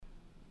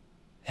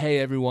Hey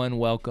everyone,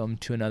 welcome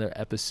to another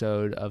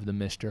episode of the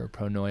Mr.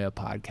 Pronoia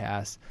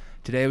podcast.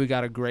 Today we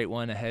got a great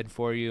one ahead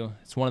for you.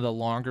 It's one of the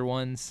longer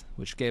ones,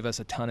 which gave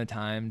us a ton of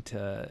time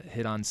to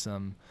hit on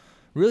some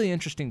really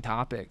interesting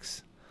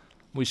topics.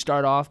 We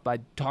start off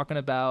by talking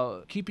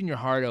about keeping your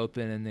heart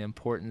open and the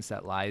importance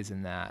that lies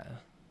in that.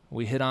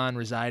 We hit on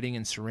residing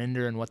in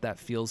surrender and what that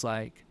feels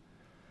like,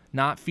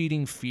 not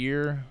feeding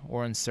fear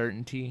or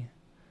uncertainty,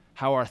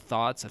 how our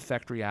thoughts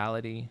affect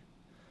reality,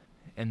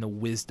 and the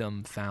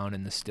wisdom found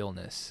in the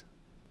stillness.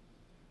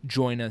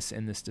 Join us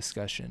in this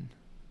discussion.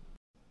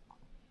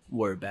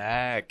 We're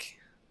back.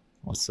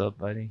 What's up,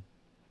 buddy?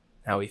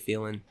 How we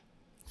feeling?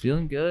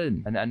 Feeling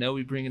good. And I know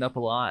we bring it up a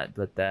lot,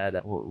 but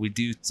that we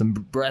do some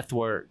breath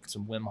work,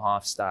 some Wim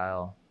Hof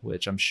style,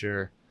 which I'm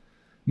sure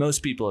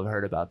most people have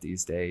heard about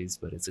these days,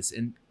 but it's this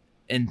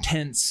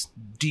intense,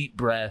 deep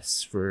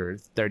breaths for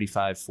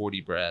 35,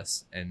 40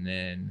 breaths. And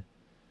then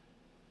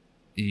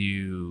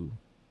you,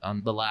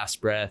 on the last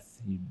breath,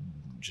 you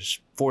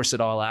just force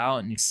it all out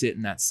and you sit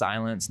in that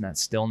silence and that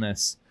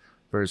stillness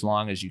for as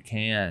long as you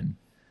can.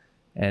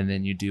 And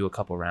then you do a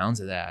couple rounds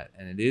of that.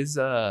 And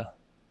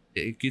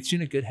it gets you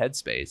in a good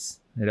headspace.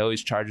 It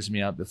always charges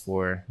me up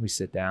before we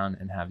sit down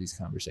and have these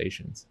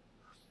conversations.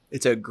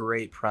 It's a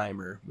great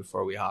primer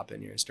before we hop in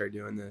here and start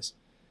doing this.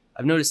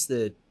 I've noticed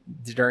that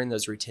during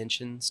those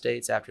retention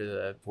states after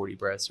the 40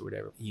 breaths or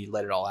whatever, you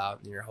let it all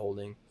out and you're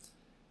holding.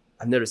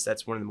 I've noticed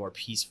that's one of the more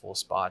peaceful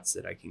spots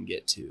that I can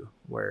get to,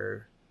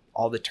 where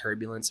all the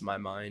turbulence in my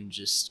mind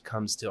just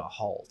comes to a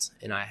halt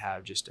and I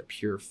have just a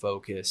pure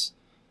focus.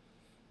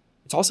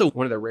 It's also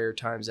one of the rare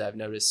times I've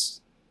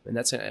noticed, and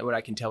that's what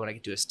I can tell when I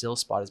get to a still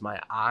spot, is my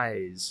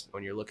eyes.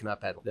 When you're looking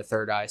up at the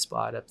third eye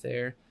spot up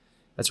there,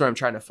 that's where I'm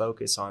trying to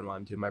focus on while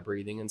I'm doing my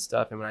breathing and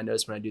stuff. And when I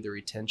notice when I do the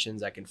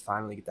retentions, I can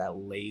finally get that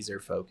laser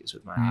focus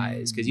with my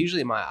eyes. Because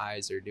usually my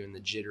eyes are doing the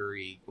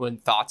jittery. When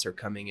thoughts are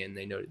coming in,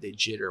 they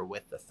jitter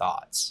with the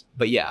thoughts.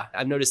 But yeah,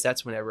 I've noticed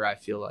that's whenever I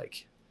feel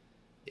like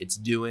it's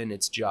doing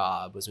its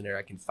job, was whenever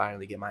I can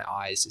finally get my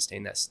eyes to stay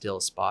in that still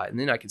spot. And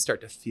then I can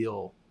start to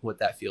feel what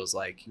that feels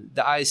like.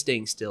 The eyes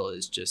staying still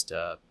is just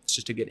a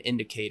good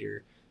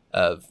indicator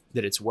of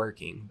that it's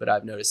working. But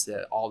I've noticed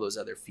that all those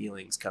other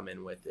feelings come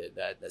in with it,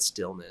 that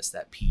stillness,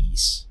 that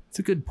peace. It's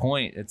a good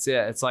point. It's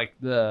like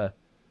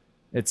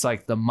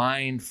the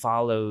mind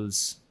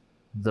follows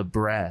the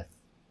breath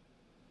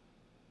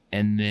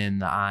and then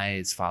the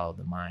eyes follow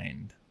the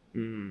mind.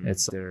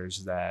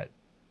 There's that.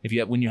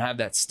 When you have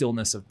that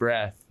stillness of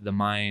breath, the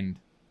mind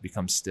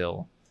becomes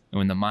still. And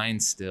when the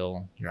mind's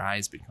still, your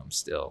eyes become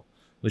still,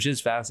 which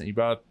is fascinating. You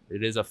brought up,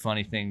 it is a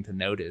funny thing to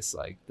notice,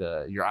 like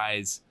your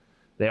eyes,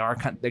 they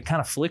kind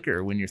of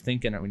flicker when you're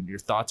thinking, when your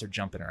thoughts are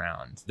jumping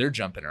around. They're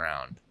jumping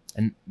around.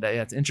 And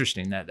that's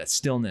interesting, that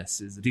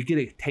stillness is, you get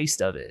a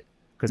taste of it,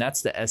 because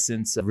that's the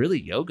essence of really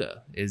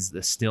yoga, is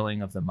the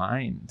stilling of the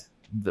mind.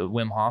 The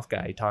Wim Hof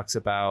guy, he talks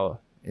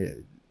about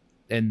it,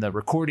 in the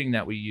recording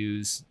that we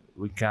use,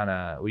 we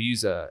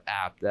use a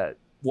app that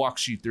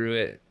walks you through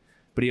it,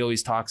 but he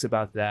always talks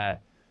about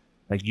that,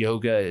 like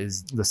yoga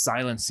is the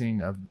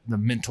silencing of the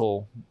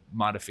mental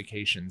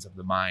modifications of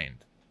the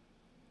mind.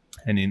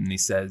 And he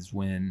says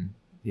when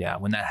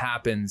that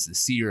happens, the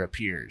seer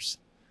appears,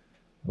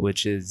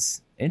 which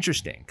is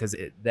interesting, because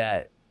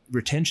that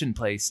retention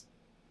place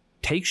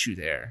takes you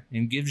there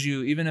and gives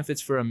you, even if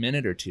it's for a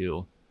minute or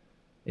two,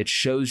 it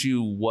shows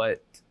you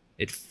what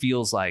it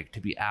feels like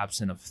to be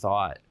absent of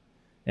thought.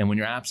 And when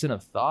you're absent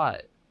of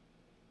thought,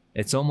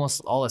 it's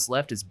almost all that's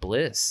left is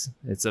bliss.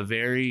 It's a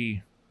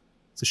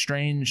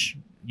strange,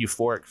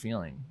 euphoric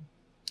feeling.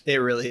 It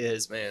really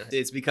is, man.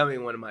 It's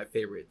becoming one of my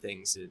favorite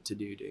things to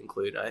do, to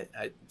include.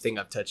 I think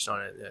I've touched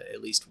on it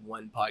at least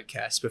one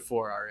podcast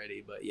before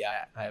already, but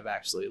yeah, I have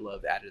absolutely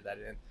loved added that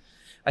in.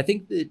 I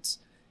think that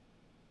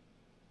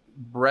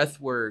breath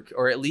work,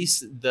 or at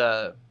least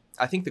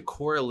I think the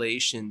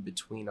correlation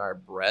between our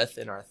breath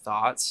and our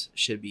thoughts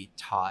should be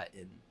taught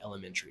in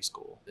elementary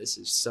school. This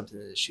is something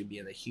that should be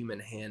in the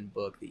human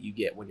handbook that you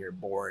get when you're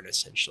born,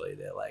 essentially.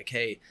 They're like,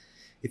 hey,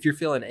 if you're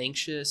feeling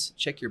anxious,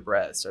 check your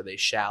breaths. Are they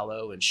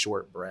shallow and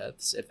short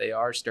breaths? If they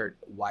are, start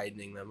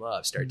widening them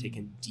up. Start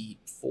taking deep,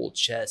 full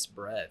chest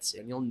breaths.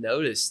 And you'll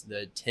notice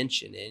the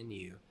tension in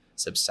you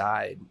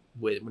subside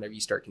whenever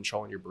you start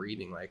controlling your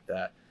breathing like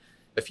that.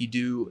 If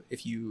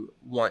you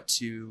want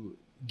to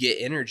get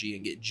energy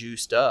and get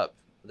juiced up,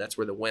 that's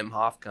where the Wim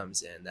Hof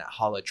comes in, that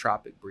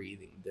holotropic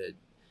breathing, the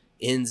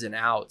ins and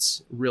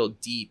outs real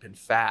deep and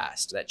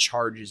fast, that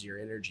charges your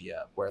energy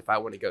up. Where if I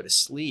want to go to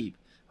sleep,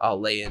 I'll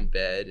lay in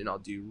bed and I'll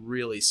do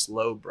really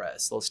slow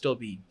breaths. They'll still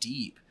be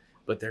deep,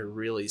 but they're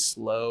really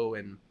slow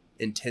and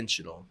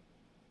intentional.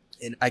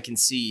 And I can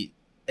see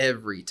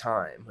every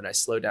time when I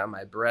slow down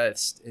my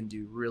breaths and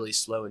do really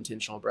slow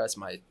intentional breaths,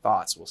 my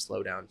thoughts will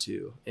slow down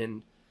too.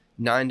 And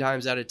 9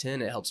 times out of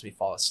 10, it helps me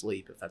fall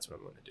asleep if that's what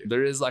I'm going to do.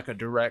 There is like a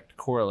direct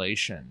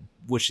correlation,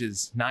 which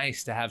is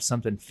nice to have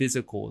something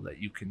physical that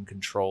you can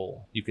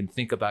control. You can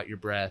think about your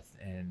breath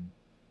and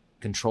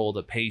control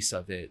the pace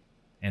of it,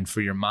 and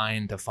for your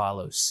mind to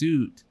follow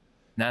suit.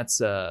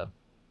 That's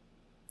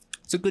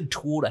it's it's a good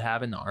tool to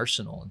have in the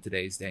arsenal in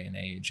today's day and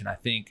age. And I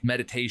think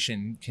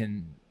meditation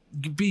can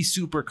be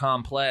super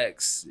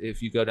complex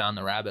if you go down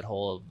the rabbit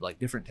hole of like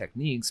different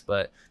techniques,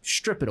 but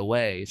strip it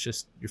away. It's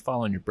just, you're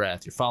following your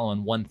breath. You're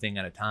following one thing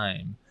at a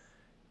time,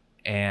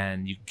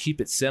 and you keep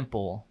it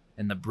simple.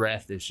 And the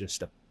breath is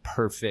just a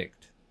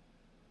perfect,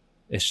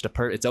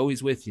 it's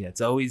always with you. It's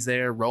always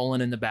there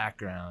rolling in the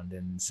background.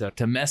 And so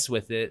to mess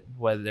with it,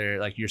 whether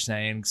like you're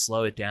saying,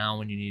 slow it down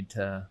when you need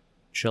to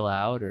chill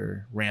out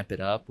or ramp it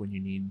up when you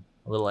need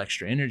a little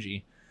extra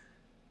energy,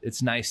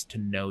 it's nice to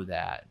know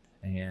that.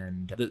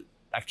 And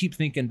I keep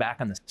thinking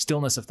back on the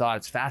stillness of thought.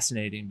 It's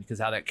fascinating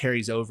because how that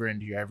carries over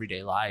into your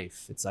everyday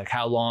life. It's like,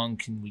 how long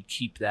can we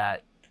keep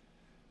that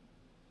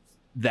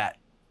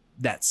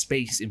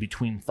space in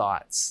between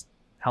thoughts?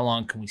 How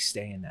long can we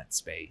stay in that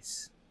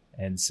space?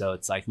 And so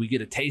it's like we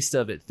get a taste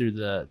of it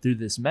through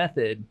this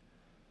method.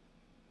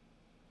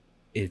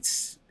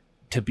 It's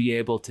to be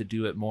able to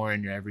do it more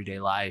in your everyday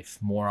life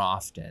more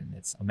often.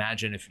 It's,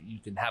 imagine if you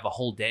can have a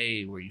whole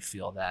day where you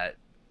feel that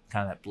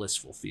kind of that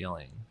blissful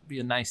feeling. It'd be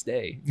a nice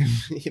day.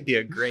 It'd be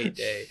a great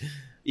day.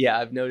 Yeah,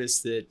 I've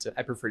noticed that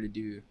I prefer to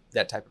do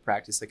that type of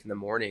practice like in the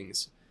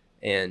mornings.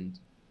 And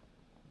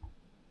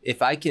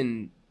if I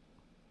can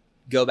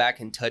go back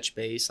and touch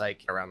base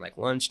like around like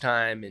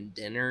lunchtime and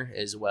dinner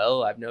as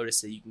well, I've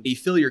noticed that you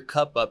fill your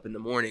cup up in the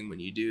morning when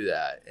you do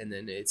that. And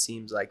then it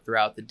seems like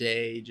throughout the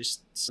day,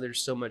 just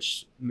there's so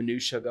much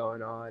minutia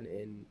going on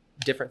and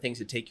different things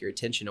that take your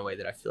attention away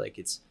that I feel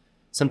like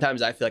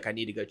sometimes I feel like I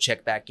need to go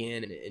check back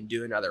in and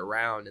do another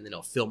round, and then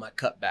I'll fill my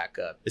cup back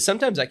up. But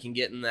sometimes I can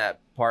get in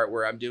that part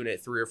where I'm doing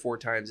it 3 or 4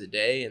 times a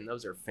day, and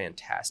those are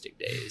fantastic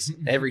days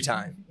every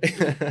time.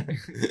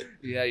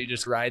 Yeah, you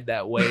just ride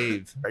that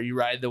wave. Or you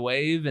ride the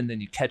wave, and then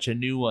you catch a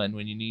new one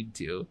when you need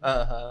to.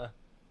 Uh-huh.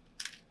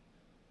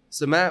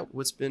 So Matt,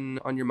 what's been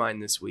on your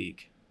mind this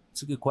week?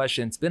 It's a good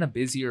question. It's been a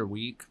busier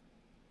week,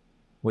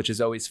 which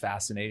is always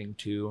fascinating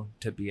too,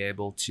 to be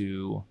able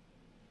to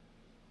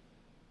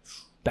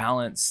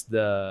balance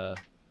the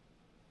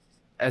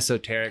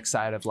esoteric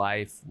side of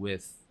life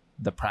with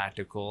the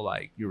practical,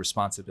 like your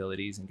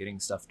responsibilities and getting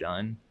stuff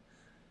done.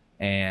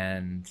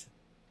 And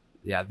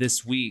yeah,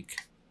 this week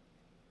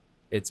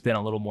it's been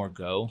a little more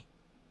go.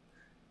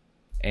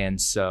 And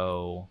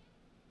so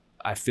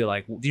I feel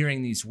like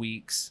during these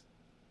weeks,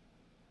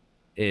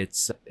 it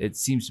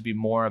seems to be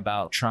more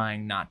about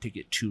trying not to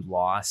get too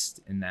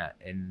lost in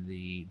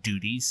the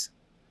duties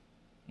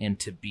and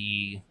to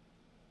be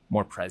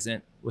more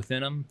present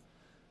within them.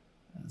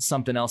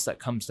 Something else that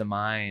comes to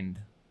mind,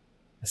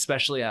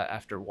 especially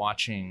after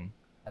watching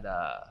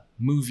a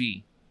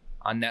movie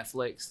on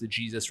Netflix, The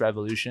Jesus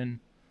Revolution,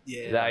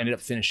 that I ended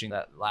up finishing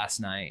that last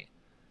night.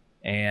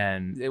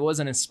 And it was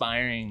an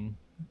inspiring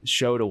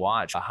show to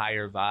watch, a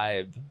higher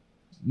vibe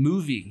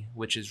movie,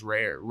 which is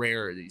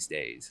rarer these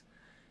days.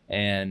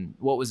 And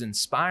what was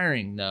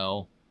inspiring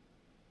though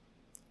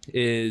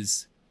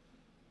is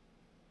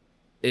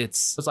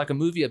it's like a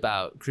movie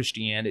about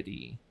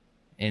Christianity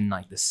in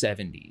like the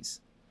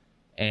 70s.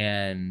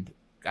 And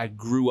I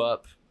grew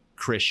up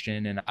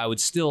Christian, and I would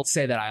still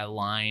say that I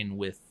align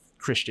with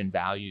Christian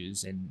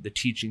values and the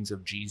teachings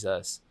of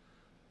Jesus,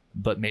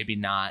 but maybe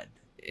not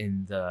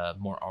in the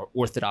more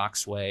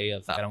orthodox way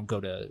of, I don't go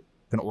to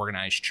an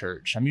organized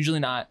church. I'm usually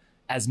not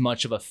as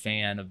much of a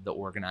fan of the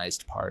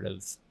organized part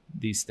of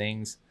these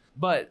things.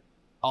 But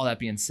all that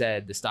being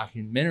said, this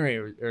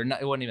documentary, or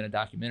not, it wasn't even a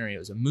documentary, it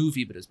was a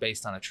movie, but it was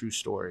based on a true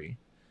story.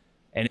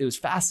 And it was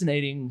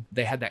fascinating.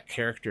 They had that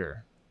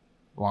character,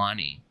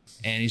 Lonnie,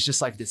 and he's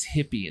just like this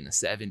hippie in the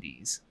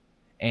 70s,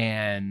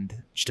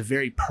 and just a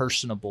very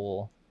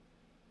personable,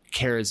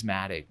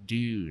 charismatic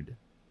dude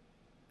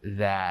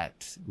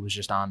that was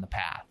just on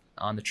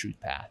the truth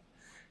path.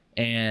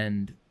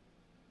 And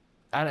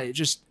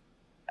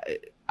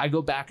I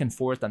go back and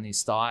forth on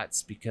these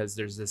thoughts because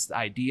there's this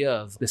idea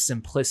of the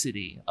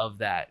simplicity of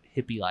that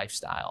hippie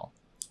lifestyle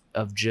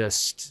of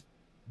just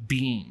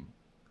being.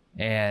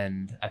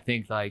 And I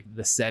think like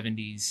the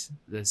 70s,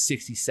 the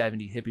 60s,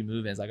 70s hippie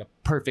movement is like a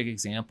perfect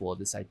example of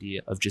this idea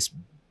of just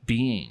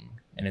being.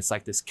 And it's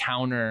like this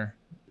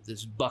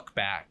buck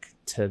back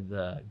to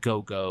the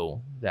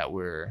go-go that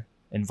we're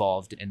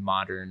involved in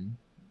modern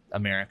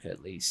America,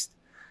 at least.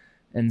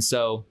 And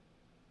so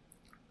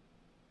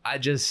I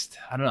don't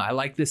know, I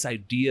like this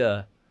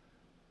idea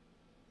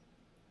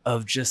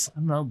of just, I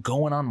don't know,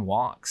 going on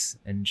walks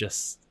and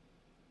just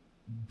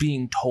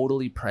being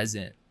totally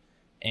present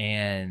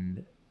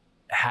and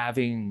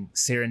having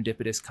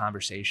serendipitous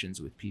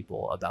conversations with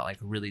people about like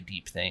really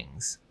deep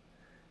things.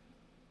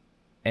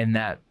 And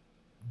that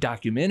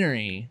that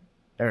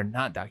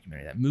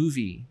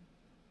movie,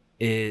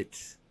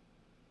 it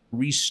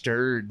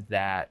restirred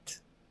that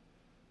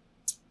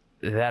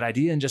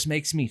idea and just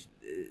makes me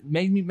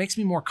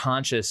more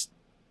conscious,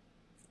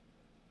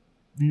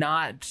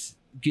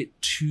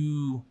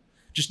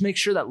 just make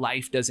sure that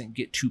life doesn't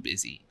get too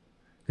busy,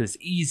 because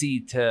it's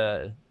easy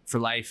for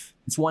life.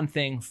 It's one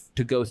thing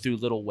to go through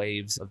little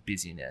waves of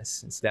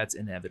busyness, and so that's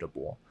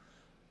inevitable.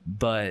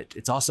 But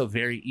it's also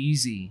very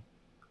easy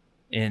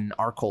in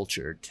our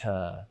culture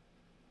to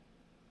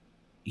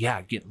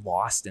get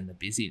lost in the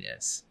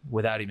busyness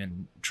without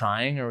even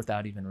trying or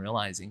without even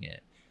realizing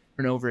it.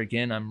 And over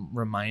again, I'm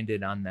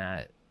reminded on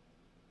that,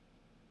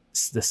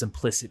 the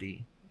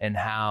simplicity, and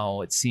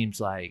how it seems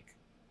like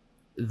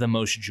the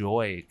most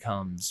joy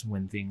comes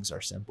when things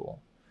are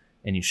simple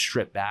and you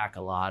strip back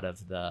a lot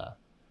of the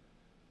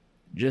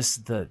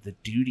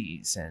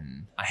duties,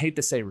 and I hate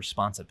to say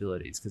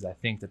responsibilities, because I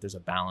think that there's a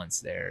balance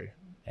there,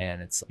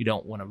 and it's, you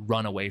don't want to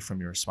run away from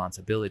your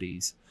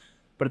responsibilities,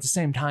 but at the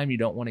same time you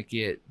don't want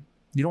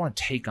to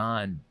take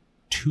on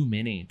too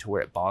many to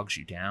where it bogs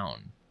you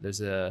down.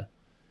 There's a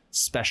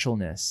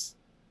specialness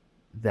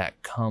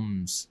that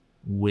comes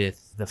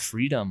with the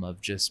freedom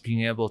of just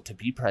being able to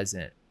be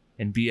present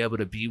and be able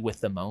to be with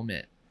the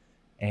moment.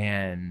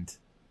 And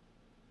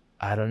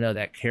I don't know,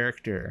 that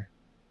character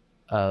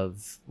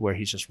of where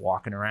he's just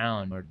walking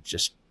around or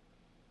just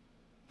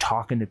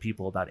talking to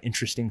people about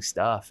interesting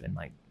stuff and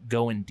like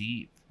going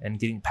deep and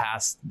getting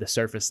past the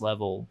surface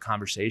level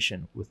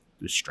conversation with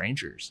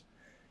strangers,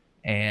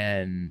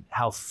 and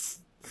how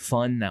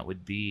fun that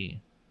would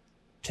be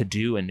to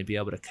do, and to be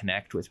able to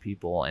connect with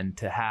people and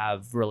to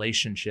have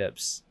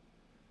relationships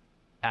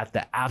at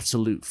the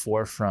absolute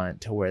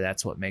forefront, to where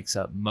that's what makes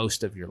up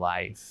most of your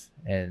life,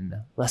 and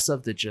less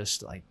of the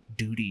just like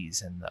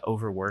duties and the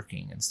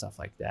overworking and stuff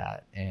like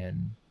that.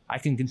 And I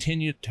can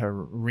continue to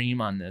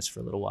ream on this for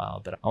a little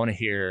while, but I want to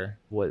hear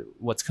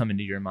what's coming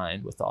to your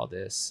mind with all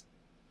this,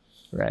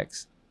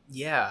 Rex.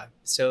 Yeah,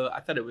 so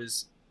I thought it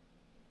was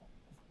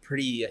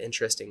pretty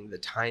interesting, the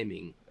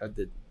timing of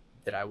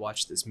that I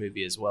watched this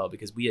movie as well,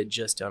 because we had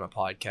just done a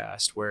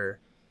podcast where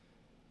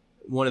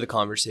one of the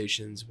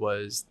conversations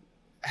was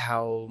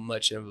how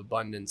much of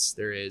abundance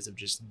there is of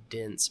just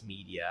dense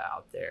media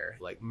out there,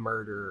 like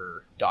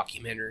murder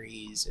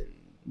documentaries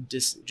and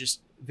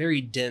just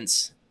very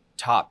dense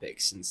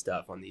topics and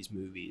stuff on these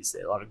movies,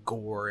 a lot of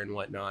gore and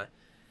whatnot.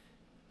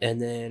 And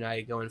then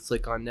I go and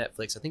flick on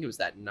Netflix, I think it was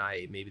that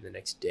night, maybe the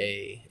next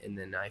day, and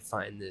then I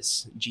find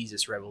this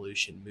Jesus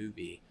Revolution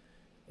movie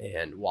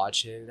and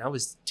watch it, and I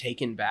was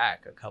taken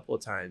back a couple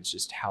of times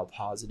just how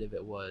positive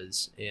it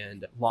was.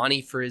 And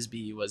Lonnie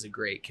Frisbee was a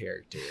great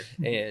character,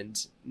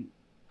 and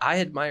I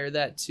admire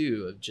that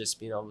too, of just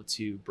being able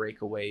to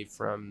break away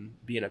from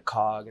being a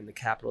cog in the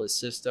capitalist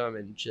system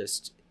and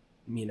just,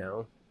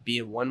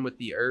 being one with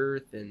the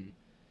earth, and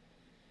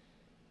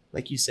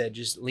like you said,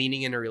 just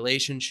leaning into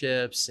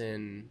relationships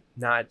and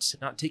not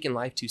taking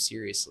life too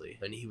seriously.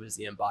 And he was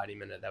the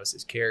embodiment of that, was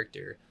his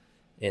character,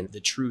 and the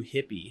true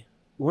hippie.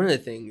 One of the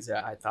things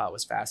that I thought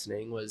was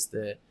fascinating was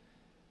the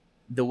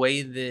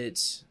way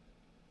that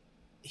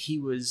he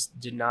was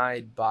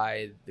denied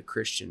by the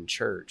Christian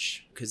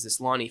church, because this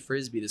Lonnie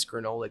Frisbee, this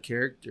granola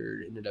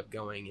character, ended up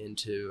going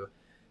into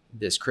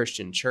this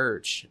Christian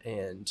church,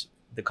 and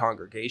the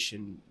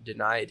congregation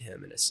denied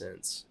him in a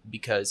sense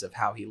because of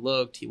how he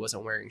looked. He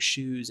wasn't wearing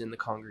shoes in the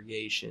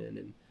congregation,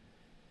 and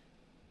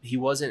he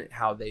wasn't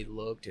how they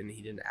looked, and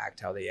he didn't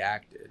act how they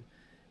acted.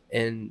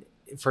 And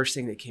first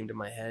thing that came to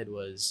my head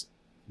was,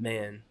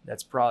 man,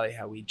 that's probably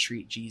how we'd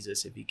treat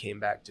Jesus if he came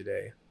back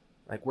today.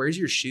 Like, where's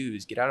your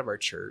shoes? Get out of our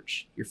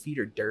church. Your feet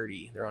are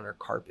dirty. They're on our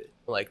carpet.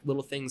 Like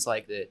little things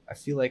like that. I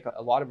feel like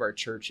a lot of our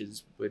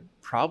churches would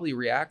probably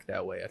react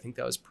that way. I think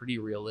that was pretty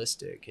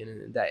realistic,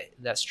 and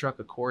that struck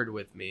a chord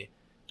with me.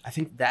 I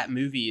think that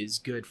movie is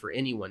good for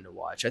anyone to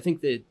watch. I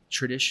think the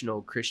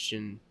traditional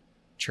Christian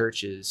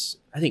churches,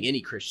 I think any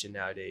Christian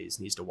nowadays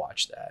needs to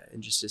watch that,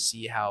 and just to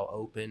see how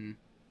open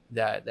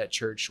that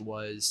church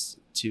was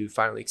to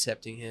finally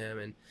accepting him.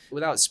 And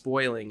without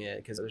spoiling it,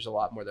 because there's a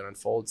lot more that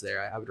unfolds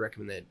there, I would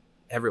recommend that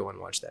everyone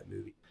watch that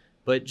movie.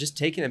 But just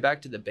taking it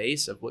back to the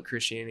base of what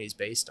Christianity is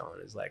based on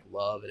is like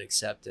love and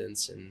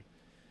acceptance, and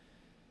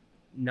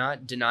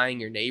not denying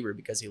your neighbor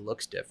because he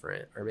looks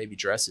different or maybe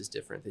dresses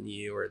different than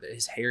you, or that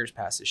his hair's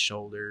past his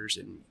shoulders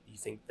and you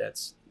think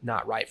that's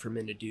not right for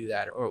men to do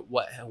that, or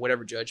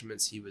whatever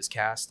judgments he was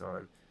cast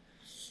on.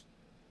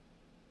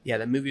 Yeah,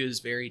 that movie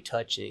was very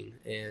touching,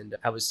 and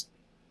I was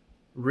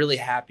really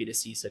happy to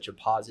see such a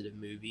positive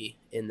movie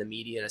in the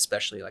media, and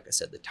especially, like I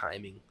said, the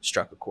timing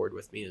struck a chord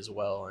with me as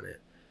well on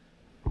it.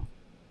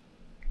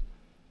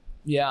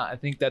 Yeah, I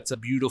think that's a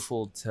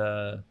beautiful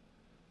to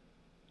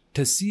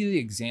see the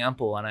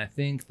example, and I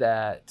think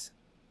that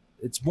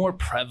it's more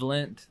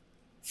prevalent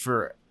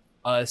for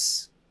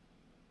us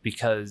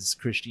because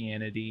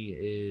Christianity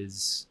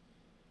is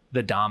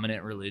the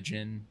dominant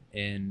religion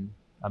in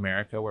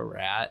America where we're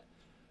at.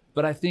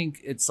 But I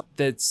think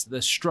that's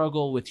the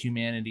struggle with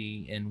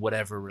humanity in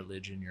whatever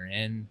religion you're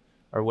in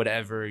or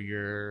whatever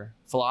your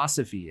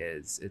philosophy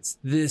is. It's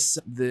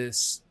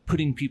this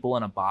putting people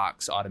in a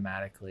box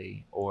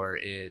automatically, or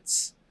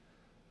it's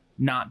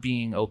not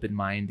being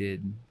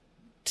open-minded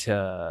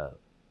to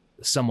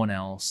someone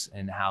else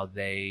and how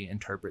they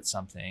interpret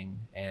something,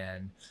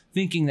 and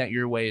thinking that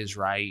your way is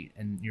right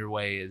and your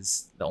way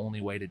is the only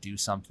way to do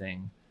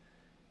something.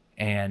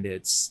 And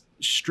it's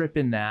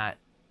stripping that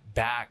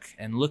back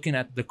and looking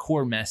at the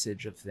core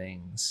message of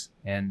things.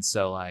 And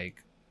so,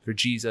 like, for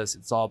Jesus,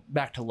 it's all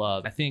back to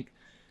love. I think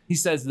he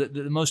says that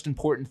the most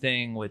important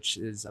thing, which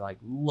is like,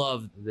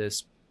 love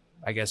this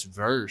I guess,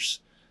 verse,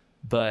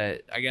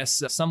 but I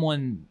guess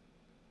someone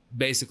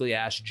basically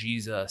asked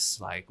Jesus,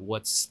 like,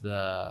 what's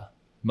the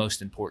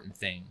most important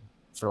thing,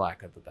 for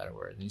lack of a better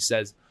word? And he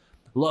says,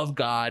 love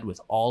God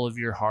with all of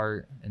your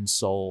heart and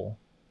soul,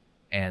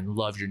 and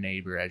love your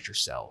neighbor as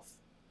yourself.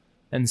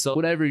 And so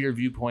whatever your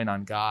viewpoint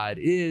on God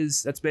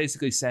is, that's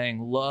basically saying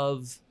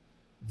love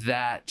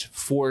that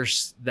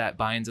force that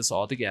binds us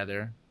all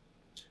together.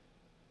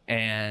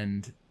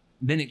 And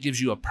then it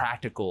gives you a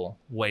practical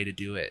way to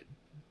do it.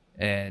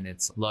 And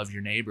it's love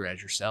your neighbor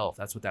as yourself.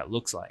 That's what that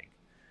looks like.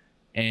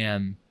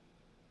 And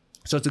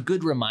so it's a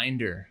good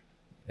reminder,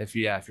 if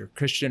you're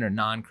Christian or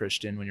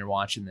non-Christian, when you're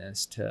watching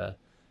this, to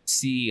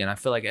see, and I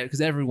feel like,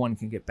 because everyone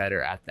can get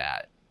better at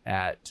that,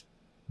 at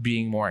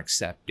being more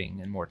accepting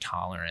and more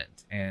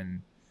tolerant,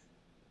 and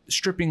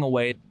stripping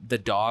away the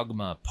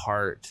dogma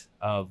part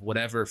of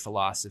whatever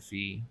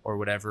philosophy or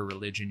whatever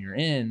religion you're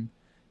in,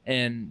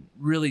 and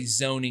really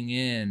zoning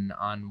in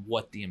on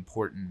what the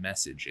important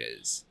message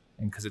is.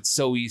 And because it's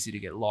so easy to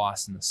get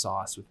lost in the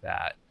sauce with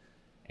that,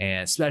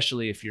 and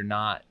especially if you're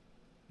not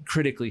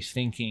critically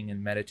thinking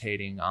and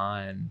meditating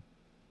on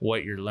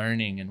what you're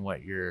learning and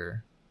what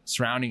you're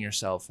surrounding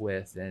yourself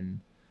with,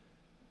 and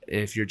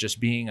if you're just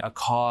being a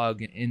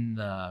cog in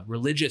the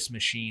religious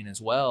machine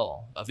as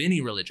well, of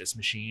any religious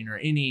machine or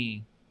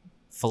any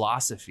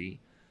philosophy,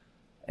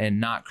 and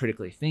not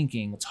critically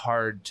thinking, it's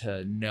hard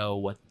to know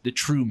what the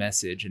true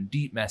message and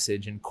deep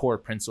message and core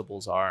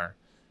principles are.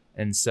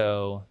 And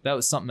so that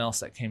was something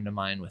else that came to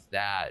mind with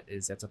that,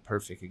 is that's a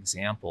perfect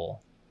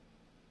example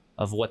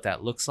of what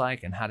that looks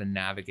like and how to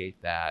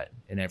navigate that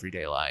in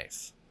everyday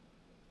life.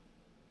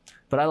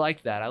 But I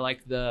like that. I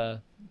like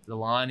the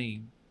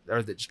Lonnie,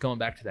 or just going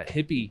back to that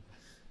hippie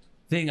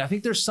thing. I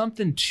think there's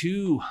something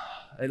to,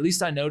 at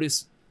least I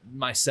notice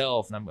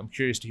myself, and I'm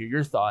curious to hear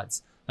your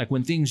thoughts, like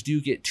when things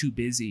do get too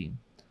busy,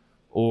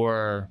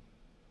 or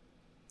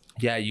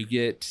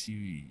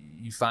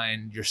you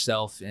find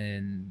yourself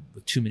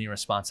with too many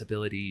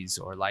responsibilities,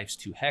 or life's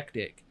too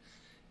hectic,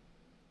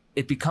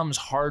 it becomes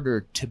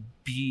harder to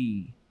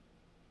be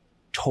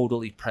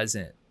totally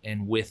present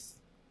and with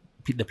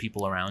the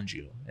people around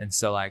you. And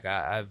so like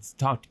I've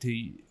talked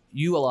to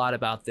you a lot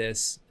about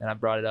this, and I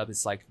brought it up.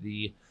 It's like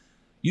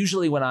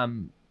usually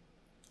when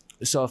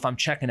if I'm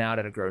checking out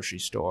at a grocery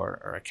store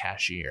or a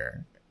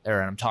cashier,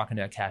 or I'm talking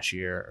to a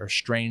cashier or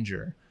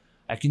stranger,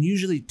 I can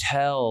usually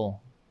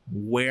tell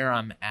where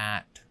I'm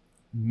at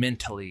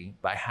mentally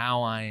by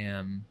how I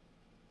am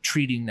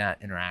treating that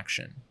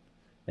interaction.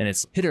 And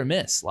it's hit or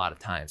miss a lot of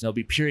times. There'll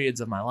be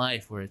periods of my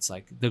life where it's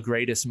like the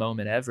greatest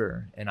moment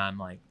ever, and I'm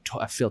like,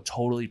 I feel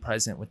totally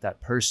present with that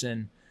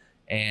person,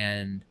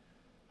 and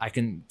I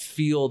can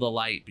feel the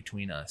light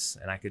between us,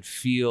 and I could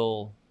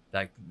feel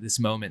like this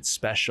moment's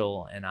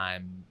special, and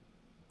I'm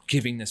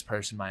giving this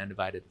person my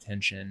undivided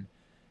attention,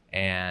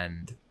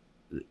 and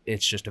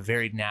it's just a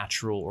very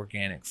natural,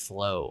 organic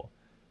flow.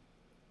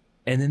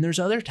 And then there's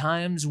other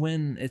times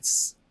when it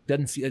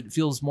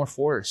feels more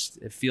forced.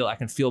 I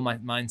can feel my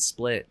mind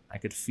split. I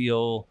could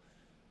feel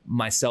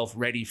myself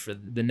ready for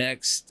the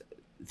next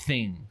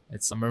thing.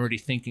 I'm already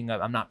thinking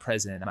I'm not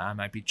present. I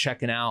might be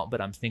checking out,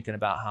 but I'm thinking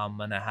about how I'm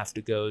gonna have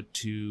to go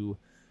to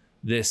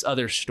this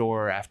other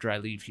store after I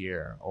leave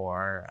here,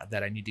 or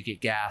that I need to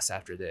get gas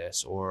after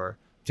this, or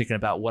thinking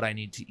about what I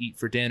need to eat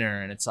for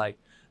dinner. And it's like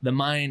the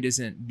mind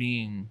isn't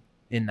being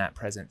in that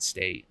present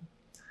state.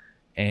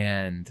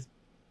 And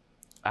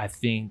I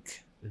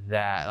think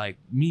that, like,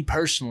 me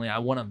personally, I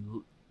want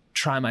to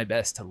try my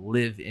best to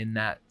live in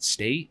that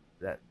state,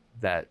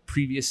 that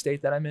previous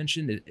state that I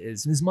mentioned,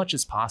 is as much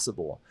as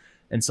possible.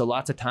 And so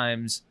lots of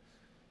times,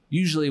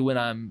 usually when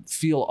I'm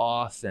feel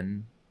off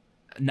and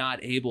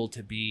not able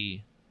to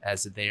be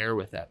as there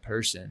with that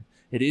person,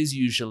 it is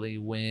usually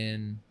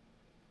when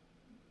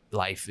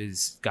life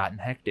has gotten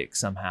hectic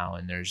somehow,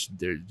 and there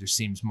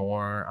seems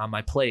more on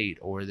my plate,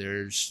 or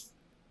there's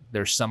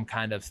some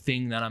kind of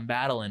thing that I'm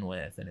battling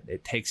with, and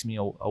it takes me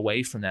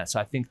away from that. So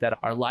I think that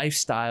our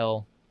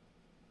lifestyle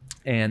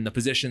and the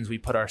positions we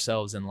put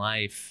ourselves in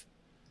life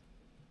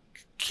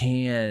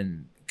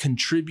can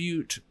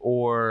contribute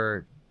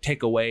or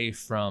take away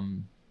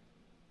from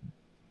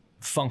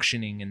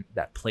functioning in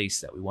that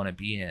place that we want to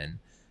be in.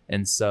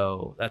 And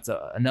so that's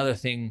another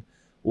thing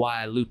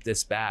why I loop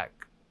this back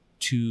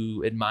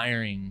to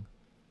admiring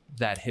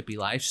that hippie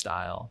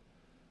lifestyle.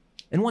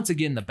 And once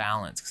again, the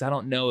balance, because I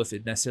don't know if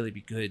it'd necessarily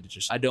be good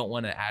to I don't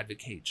want to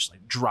advocate just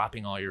like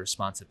dropping all your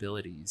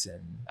responsibilities.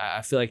 And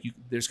I feel like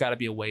there's got to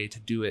be a way to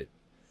do it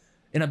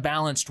in a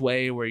balanced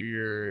way where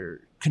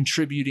you're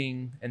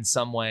contributing in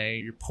some way,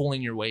 you're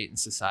pulling your weight in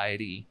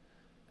society,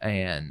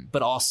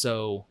 but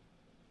also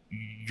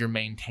you're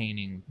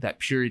maintaining that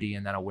purity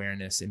and that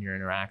awareness in your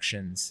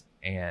interactions.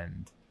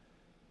 And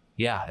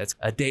yeah, it's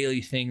a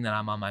daily thing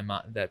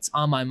that that's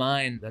on my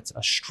mind. That's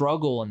a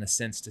struggle in the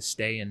sense to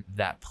stay in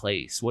that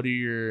place. Do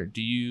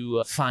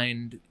you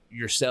find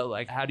yourself,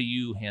 like, how do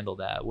you handle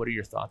that? What are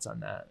your thoughts on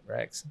that,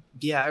 Rex?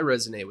 Yeah, I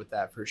resonate with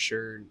that for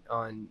sure.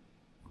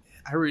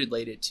 I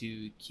relate it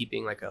to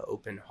keeping like an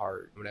open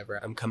heart whenever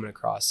I'm coming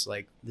across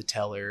like the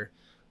teller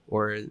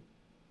or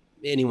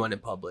anyone in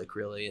public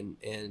really.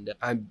 And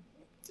I'm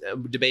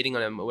debating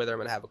on whether I'm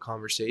going to have a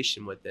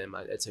conversation with them.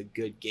 It's a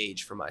good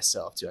gauge for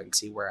myself too. I can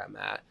see where I'm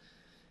at.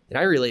 And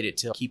I relate it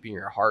to keeping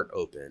your heart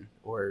open,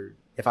 or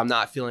if I'm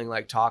not feeling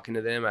like talking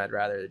to them, I'd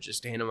rather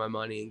just hand them my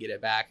money and get it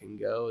back and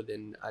go.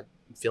 Then I'm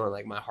feeling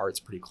like my heart's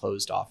pretty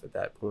closed off at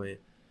that point.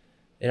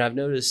 And I've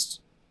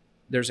noticed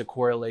there's a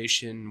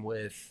correlation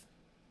with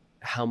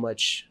how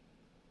much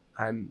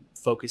I'm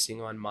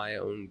focusing on my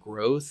own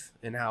growth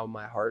and how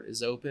my heart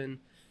is open,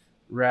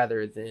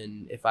 rather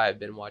than if I've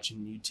been watching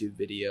YouTube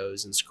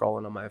videos and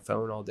scrolling on my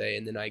phone all day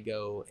and then I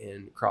go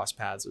and cross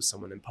paths with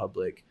someone in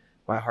public,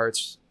 my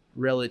heart's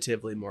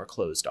relatively more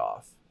closed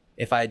off.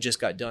 If I just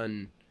got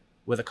done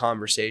with a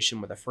conversation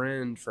with a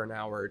friend for an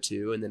hour or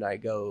two and then I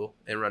go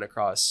and run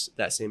across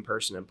that same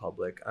person in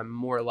public, I'm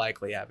more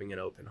likely having an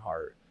open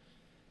heart.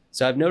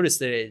 So I've noticed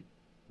that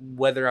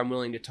whether I'm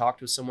willing to talk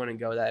to someone and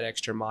go that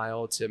extra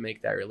mile to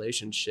make that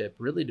relationship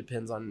really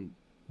depends on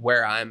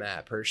where I'm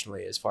at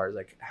personally, as far as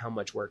like how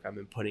much work I've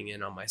been putting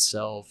in on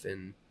myself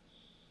and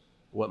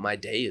what my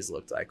day has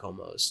looked like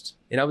almost.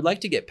 And I would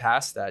like to get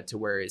past that to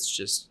where it's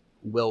just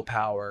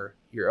willpower.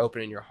 You're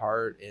opening your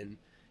heart. And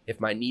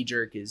if my knee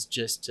jerk is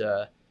just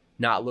to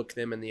not look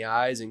them in the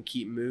eyes and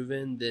keep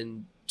moving,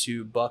 then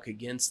to buck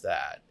against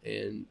that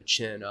and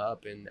chin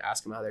up and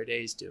ask them how their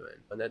day's doing.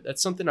 And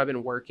that's something I've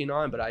been working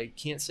on, but I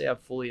can't say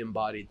I've fully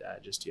embodied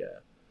that just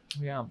yet.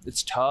 Yeah,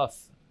 it's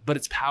tough, but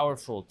it's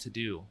powerful to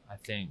do. I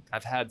think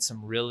I've had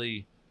some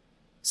really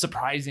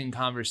surprising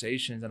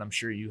conversations, and I'm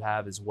sure you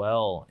have as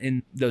well,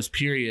 in those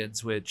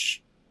periods,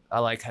 which I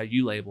like how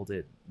you labeled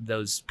it,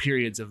 those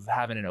periods of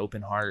having an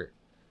open heart.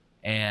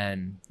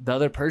 And the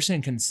other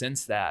person can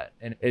sense that.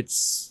 And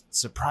it's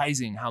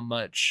surprising how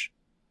much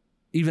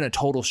even a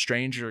total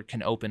stranger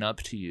can open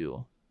up to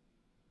you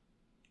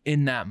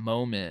in that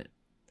moment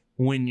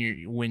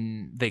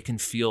when they can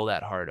feel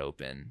that heart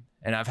open.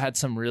 And I've had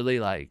some really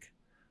like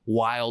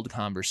wild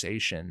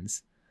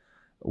conversations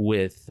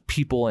with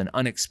people in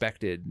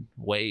unexpected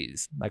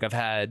ways. Like I've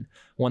had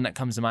one that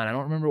comes to mind. I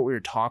don't remember what we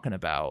were talking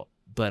about,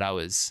 but I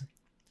was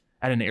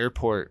at an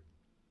airport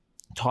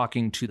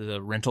talking to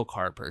the rental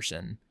car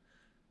person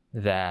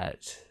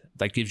that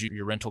gives you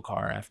your rental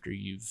car after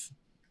you've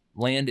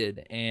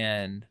landed.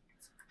 And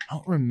I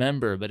don't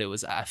remember, but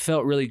I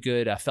felt really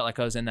good. I felt like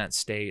I was in that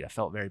state. I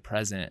felt very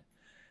present.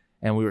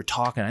 And we were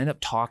talking. I ended up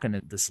talking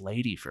to this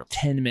lady for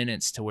 10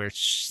 minutes to where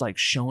she's like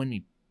showing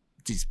me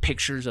these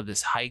pictures of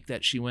this hike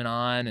that she went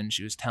on. And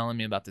she was telling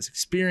me about this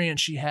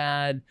experience she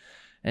had.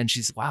 And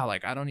she's, wow,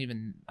 like, I don't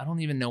even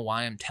know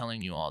why I'm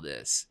telling you all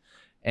this.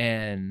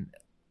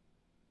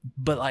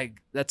 But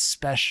like, that's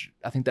special.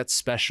 I think that's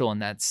special.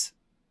 And that's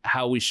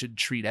how we should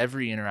treat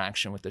every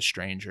interaction with a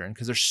stranger. And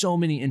because there's so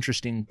many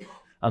interesting,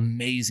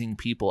 amazing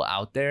people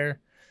out there,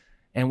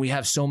 and we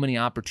have so many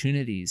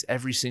opportunities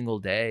every single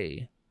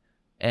day.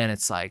 And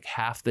it's like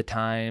half the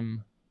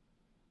time,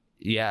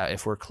 yeah,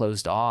 if we're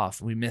closed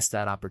off, we miss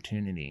that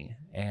opportunity.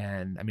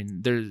 And I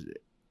mean,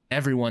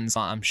 everyone's,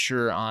 I'm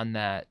sure, on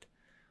that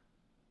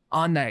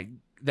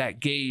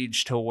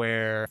gauge to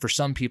where for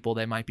some people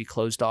they might be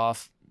closed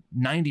off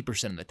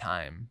 90% of the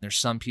time. There's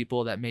some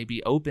people that may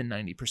be open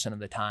 90% of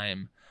the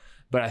time.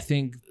 But I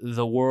think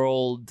the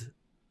world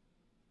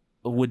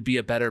would be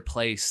a better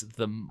place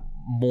the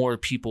more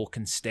people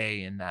can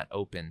stay in that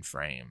open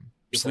frame.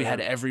 If we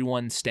had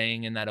everyone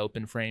staying in that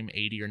open frame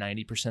 80 or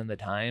 90% of the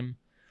time,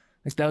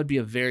 like, that would be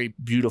a very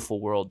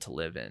beautiful world to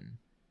live in.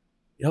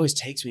 It always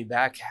takes me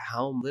back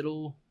how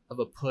little of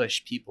a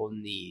push people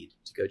need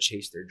to go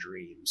chase their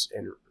dreams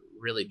and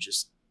really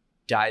just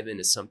dive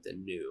into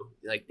something new.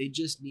 Like, they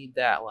just need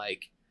that,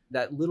 like,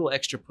 that little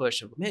extra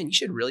push of, man, you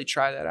should really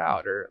try that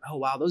out. Or, oh,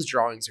 wow, those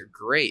drawings are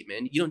great,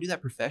 man. You don't do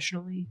that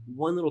professionally?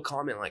 One little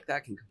comment like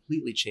that can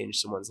completely change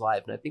someone's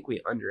life. And I think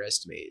we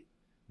underestimate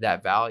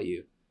that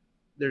value.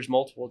 There's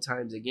multiple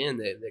times, again,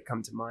 that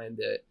come to mind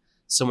that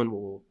someone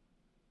will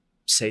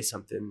say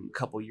something a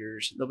couple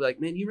years. They'll be like,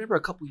 man, you remember a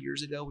couple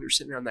years ago we were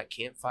sitting around that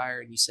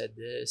campfire and you said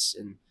this?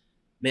 And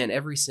man,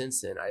 ever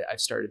since then, I've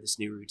started this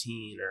new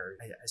routine, or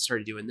I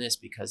started doing this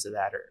because of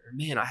that, or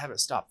man, I haven't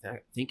stopped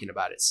thinking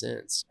about it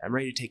since. I'm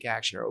ready to take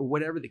action, or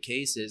whatever the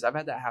case is. I've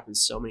had that happen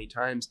so many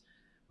times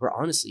where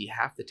honestly,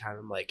 half the time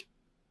I'm like,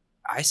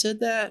 I said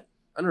that?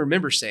 I don't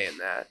remember saying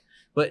that.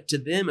 But to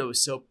them, it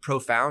was so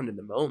profound in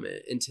the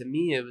moment. And to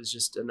me, it was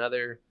just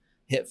another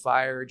hit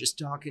fire, just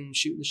talking,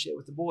 shooting the shit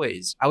with the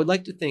boys. I would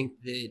like to think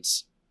that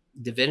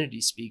divinity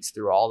speaks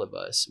through all of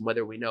us,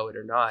 whether we know it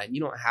or not. And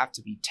you don't have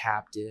to be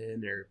tapped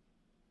in or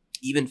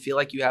even feel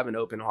like you have an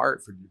open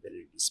heart for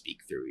divinity to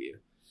speak through you.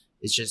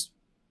 It's just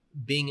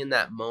being in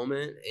that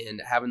moment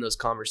and having those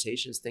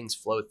conversations. Things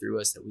flow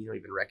through us that we don't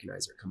even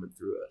recognize are coming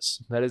through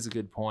us. That is a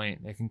good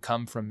point. It can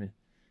come from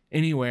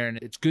anywhere, and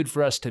it's good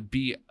for us to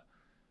be,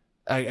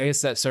 I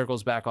guess that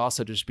circles back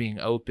also just being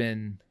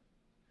open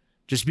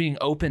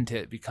to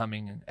it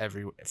becoming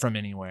from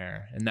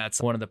anywhere. And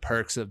that's one of the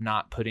perks of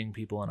not putting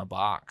people in a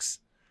box,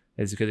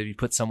 is because if you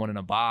put someone in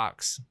a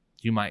box,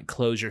 you might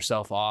close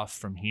yourself off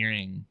from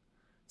hearing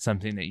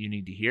something that you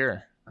need to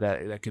hear.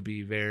 That could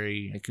be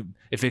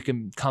if it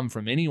can come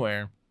from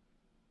anywhere,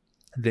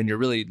 then you're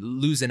really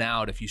losing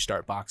out if you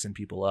start boxing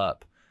people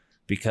up,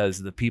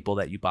 because the people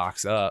that you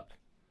box up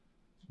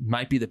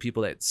might be the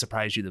people that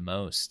surprise you the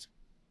most.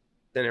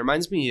 And it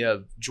reminds me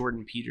of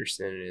Jordan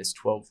Peterson and his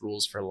 12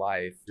 rules for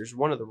life. There's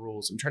one of the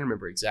rules, I'm trying to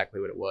remember exactly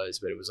what it was,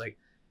 but it was like,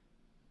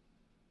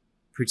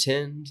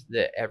 pretend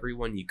that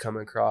everyone you come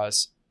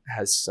across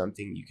has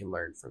something you can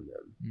learn from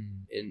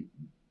them. And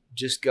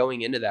just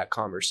going into that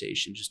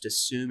conversation, just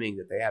assuming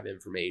that they have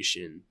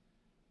information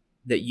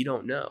that you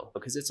don't know,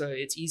 because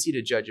it's easy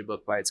to judge a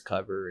book by its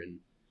cover and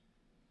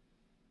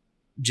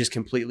just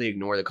completely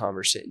ignore a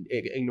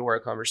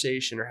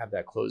conversation or have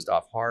that closed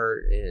off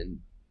heart. And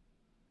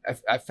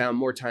I've found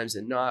more times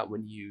than not,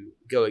 when you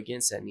go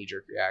against that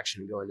knee-jerk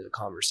reaction and go into the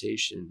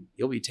conversation,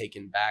 you'll be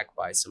taken back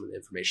by some of the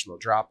information they'll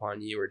drop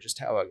on you, or just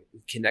how a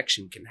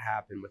connection can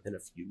happen within a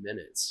few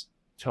minutes.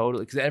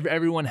 Totally, because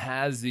everyone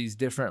has these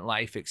different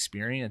life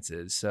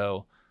experiences.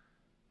 So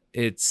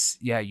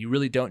you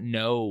really don't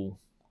know.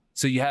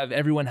 So you have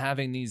everyone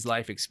having these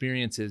life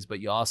experiences, but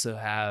you also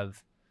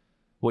have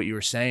what you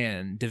were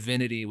saying,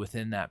 divinity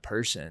within that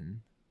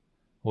person,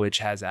 which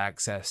has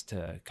access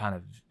to kind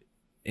of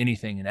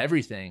anything and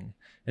everything.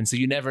 And so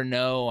you never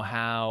know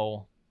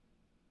how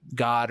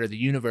God or the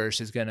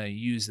universe is going to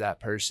use that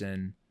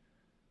person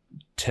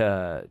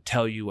to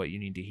tell you what you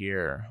need to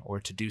hear, or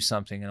to do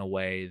something in a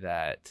way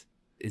that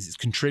is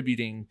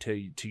contributing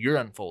to your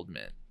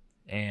unfoldment.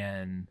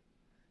 And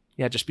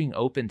just being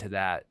open to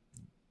that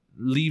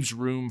leaves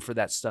room for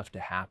that stuff to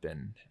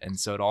happen. And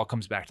so it all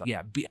comes back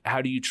to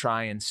how do you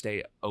try and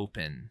stay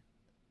open?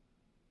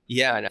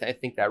 Yeah, and I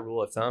think that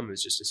rule of thumb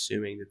is just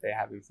assuming that they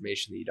have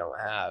information that you don't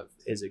have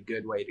is a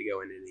good way to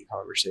go into any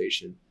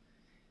conversation.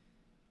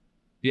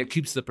 Yeah, it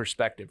keeps the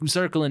perspective.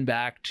 Circling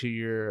back to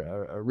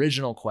your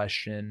original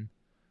question,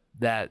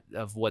 that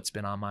of what's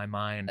been on my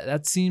mind,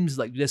 that seems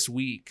like this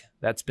week,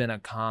 that's been a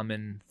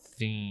common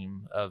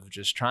theme of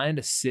just trying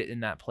to sit in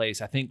that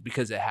place. I think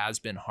because it has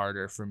been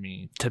harder for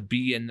me to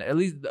be in, at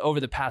least over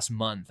the past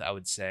month, I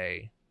would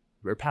say,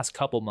 or past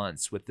couple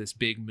months, with this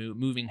big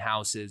moving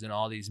houses and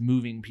all these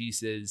moving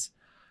pieces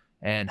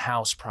and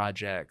house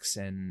projects.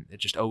 And it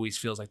just always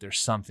feels like there's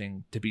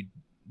something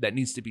that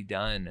needs to be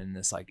done, and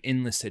this like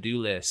endless to-do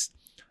list.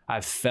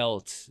 I've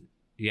felt,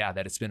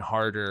 that it's been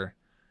harder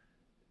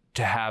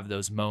to have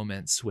those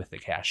moments with the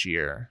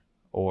cashier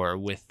or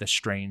with the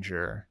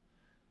stranger.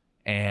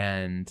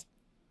 And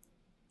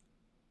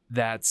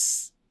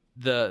that's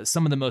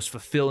some of the most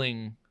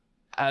fulfilling.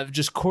 I've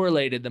just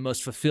correlated the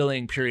most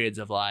fulfilling periods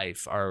of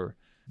life are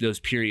those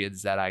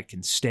periods that I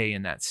can stay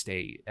in that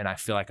state. And I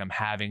feel like I'm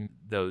having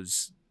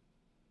those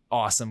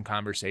awesome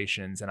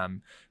conversations, and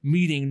I'm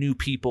meeting new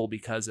people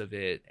because of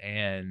it,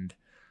 and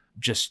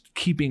just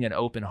keeping an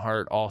open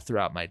heart all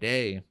throughout my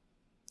day.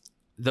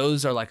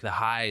 Those are like the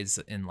highs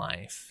in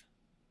life.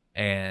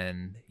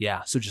 And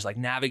so just like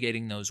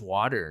navigating those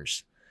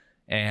waters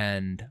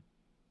and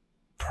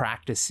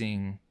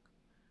practicing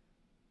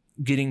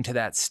getting to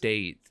that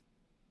state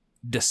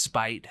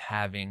despite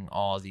having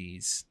all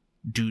these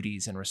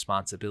duties and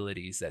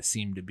responsibilities that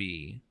seem to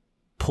be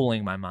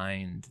pulling my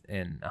mind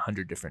in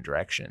 100 different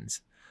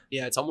directions.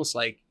 Yeah, it's almost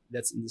like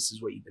this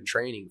is what you've been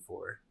training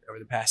for over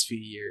the past few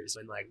years,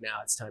 and like now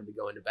it's time to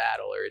go into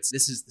battle, or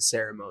this is the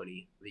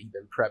ceremony that you've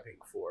been prepping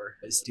for,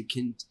 is to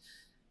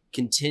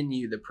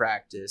continue the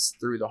practice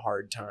through the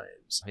hard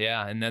times.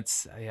 Yeah, and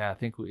that's I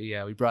think we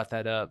brought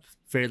that up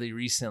fairly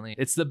recently.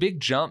 It's the big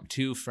jump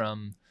too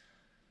from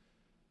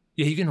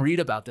you can read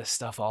about this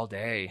stuff all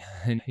day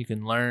and you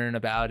can learn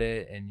about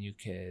it and you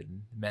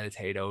can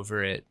meditate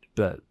over it,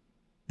 but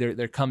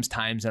there comes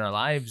times in our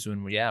lives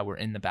when we're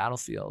in the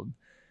battlefield,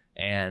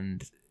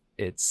 and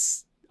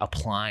it's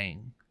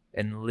applying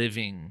and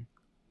living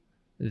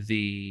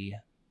the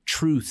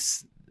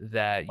truths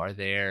that are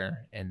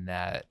there and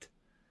that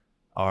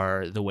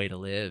are the way to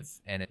live.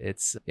 And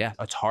it's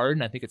hard,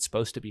 and I think it's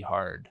supposed to be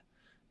hard.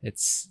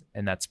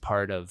 And that's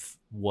part of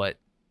what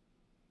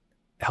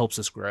helps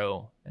us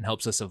grow and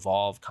helps us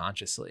evolve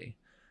consciously.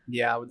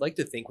 Yeah, I would like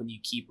to think when you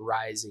keep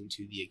rising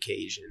to the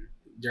occasion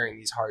during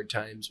these hard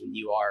times,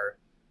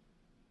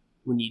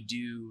 when you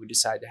do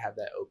decide to have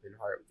that open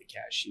heart with the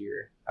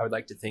cashier, I would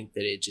like to think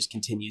that it just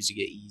continues to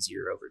get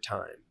easier over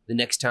time. The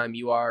next time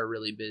you are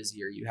really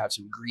busy or you have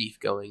some grief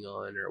going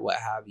on or what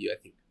have you, I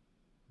think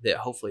that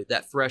hopefully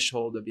that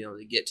threshold of being able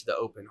to get to the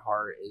open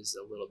heart is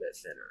a little bit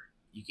thinner.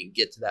 You can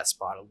get to that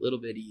spot a little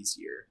bit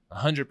easier.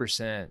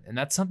 100%. And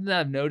that's something that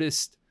I've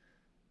noticed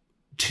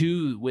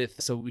too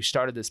so we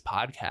started this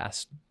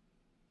podcast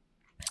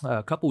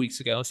a couple weeks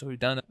ago. So we've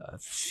done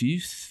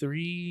this will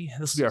be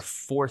our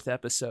 4th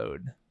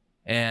episode.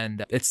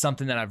 And it's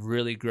something that I've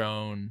really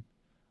grown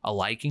a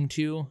liking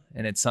to.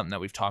 And it's something that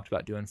we've talked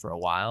about doing for a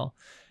while.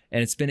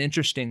 And it's been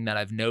interesting that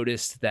I've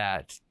noticed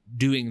that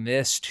doing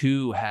this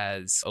too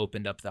has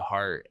opened up the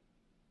heart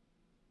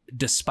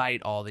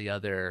despite all the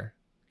other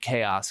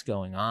chaos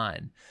going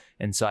on.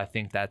 And so I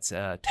think that's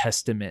a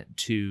testament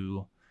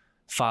to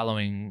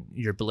following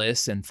your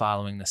bliss and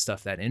following the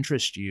stuff that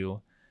interests you.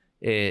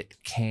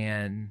 it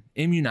can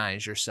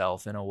immunize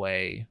yourself in a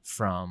way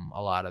from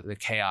a lot of the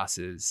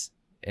chaoses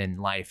in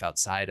life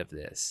outside of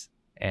this,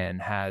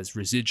 and has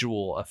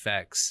residual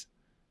effects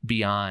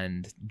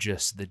beyond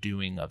just the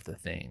doing of the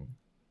thing.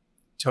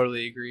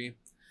 Totally agree.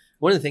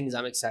 One of the things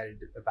I'm excited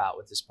about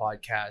with this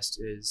podcast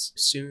is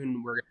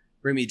soon we're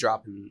going to be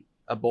dropping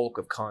a bulk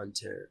of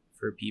content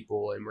for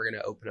people, and we're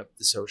going to open up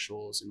the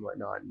socials and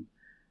whatnot. And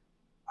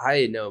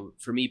I know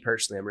for me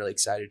personally, I'm really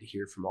excited to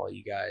hear from all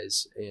you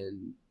guys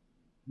and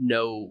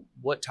know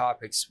what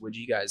topics would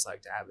you guys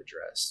like to have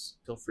addressed.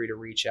 Feel free to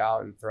reach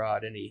out and throw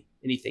out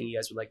anything you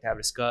guys would like to have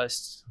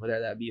discussed, whether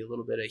that be a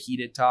little bit of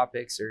heated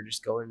topics or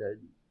just go into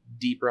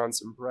deeper on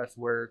some breath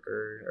work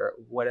or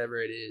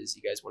whatever it is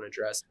you guys want to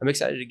address. I'm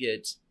excited to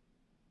get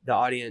the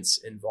audience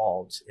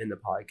involved in the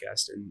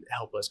podcast and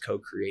help us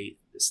co-create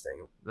this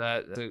thing.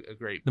 That's a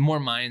great, the more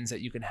minds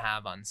that you can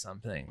have on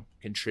something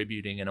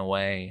contributing in a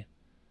way,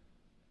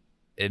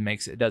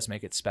 it does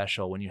make it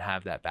special when you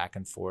have that back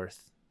and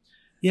forth.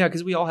 Yeah,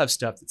 because we all have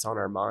stuff that's on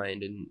our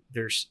mind, and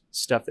there's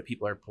stuff that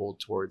people are pulled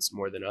towards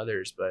more than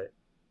others. But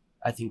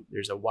I think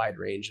there's a wide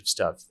range of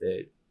stuff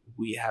that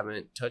we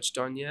haven't touched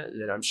on yet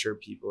that I'm sure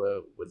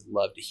people would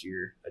love to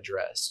hear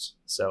addressed.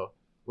 So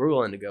we're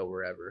willing to go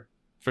wherever.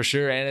 For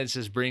sure. And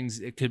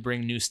it could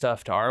bring new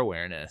stuff to our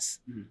awareness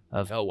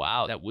of, oh,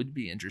 wow, that would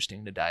be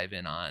interesting to dive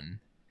in on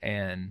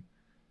and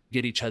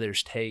get each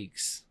other's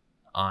takes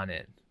on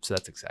it. So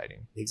that's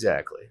exciting.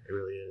 Exactly. It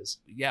really is.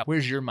 Yeah.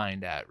 Where's your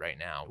mind at right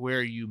now? Where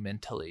are you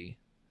mentally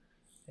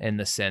in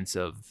the sense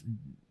of,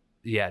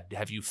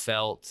 have you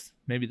felt,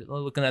 maybe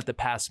looking at the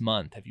past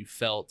month, have you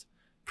felt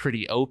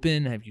pretty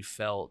open? Have you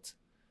felt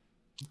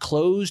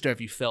closed? Or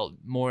have you felt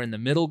more in the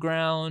middle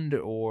ground?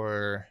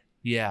 Or,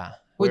 I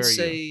would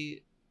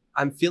say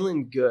I'm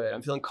feeling good.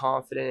 I'm feeling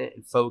confident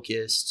and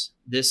focused.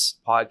 This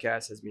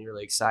podcast has me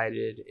really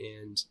excited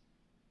and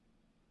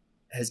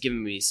has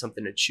given me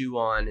something to chew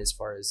on as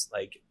far as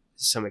like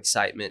some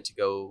excitement to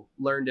go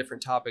learn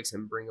different topics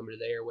and bring them to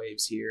the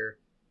airwaves here.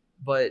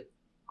 But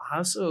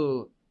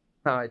also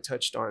how I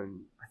touched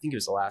on, I think it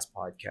was the last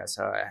podcast,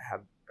 how I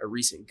have a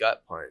recent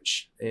gut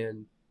punch,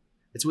 and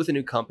it's with a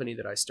new company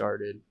that I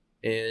started,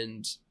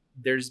 and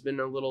there's been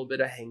a little bit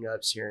of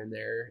hangups here and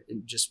there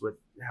and just with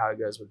how it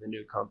goes with the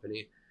new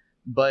company.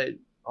 But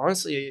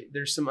honestly,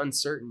 there's some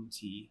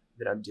uncertainty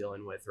that I'm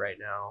dealing with right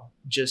now,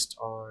 just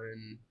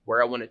on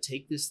where I want to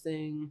take this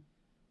thing.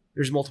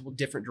 There's multiple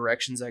different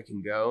directions I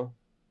can go.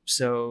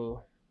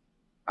 So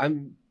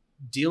I'm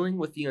dealing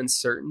with the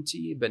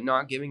uncertainty, but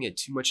not giving it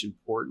too much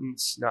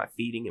importance, not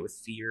feeding it with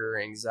fear or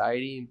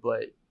anxiety,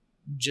 but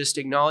just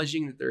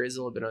acknowledging that there is a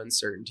little bit of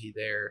uncertainty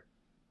there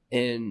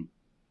and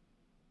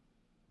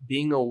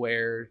being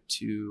aware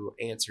to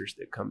answers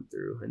that come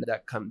through. And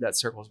that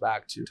circles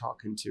back to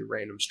talking to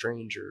random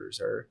strangers.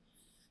 Or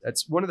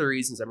that's one of the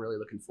reasons I'm really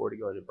looking forward to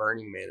going to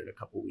Burning Man in a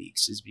couple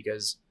weeks, is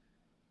because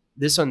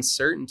this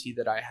uncertainty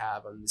that I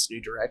have on this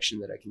new direction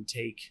that I can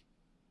take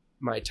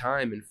my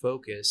time and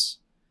focus,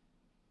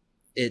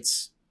 it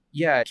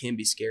can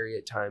be scary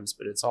at times,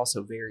 but it's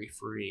also very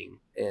freeing,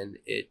 and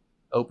it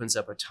opens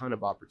up a ton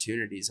of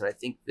opportunities. And I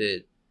think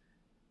that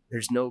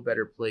there's no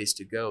better place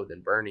to go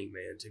than Burning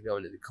Man, to go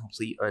into the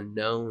complete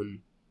unknown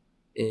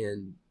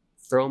and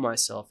throw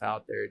myself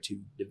out there to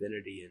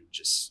divinity and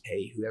just,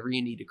 hey, whoever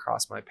you need to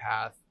cross my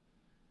path,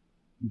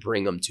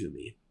 bring them to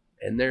me.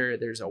 And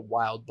there's a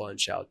wild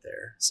bunch out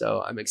there.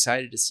 So I'm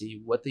excited to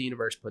see what the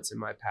universe puts in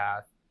my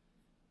path.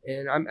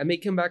 And I may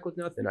come back with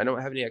nothing. I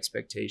don't have any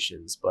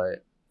expectations,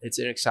 but it's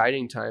an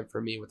exciting time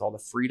for me with all the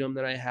freedom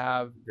that I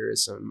have. There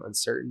is some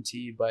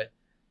uncertainty, but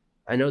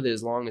I know that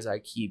as long as I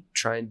keep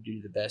trying to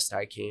do the best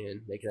I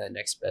can, making that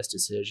next best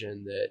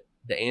decision, that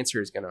the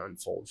answer is going to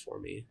unfold for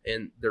me.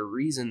 And the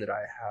reason that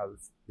I have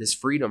this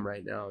freedom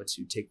right now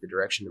to take the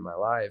direction in my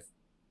life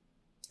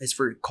is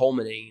for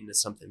culminating into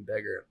something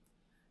bigger.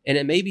 And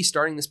it may be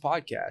starting this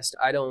podcast.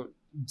 I don't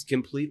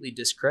completely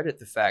discredit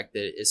the fact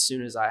that as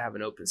soon as I have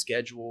an open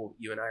schedule,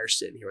 you and I are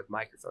sitting here with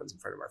microphones in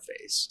front of our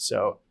face.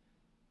 So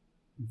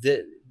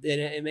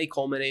it may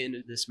culminate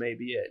into this may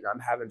be it. And I'm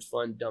having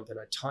fun dumping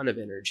a ton of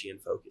energy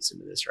and focus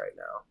into this right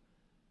now.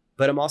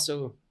 But I'm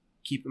also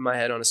keeping my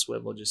head on a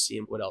swivel, just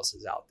seeing what else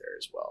is out there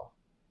as well.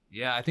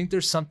 Yeah, I think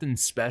there's something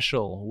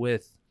special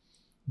with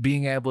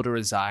being able to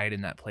reside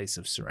in that place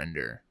of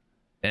surrender.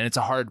 And it's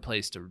a hard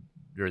place to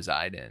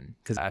reside in,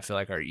 because I feel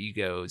like our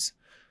egos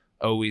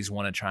always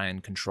want to try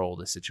and control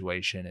the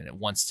situation, and it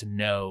wants to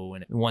know,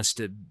 and it wants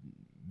to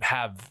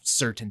have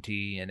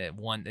certainty, and it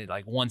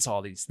wants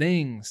all these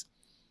things.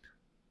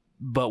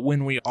 But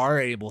when we are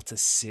able to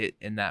sit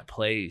in that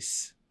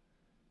place,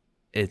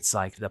 it's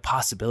like the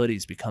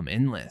possibilities become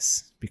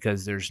endless,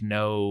 because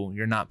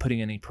you're not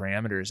putting any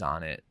parameters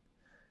on it,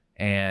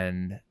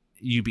 and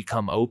you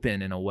become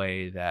open in a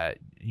way that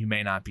you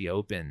may not be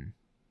open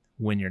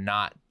when you're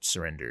not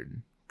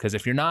surrendered. Because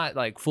if you're not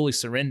like fully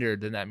surrendered,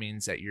 then that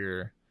means that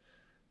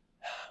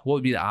what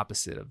would be the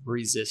opposite of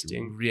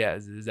resisting? Yeah,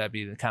 does that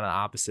be the kind of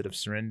opposite of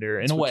surrender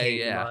in a way?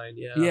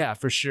 Yeah,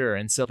 for sure.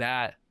 And so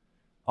that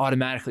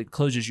automatically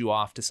closes you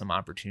off to some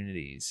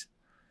opportunities.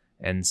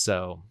 And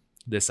so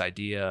this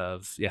idea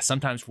of,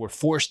 sometimes we're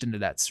forced into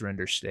that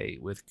surrender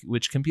state,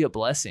 which can be a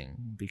blessing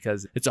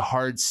because it's a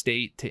hard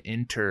state to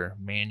enter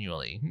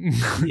manually.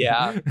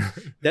 Yeah.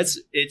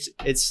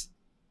 It's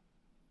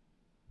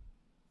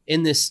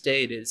in this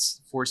state,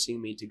 it's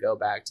forcing me to go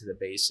back to the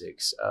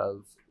basics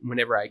of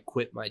whenever I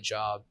quit my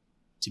job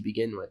to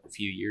begin with a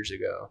few years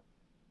ago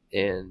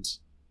and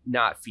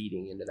not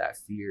feeding into that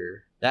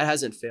fear. That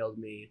hasn't failed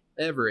me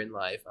ever in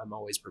life. I'm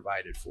always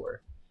provided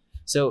for.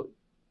 So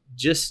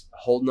just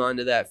holding on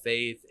to that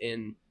faith.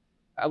 And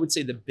I would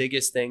say the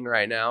biggest thing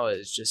right now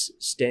is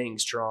just staying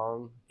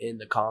strong in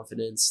the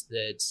confidence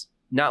that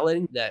not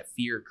letting that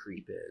fear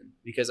creep in,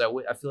 because I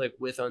feel like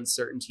with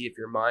uncertainty, if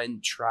your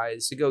mind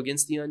tries to go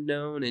against the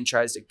unknown and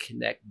tries to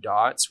connect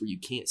dots where you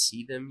can't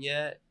see them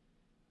yet,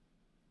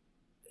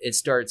 it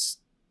starts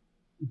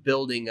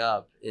building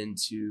up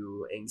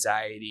into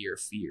anxiety or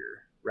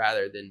fear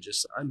rather than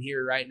just, I'm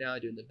here right now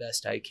doing the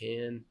best I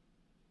can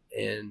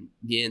and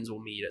the ends will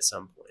meet at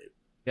some point.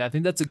 Yeah, I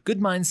think that's a good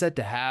mindset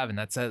to have. And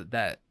that's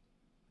that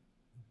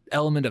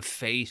element of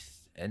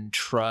faith and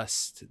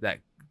trust that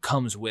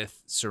comes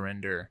with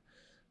surrender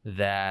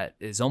that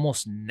is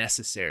almost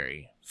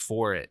necessary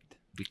for it,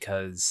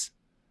 because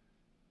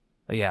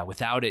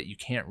without it, you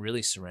can't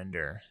really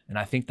surrender. And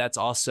I think that's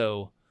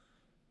also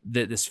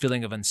this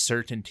feeling of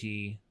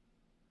uncertainty.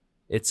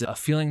 It's a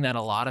feeling that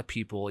a lot of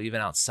people,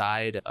 even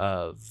outside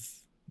of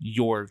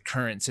your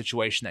current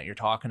situation that you're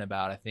talking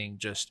about, I think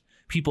just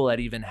people that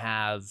even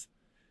have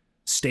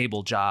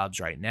stable jobs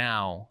right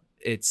now,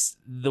 it's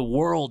the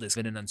world is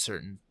in an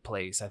uncertain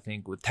place. I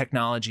think with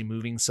technology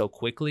moving so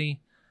quickly,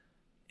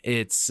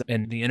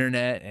 and the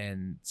internet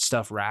and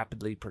stuff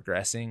rapidly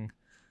progressing,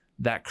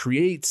 that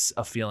creates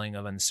a feeling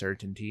of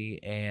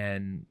uncertainty.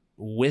 And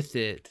with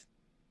it,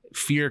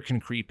 fear can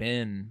creep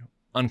in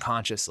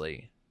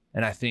unconsciously.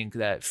 And I think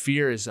that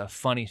fear is a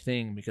funny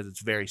thing because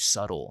it's very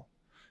subtle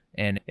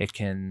and it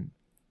can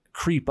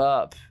creep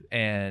up,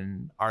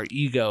 and our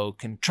ego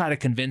can try to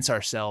convince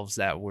ourselves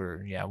that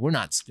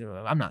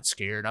I'm not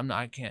scared.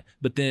 I can't.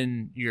 But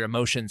then your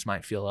emotions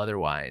might feel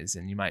otherwise,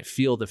 and you might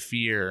feel the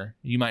fear.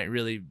 You might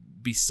really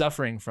be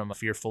suffering from a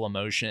fearful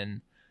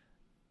emotion,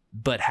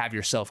 but have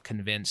yourself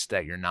convinced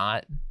that you're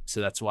not.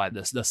 So that's why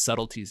the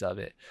subtleties of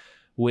it,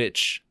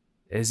 which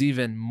is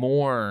even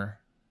more,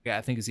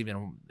 I think is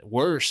even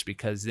worse,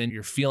 because then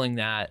you're feeling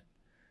that,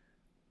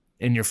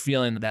 and you're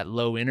feeling that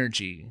low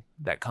energy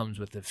that comes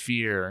with the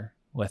fear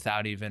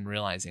without even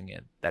realizing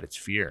that it's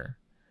fear.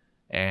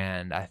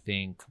 And I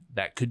think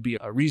that could be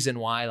a reason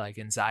why like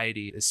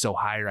anxiety is so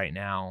high right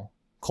now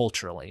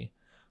culturally,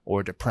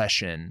 or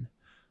depression,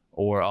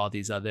 or all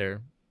these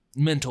other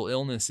mental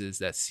illnesses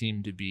that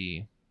seem to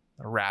be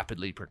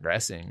rapidly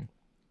progressing.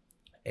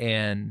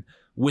 And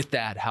with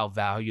that, how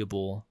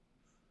valuable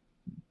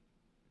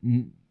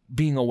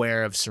being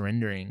aware of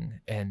surrendering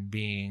and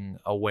being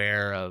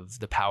aware of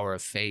the power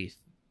of faith,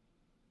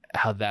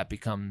 how that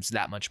becomes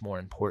that much more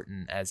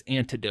important as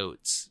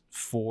antidotes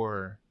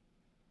for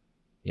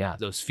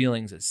those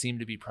feelings that seem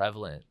to be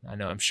prevalent.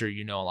 I'm sure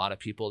you know a lot of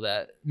people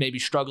that may be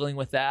struggling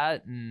with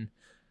that, and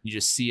you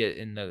just see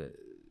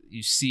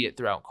it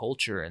throughout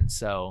culture. And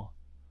so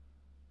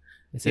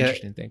it's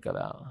interesting to think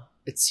about.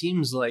 It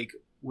seems like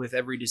with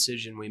every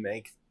decision we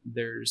make,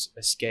 there's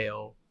a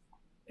scale.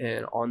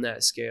 And on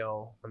that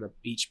scale, on the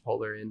each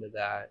polar end of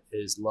that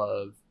is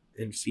love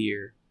and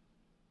fear.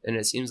 And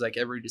it seems like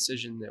every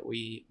decision that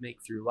we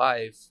make through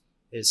life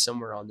is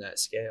somewhere on that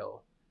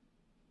scale.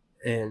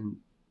 And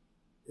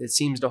it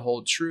seems to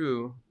hold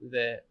true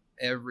that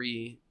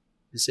every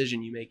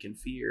decision you make in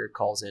fear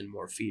calls in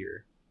more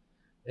fear.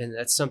 And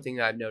that's something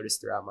I've noticed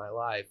throughout my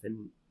life.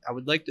 And I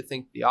would like to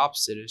think the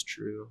opposite is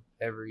true.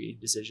 Every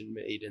decision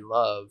made in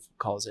love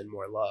calls in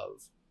more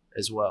love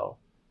as well.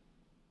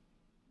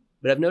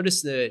 But I've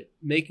noticed that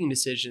making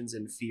decisions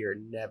in fear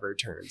never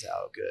turns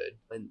out good.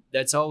 And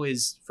that's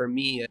always, for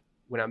me,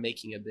 when I'm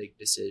making a big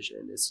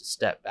decision, is to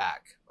step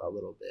back a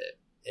little bit.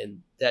 And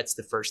that's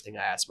the first thing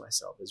I ask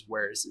myself is,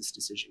 where is this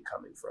decision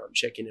coming from?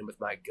 Checking in with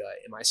my gut.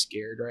 Am I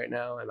scared right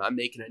now? Am I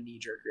making a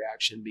knee-jerk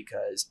reaction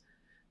because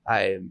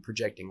I am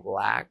projecting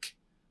lack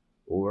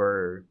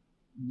or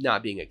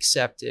not being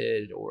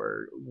accepted,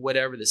 or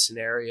whatever the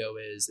scenario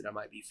is that I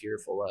might be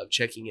fearful of?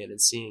 Checking in and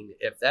seeing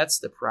if that's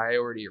the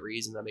priority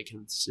reason I'm making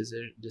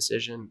a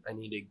decision, I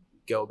need to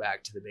go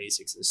back to the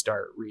basics and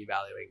start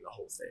reevaluating the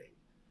whole thing.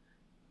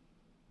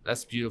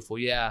 That's beautiful.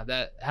 Yeah,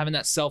 that having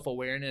that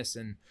self-awareness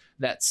and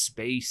that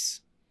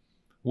space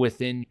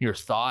within your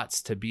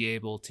thoughts to be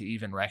able to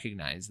even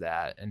recognize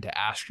that and to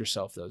ask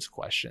yourself those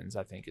questions,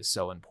 I think is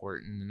so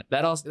important.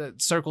 That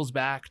circles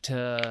back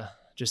to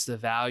just the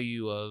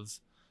value of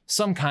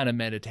some kind of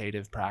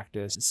meditative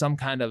practice, some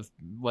kind of,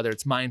 whether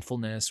it's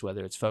mindfulness,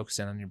 whether it's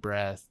focusing on your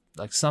breath,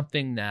 like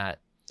something that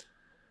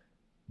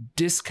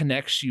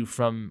disconnects you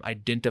from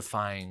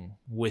identifying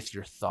with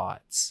your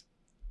thoughts.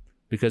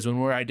 Because when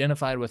we're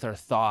identified with our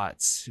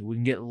thoughts, we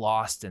can get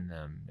lost in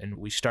them, and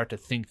we start to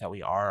think that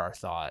we are our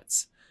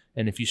thoughts.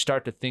 And if you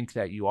start to think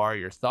that you are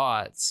your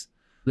thoughts,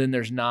 then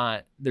there's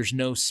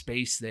no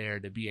space there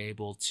to be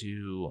able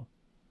to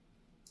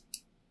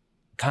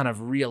kind of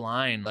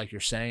realign, like you're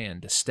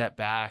saying, to step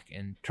back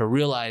and to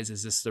realize,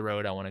 is this the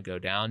road I want to go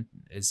down?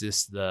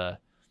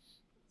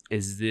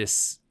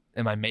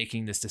 Am I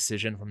making this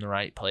decision from the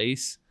right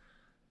place?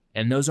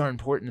 And those are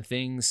important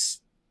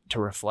things to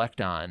reflect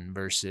on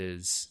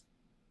versus,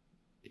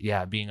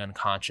 being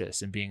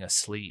unconscious and being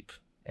asleep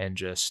and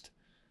just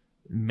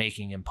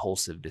making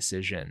impulsive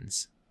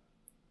decisions.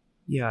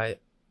 Yeah,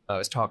 I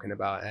was talking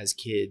about as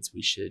kids,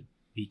 we should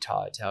be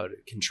taught how to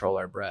control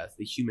our breath.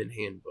 The human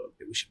handbook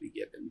that we should be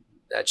given,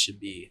 that should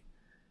be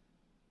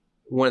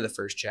one of the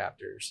first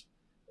chapters.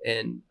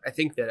 And I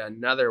think that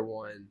another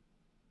one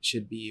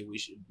should be, we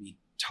should be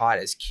taught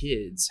as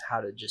kids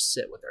how to just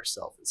sit with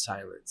ourselves in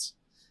silence.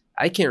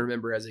 I can't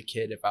remember as a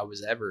kid if I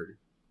was ever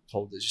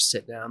told to just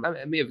sit down.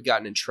 I may have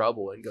gotten in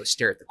trouble and go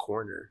stare at the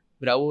corner,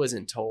 but I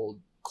wasn't told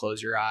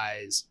close your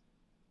eyes,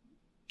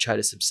 try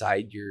to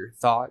subside your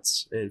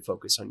thoughts and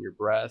focus on your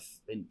breath,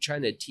 and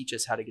trying to teach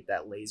us how to get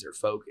that laser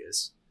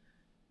focus.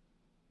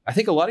 I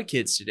think a lot of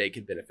kids today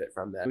could benefit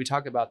from that. We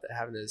talk about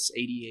having this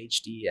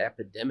ADHD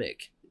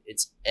epidemic.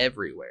 It's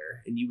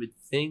everywhere. And you would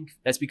think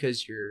that's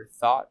because your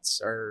thoughts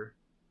are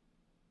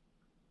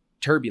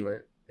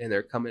turbulent and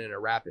they're coming at a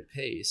rapid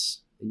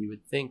pace. And you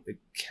would think the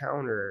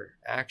counter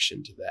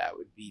action to that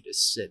would be to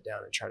sit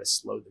down and try to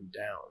slow them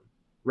down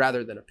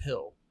rather than a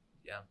pill.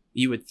 Yeah.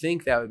 You would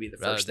think that would be the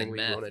first thing we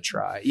want to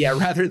try. Yeah,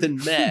 rather than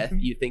meth,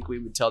 you think we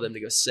would tell them to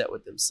go sit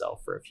with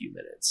themselves for a few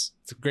minutes.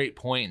 It's a great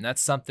point. And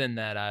that's something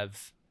that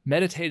I've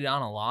meditated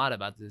on a lot,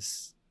 about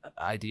this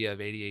idea of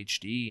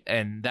ADHD.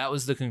 And that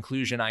was the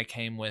conclusion I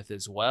came with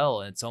as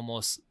well. It's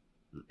almost,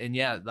 and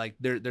like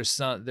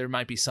there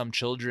might be some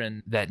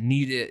children that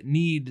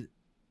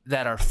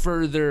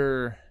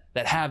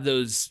that have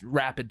those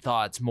rapid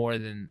thoughts more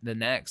than the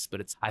next.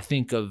 But I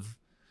think of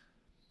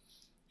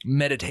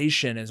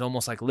meditation as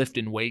almost like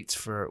lifting weights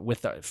for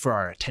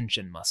our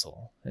attention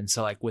muscle. And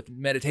so like with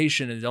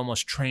meditation, it's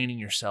almost training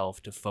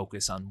yourself to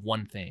focus on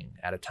one thing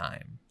at a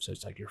time. So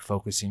it's like you're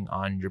focusing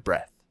on your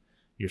breath.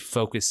 You're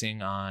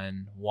focusing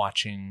on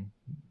watching,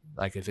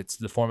 like if it's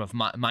the form of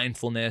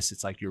mindfulness,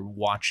 it's like you're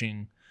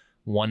watching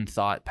one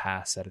thought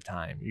pass at a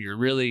time. You're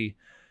really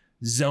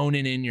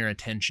zoning in your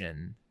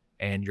attention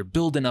and you're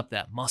building up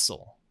that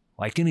muscle.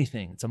 Like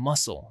anything, it's a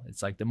muscle.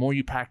 It's like the more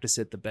you practice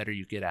it, the better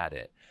you get at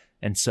it.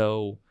 And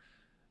so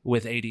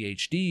with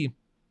ADHD,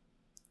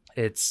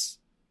 it's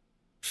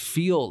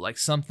feel like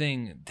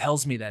something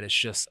tells me that it's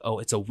just,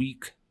 it's a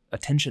weak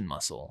attention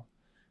muscle.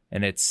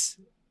 And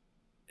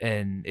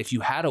if you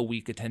had a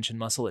weak attention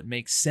muscle, it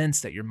makes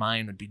sense that your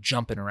mind would be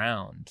jumping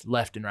around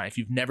left and right. If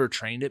you've never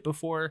trained it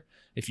before,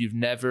 if you've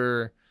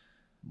never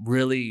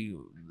really,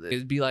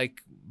 it'd be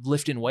like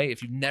lifting weight.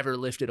 If you've never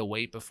lifted a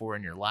weight before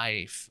in your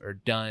life or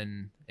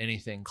done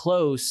anything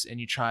close, and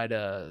you try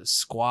to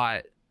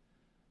squat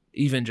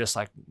even just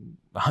like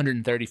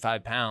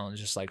 135 pounds,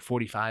 just like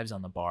 45s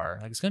on the bar,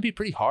 like it's going to be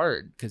pretty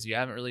hard because you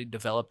haven't really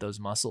developed those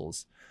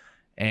muscles.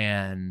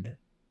 And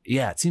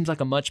it seems like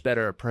a much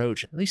better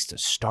approach, at least to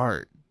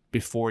start,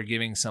 before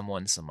giving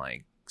someone some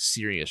like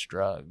serious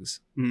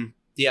drugs.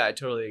 Yeah, I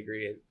totally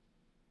agree.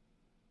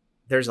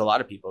 There's a lot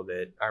of people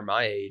that are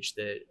my age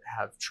that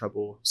have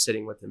trouble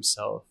sitting with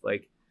themselves.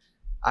 Like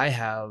I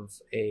have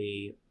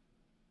a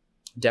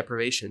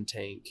deprivation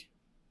tank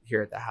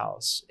here at the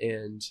house,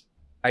 and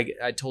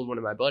I told one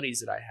of my buddies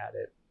that I had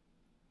it.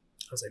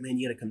 I was like, man,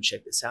 you got to come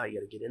check this out.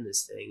 You got to get in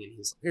this thing. And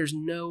he's like, there's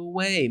no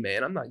way,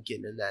 man. I'm not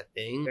getting in that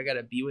thing. I got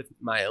to be with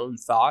my own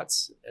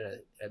thoughts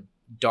in a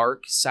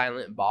dark,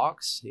 silent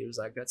box. He was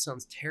like, that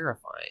sounds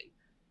terrifying.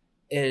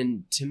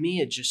 And to me,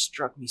 it just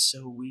struck me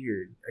so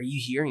weird. Are you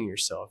hearing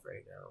yourself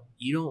right now?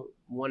 You don't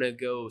want to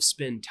go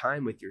spend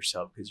time with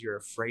yourself because you're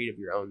afraid of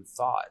your own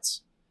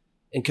thoughts.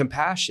 And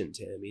compassion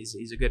to him.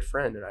 He's a good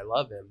friend and I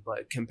love him.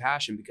 But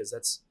compassion, because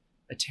that's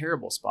a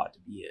terrible spot to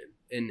be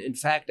in. And in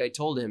fact, I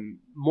told him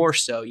more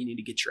so, you need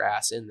to get your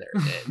ass in there,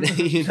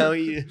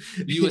 man.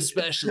 You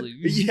especially.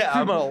 Yeah,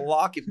 I'm going to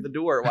lock the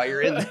door while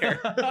you're in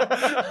there.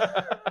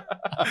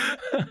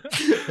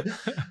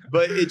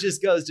 But it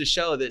just goes to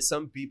show that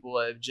some people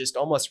have just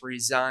almost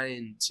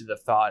resigned to the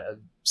thought of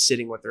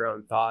sitting with their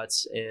own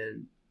thoughts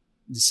and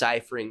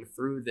deciphering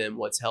through them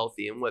what's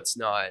healthy and what's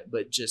not,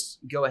 but just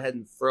go ahead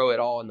and throw it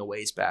all in the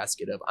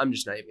wastebasket of, I'm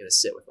just not even going to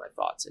sit with my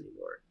thoughts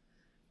anymore.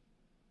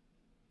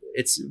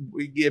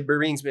 It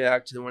brings me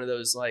back to one of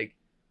those, like,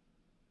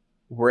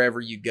 wherever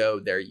you go,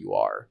 there you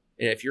are.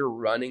 And if you're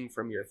running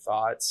from your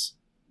thoughts,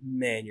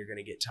 man, you're going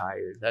to get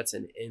tired. That's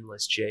an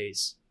endless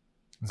chase.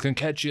 It's going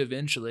to catch you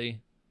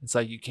eventually. It's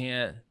like you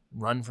can't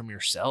run from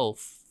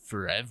yourself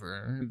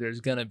forever.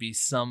 There's going to be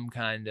some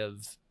kind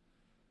of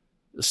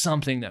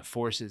something that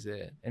forces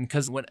it. And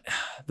because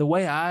the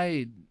way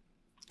I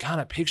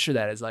kind of picture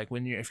that is like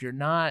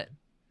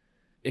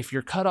if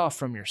you're cut off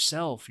from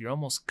yourself, you're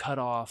almost cut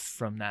off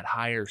from that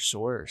higher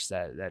source,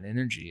 that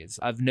energy.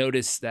 I've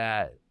noticed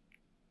that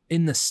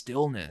in the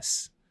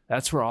stillness,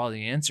 that's where all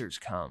the answers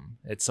come.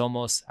 It's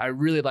almost, I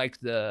really like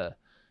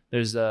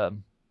there's a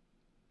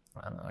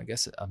I don't know, I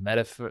guess a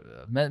metaphor,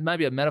 might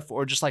be a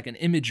metaphor, or just like an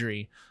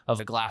imagery of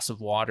a glass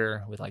of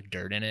water with like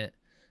dirt in it.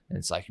 And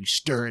it's like you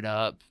stir it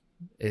up,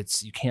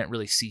 you can't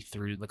really see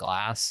through the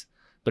glass.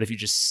 But if you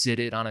just sit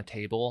it on a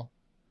table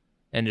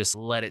and just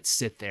let it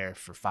sit there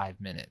for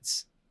 5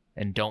 minutes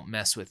and don't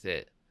mess with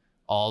it,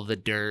 all the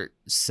dirt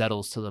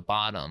settles to the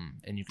bottom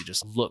and you could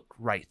just look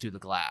right through the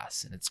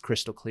glass and it's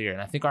crystal clear.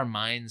 And I think our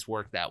minds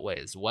work that way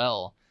as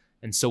well.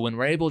 And so when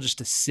we're able just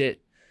to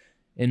sit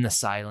in the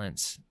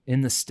silence,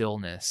 in the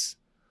stillness,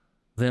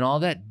 then all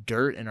that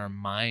dirt in our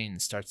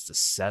mind starts to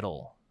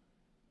settle.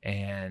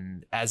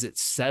 And as it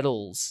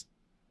settles,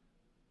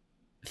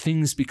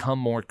 things become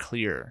more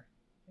clear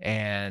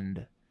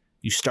and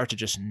you start to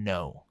just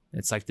know.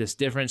 It's like this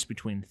difference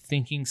between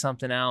thinking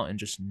something out and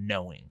just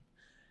knowing.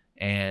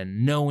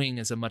 And knowing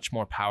is a much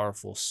more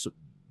powerful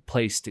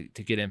place to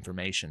get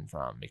information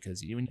from,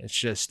 because it's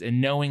just,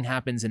 and knowing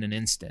happens in an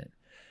instant.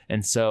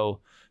 And so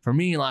for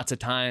me, lots of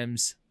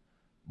times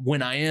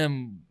when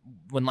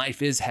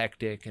life is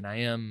hectic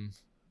and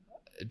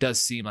it does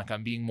seem like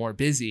I'm being more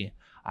busy,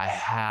 I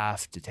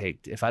have to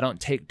if I don't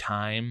take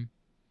time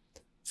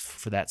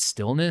for that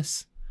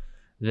stillness,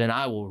 then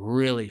I will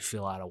really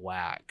feel out of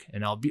whack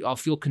and I'll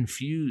feel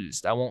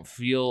confused. I won't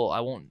feel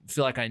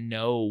like I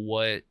know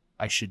what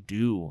I should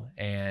do.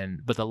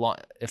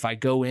 But if I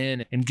go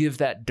in and give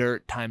that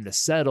dirt time to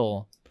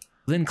settle,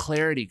 then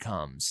clarity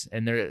comes,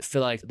 and I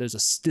feel like there's a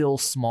still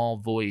small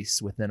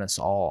voice within us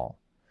all.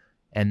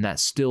 And that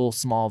still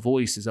small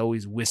voice is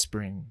always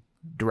whispering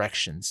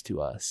directions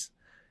to us.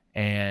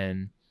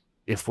 And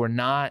if we're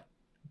not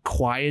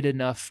quiet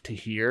enough to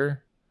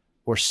hear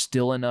or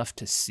still enough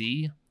to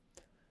see,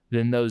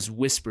 then those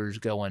whispers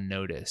go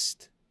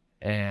unnoticed.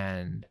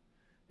 And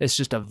it's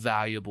just a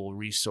valuable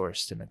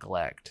resource to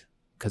neglect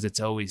because it's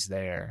always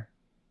there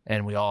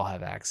and we all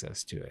have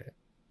access to it.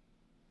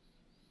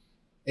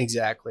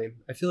 Exactly.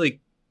 I feel like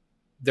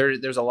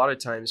there's a lot of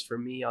times for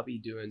me, I'll be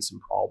doing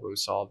some problem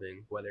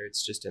solving, whether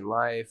it's just in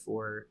life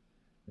or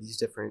these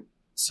different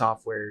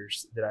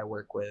softwares that I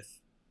work with.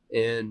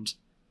 And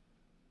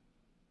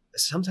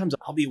sometimes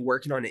I'll be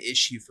working on an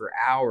issue for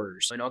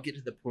hours and I'll get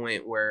to the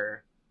point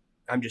where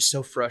I'm just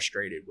so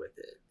frustrated with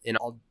it. And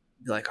I'll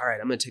be like, all right,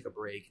 I'm going to take a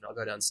break and I'll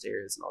go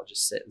downstairs and I'll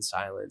just sit in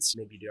silence,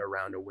 maybe do a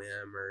round of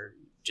whim or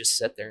just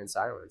sit there in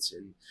silence.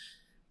 And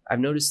I've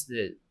noticed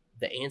that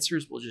the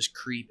answers will just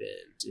creep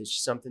in.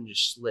 It's something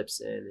just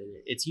slips in, and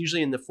it's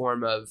usually in the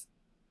form of,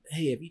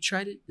 hey, have you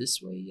tried it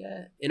this way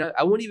yet? And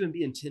I won't even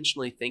be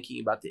intentionally thinking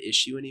about the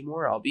issue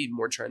anymore. I'll be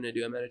more trying to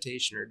do a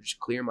meditation or just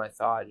clear my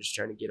thought, just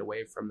trying to get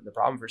away from the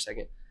problem for a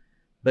second.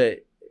 But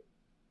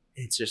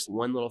it's just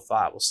one little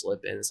thought will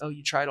slip in. It's, oh,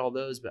 you tried all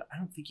those, but I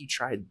don't think you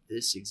tried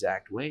this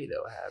exact way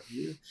though, have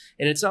you?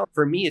 And it's not,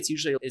 for me,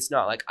 it's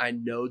not like I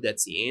know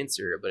that's the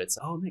answer, but it's,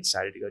 oh, I'm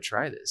excited to go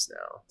try this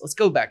now. Let's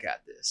go back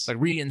at this. Like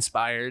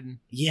re-inspired.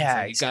 Yeah,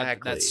 like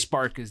exactly. That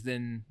spark is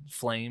then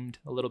flamed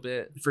a little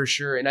bit. For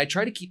sure. And I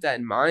try to keep that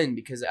in mind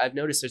because I've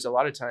noticed there's a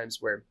lot of times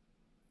where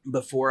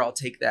before I'll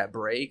take that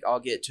break,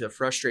 I'll get to a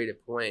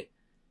frustrated point.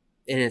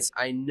 And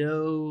I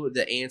know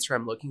the answer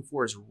I'm looking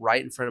for is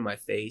right in front of my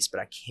face, but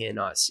I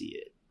cannot see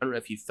it. I don't know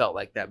if you felt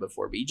like that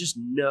before, but you just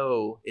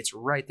know it's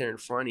right there in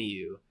front of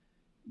you.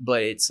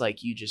 But it's like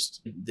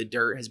the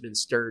dirt has been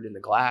stirred in the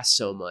glass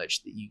so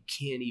much that you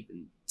can't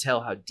even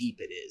tell how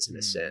deep it is in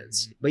a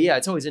sense. But yeah,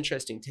 it's always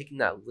interesting taking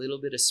that little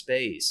bit of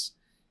space.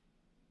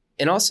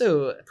 And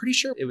also, I'm pretty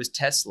sure it was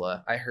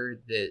Tesla. I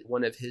heard that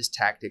one of his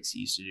tactics he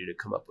used to do to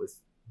come up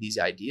with these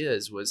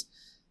ideas was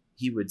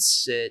he would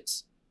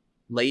sit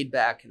laid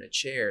back in a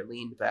chair,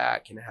 leaned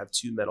back, and have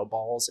two metal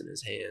balls in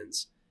his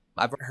hands.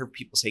 I've heard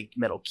people say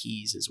metal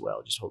keys as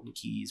well, just holding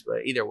keys.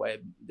 But either way,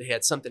 they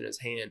had something in his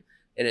hand.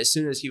 And as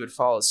soon as he would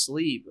fall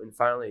asleep and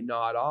finally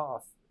nod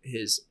off,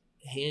 his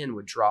hand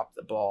would drop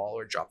the ball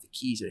or drop the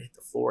keys and hit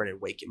the floor, and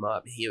it'd wake him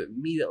up. And he would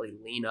immediately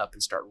lean up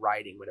and start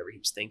writing whatever he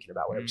was thinking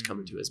about, whatever was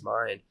coming to his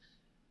mind.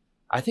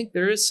 I think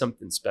there is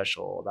something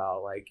special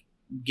about like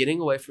getting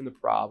away from the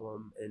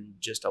problem and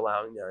just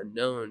allowing the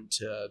unknown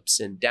to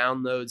send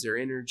downloads or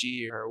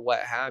energy or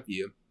what have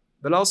you.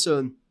 But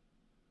also,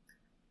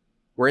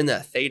 we're in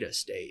that theta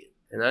state.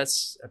 And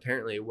that's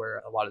apparently where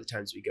a lot of the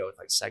times we go with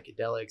like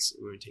psychedelics,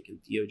 and when we're taking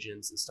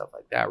theogens and stuff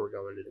like that, we're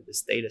going into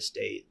this theta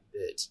state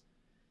that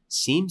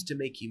seems to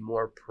make you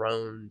more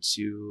prone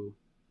to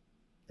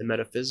the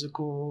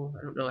metaphysical.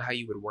 I don't know how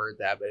you would word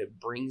that, but it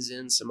brings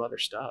in some other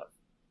stuff.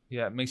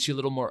 Yeah, it makes you a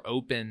little more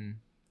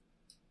open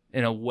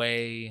in a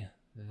way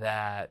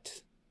that,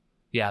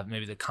 yeah,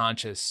 maybe the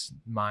conscious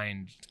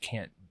mind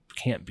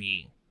can't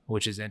be,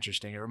 which is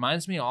interesting. It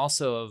reminds me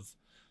also of,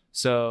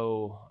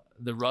 so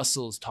the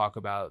Russells talk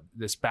about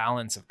this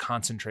balance of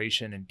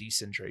concentration and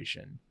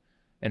decentration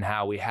and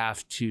how we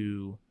have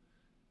to,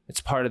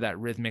 it's part of that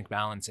rhythmic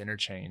balance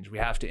interchange. We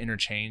have to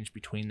interchange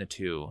between the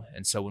two.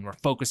 And so when we're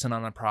focusing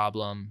on a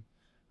problem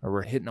or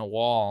we're hitting a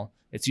wall,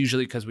 it's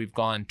usually because we've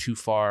gone too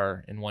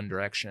far in one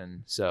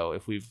direction. So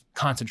if we've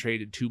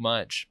concentrated too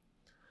much,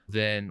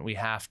 then we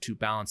have to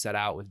balance that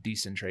out with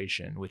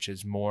decentration, which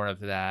is more of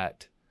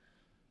that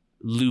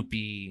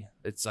loopy.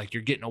 It's like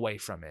you're getting away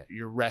from it.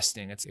 You're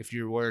resting. It's if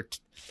you were,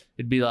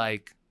 it'd be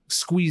like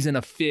squeezing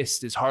a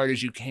fist as hard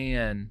as you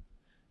can,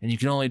 and you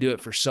can only do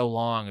it for so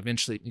long.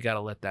 Eventually, you got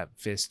to let that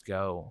fist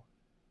go.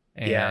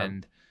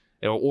 And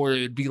or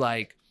it'd be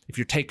like if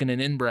you're taking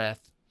an in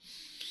breath,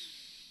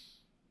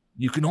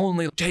 you can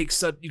only take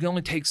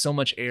so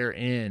much air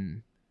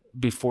in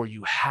before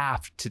you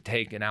have to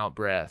take an out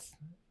breath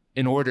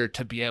in order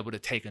to be able to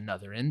take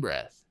another in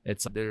breath.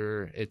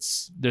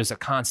 There's a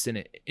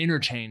constant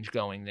interchange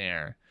going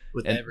there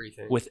with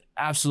everything, with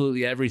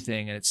absolutely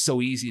everything. And it's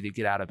so easy to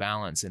get out of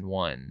balance in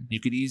one.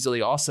 You could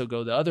easily also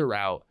go the other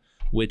route,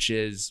 which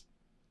is,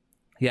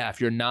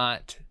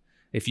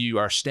 if you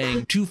are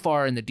staying too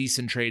far in the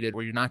decentrated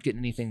where you're not getting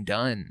anything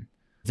done,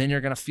 then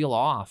you're going to feel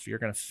off. You're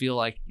going to feel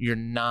like you're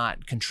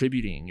not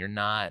contributing. You're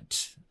not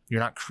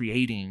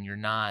creating.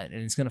 And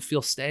it's going to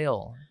feel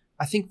stale.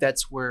 I think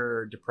that's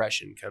where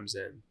depression comes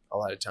in a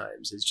lot of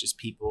times. It's just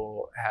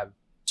people have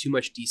too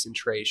much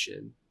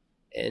decentration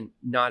and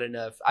not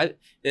enough. And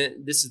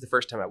this is the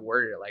first time I've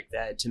worded it like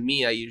that. To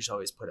me, I usually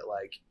always put it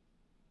like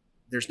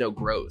there's no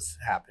growth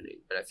happening.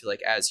 And I feel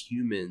like as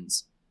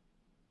humans,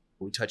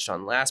 we touched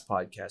on last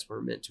podcast,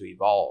 we're meant to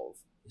evolve,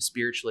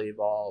 spiritually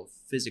evolve,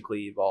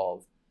 physically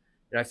evolve.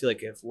 And I feel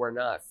like if we're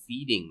not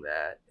feeding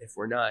that, if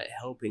we're not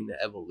helping the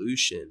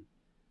evolution,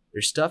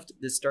 there's stuff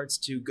that starts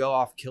to go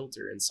off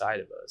kilter inside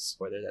of us,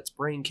 whether that's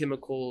brain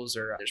chemicals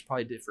or there's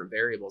probably different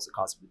variables that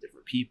cause it with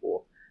different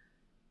people.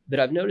 But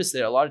I've noticed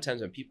that a lot of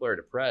times when people are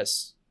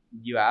depressed,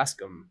 you ask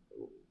them,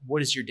 what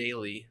does your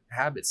daily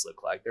habits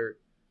look like? They're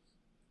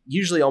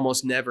usually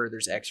almost never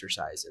there's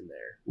exercise in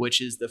there,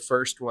 which is the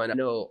first one. I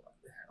know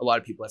a lot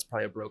of people, that's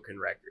probably a broken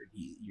record.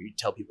 You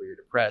tell people you're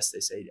depressed, they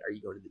say, are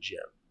you going to the gym?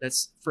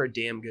 That's for a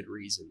damn good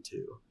reason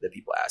too, that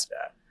people ask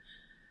that.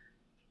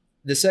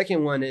 The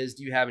second one is,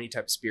 do you have any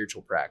type of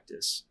spiritual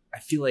practice? I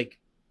feel like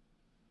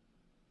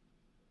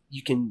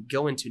you can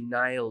go into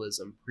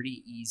nihilism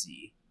pretty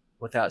easy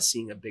without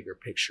seeing a bigger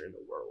picture in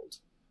the world.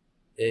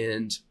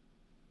 And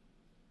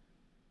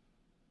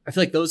I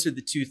feel like those are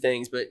the two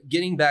things. But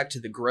getting back to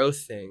the growth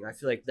thing, I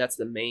feel like that's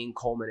the main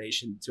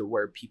culmination to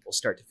where people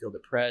start to feel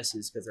depressed,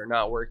 is because they're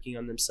not working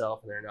on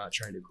themselves and they're not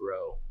trying to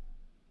grow.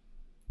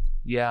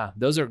 Yeah,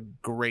 those are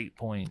great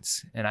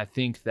points. And I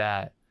think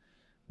that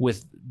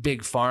with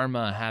big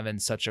pharma having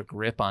such a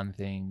grip on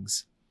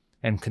things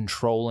and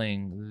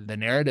controlling the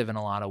narrative in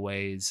a lot of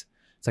ways,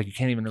 it's like you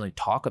can't even really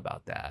talk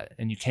about that.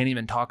 And you can't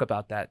even talk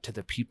about that to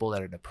the people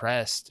that are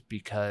depressed,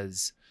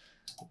 because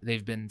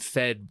they've been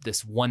fed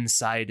this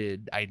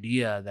one-sided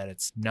idea that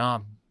it's,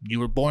 no, you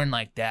were born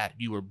like that.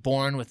 You were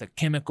born with a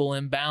chemical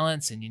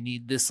imbalance and you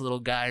need this little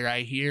guy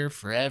right here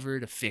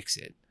forever to fix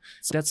it.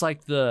 So that's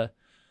like when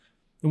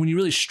you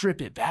really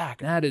strip it back,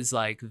 that is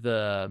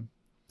the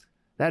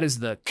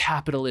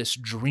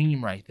capitalist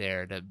dream right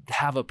there, to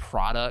have a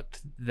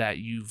product that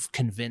you've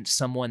convinced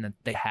someone that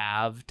they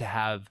have to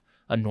have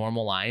a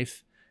normal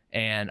life.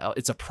 And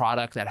it's a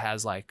product that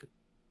has like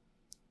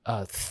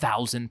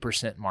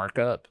 1,000%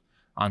 markup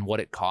on what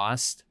it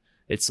cost.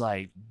 It's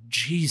like,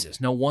 Jesus,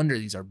 no wonder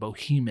these are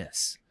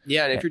behemoths.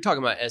 Yeah, and if you're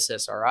talking about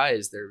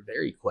SSRIs, they're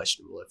very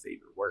questionable if they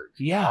even work.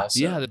 Yeah, also.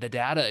 Yeah, the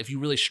data, if you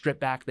really strip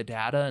back the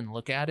data and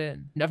look at it,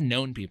 I've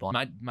known people.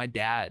 My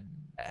dad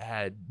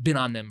had been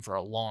on them for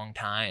a long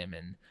time,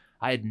 and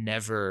I had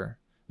never,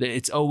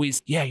 it's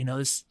always,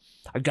 this,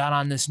 I got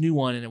on this new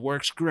one and it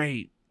works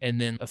great.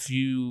 And then a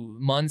few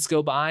months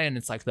go by and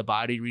it's like the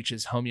body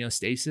reaches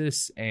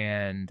homeostasis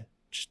and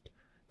just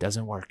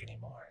doesn't work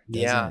anymore.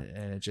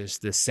 And it's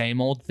just the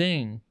same old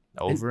thing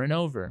over and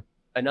over.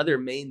 Another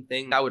main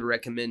thing I would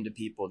recommend to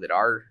people that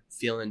are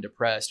feeling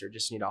depressed or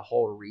just need a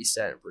whole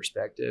reset in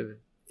perspective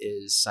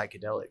is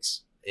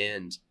psychedelics,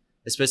 and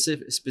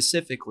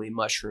specifically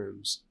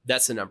mushrooms.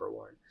 That's the number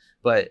one.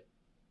 But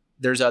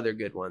there's other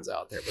good ones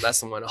out there, but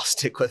that's the one I'll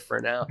stick with for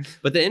now.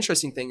 But the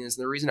interesting thing is,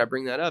 the reason I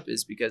bring that up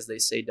is because they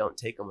say don't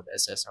take them with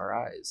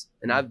SSRIs.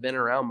 And I've been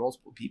around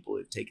multiple people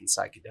who've taken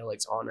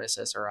psychedelics on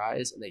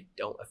SSRIs and they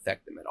don't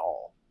affect them at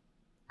all.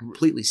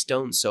 Completely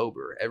stone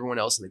sober. Everyone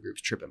else in the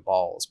group's tripping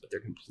balls, but they're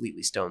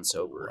completely stone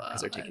sober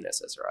because they're taking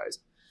SSRIs.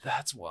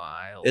 That's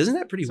wild. Isn't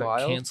that pretty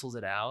wild? It cancels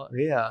it out.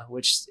 Yeah,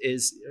 which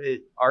is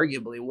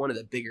arguably one of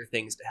the bigger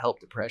things to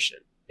help depression.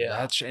 Yeah,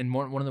 that's and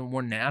one of the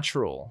more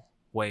natural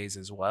ways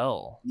as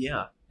well.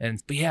 Yeah. But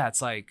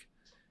it's like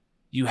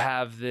you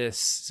have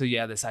this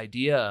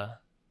idea,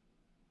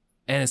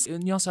 and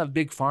you also have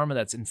big pharma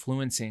that's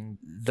influencing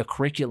the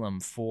curriculum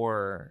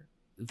for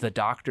the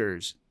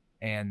doctors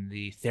and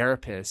the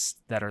therapists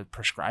that are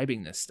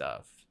prescribing this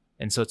stuff.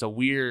 And so it's a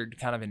weird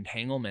kind of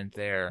entanglement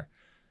there.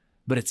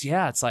 But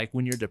it's like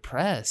when you're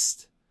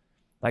depressed,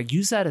 like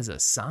use that as a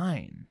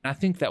sign. I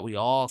think that we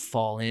all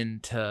fall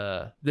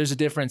into, there's a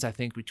difference, I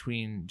think,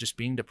 between just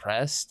being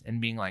depressed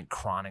and being like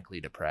chronically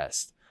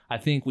depressed. I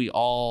think we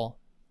all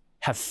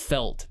have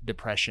felt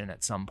depression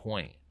at some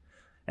point.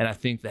 And I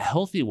think the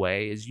healthy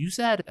way is use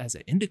that as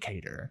an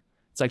indicator.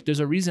 It's like there's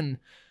a reason,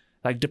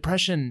 like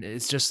depression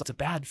is just, it's a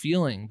bad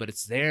feeling, but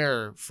it's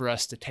there for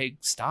us to take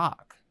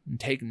stock.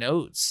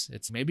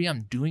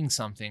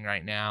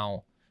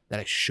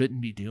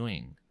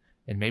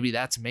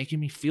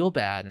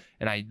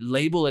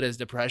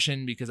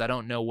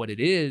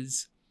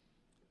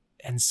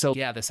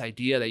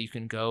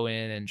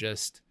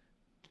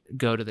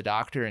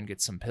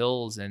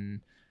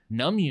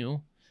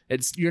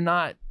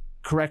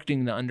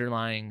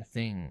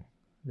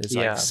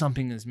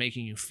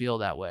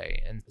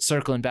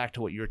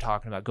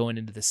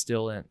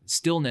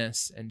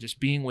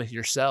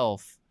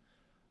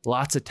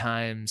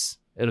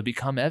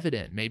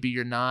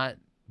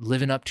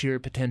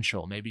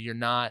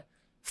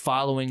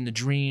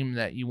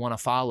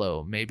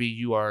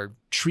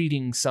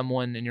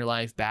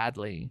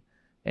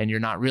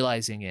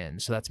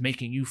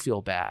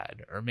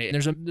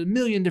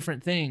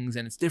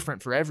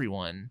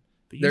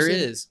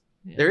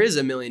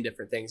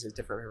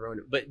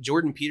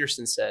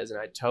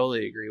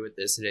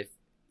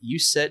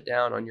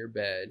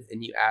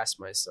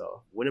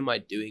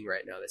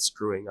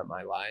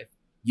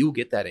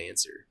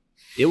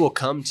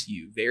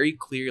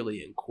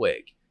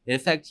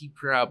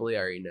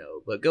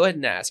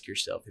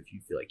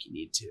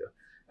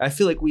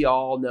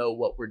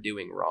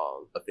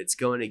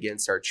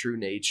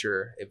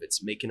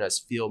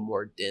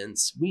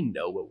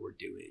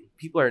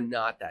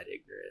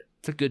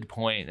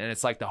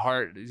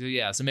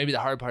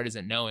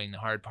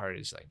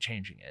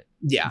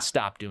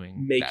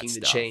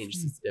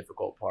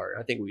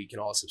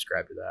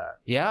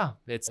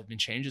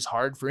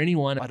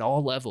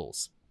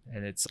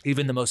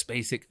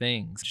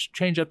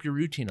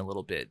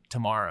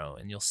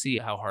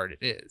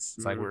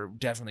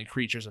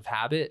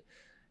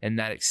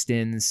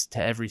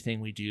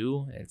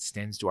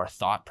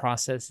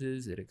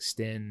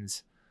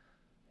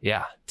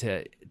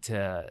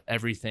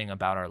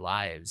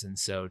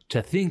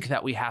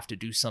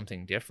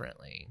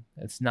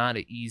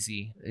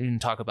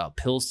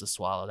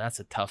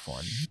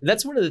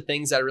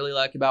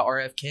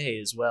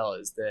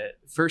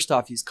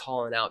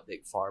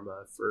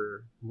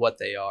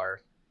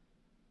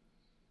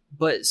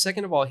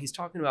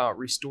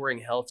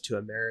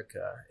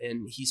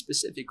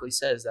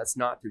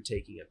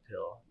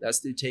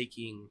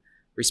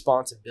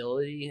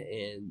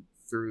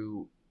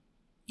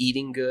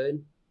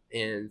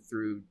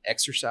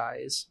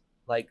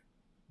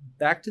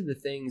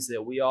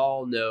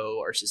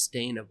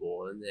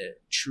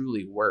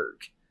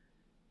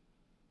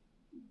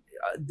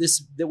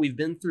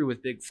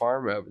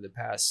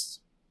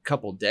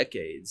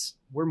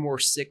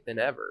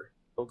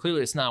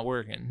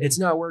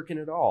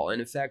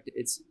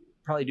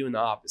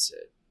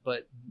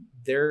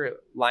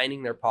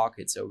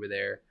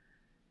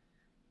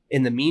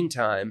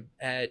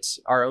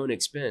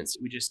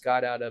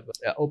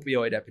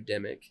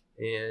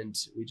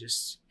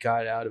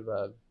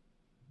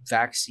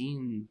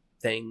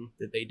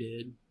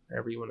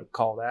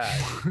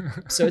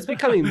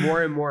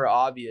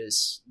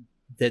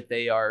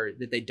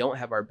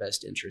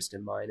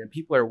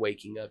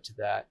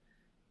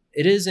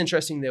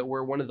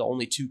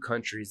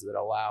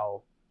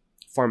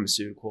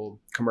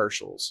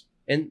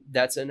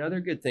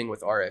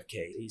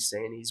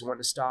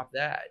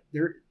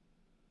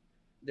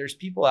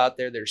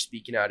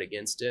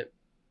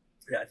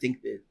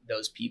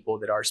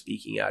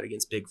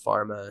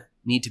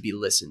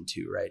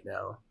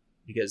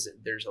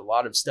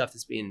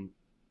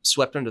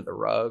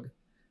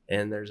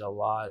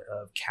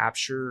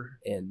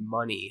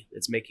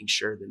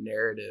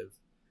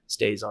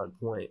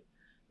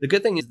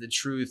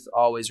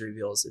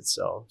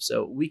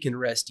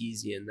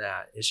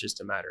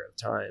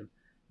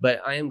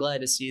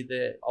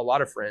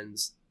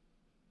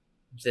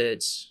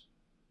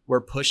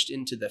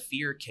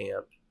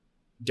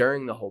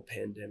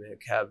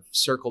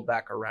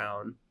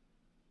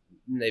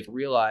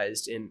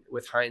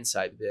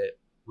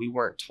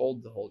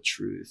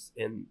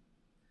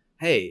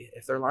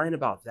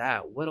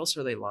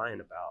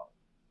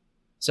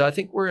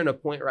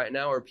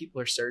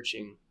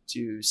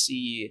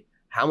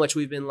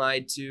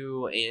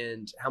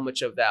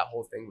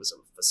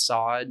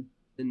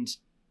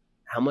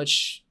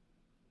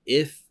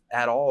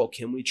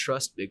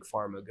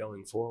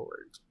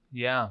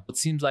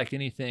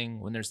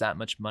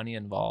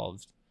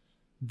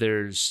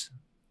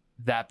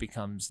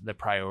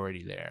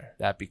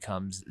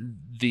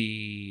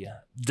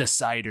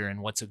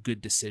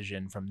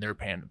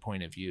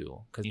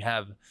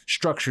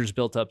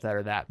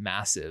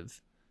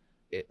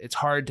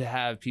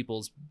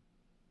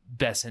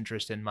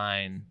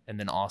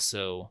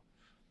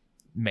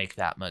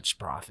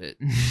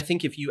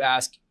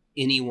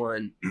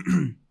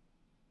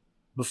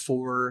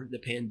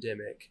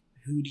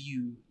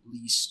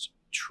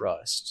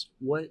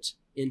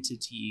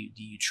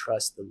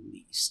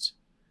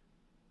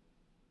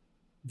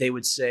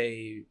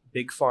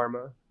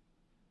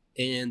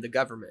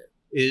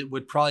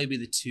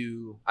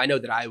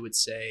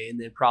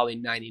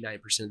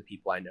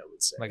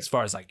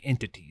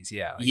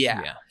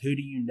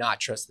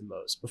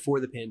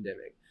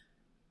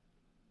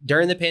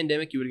 During the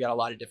pandemic, you would have got a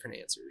lot of different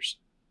answers.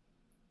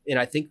 And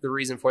I think the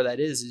reason for that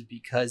is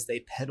because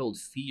they peddled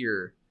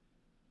fear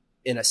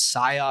in a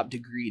psyop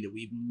degree that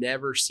we've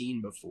never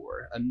seen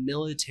before. A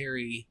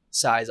military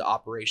size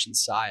operation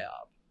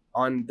psyop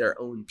on their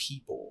own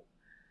people.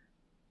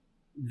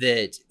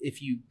 That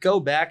if you go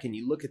back and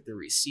you look at the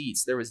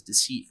receipts, there was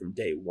deceit from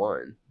day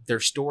one. Their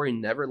story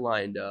never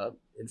lined up.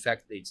 In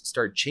fact, they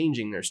started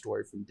changing their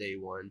story from day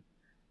one.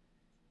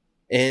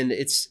 And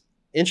it's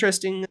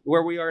interesting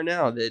where we are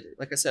now that,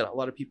 like I said, a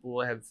lot of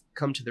people have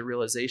come to the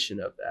realization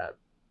of that.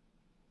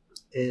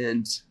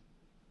 And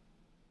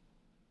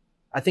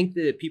I think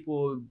that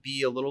people will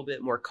be a little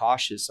bit more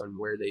cautious on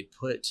where they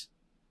put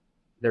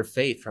their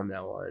faith from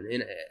now on.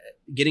 And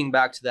getting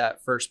back to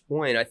that first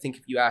point, I think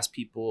if you ask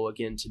people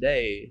again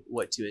today,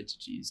 what two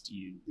entities do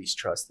you least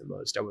trust the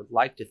most? I would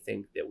like to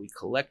think that we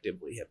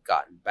collectively have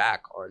gotten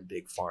back on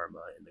big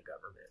pharma and the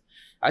government.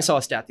 I saw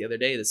a stat the other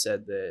day that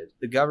said that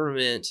the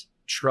government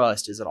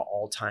trust is at an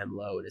all-time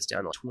low, and it's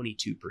down to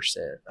 22%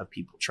 of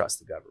people trust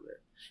the government.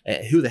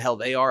 And who the hell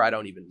they are, I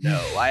don't even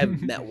know. I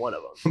haven't met one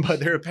of them, but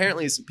there are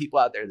apparently some people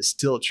out there that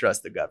still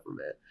trust the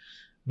government.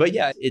 But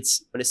yeah,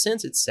 it's, in a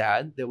sense, it's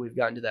sad that we've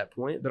gotten to that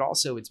point, but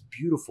also it's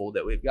beautiful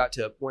that we've got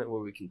to a point where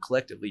we can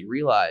collectively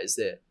realize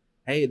that,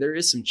 hey, there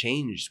is some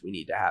change we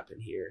need to happen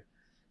here.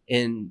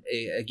 And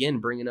again,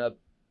 bringing up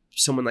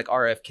someone like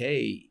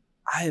RFK,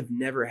 I have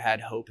never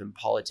had hope in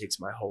politics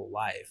my whole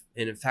life.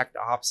 And in fact,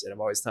 the opposite. I've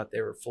always thought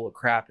they were full of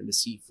crap and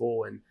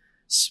deceitful and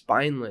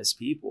spineless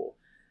people.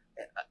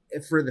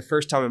 For the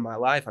first time in my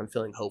life, I'm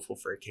feeling hopeful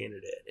for a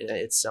candidate. And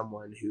it's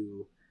someone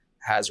who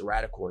has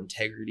radical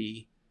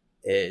integrity,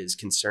 is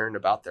concerned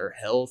about their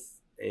health,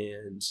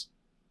 and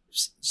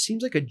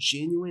seems like a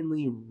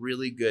genuinely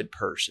really good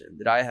person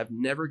that I have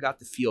never got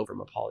the feel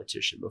from a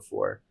politician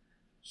before.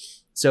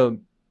 So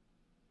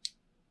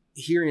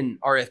hearing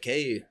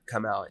RFK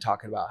come out and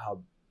talking about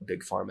how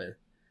big pharma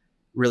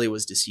really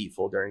was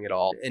deceitful during it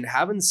all, and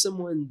having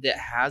someone that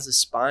has a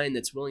spine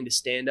that's willing to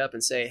stand up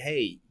and say,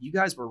 hey, you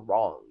guys were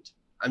wronged.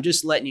 I'm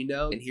just letting you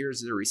know, and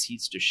here's the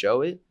receipts to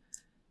show it.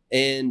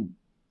 And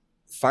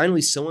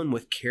finally, someone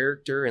with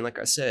character and, like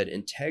I said,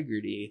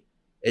 integrity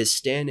is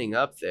standing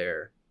up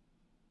there,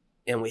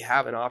 and we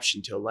have an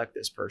option to elect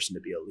this person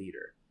to be a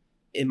leader.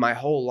 In my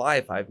whole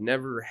life, I've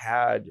never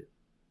had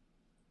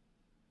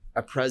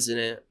a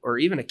president or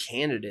even a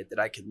candidate that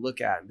I could look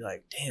at and be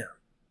like, damn,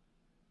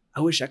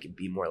 I wish I could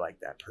be more like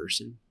that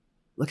person.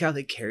 Look how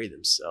they carry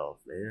themselves,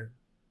 man.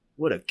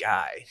 What a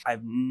guy.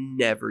 I've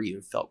never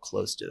even felt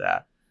close to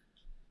that.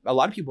 A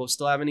lot of people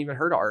still haven't even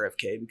heard of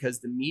RFK because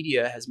the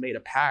media has made a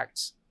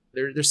pact.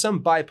 There's some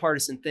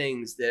bipartisan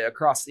things that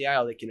across the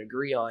aisle they can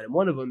agree on. And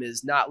one of them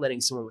is not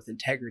letting someone with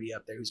integrity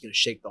up there who's going to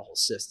shake the whole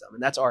system.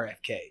 And that's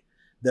RFK.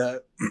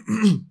 The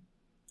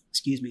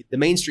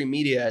mainstream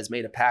media has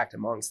made a pact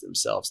amongst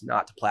themselves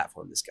not to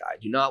platform this guy.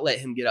 Do not let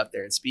him get up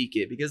there and speak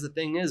it. Because the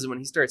thing is, when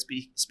he starts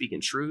speaking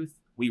truth,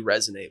 we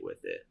resonate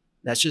with it.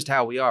 That's just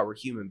how we are. We're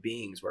human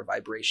beings. We're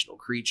vibrational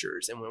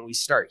creatures. And when we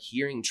start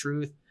hearing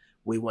truth,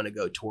 we want to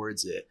go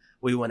towards it.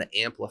 We want to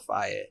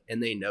amplify it.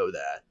 And they know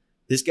that.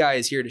 This guy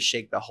is here to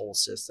shake the whole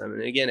system.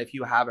 And again, if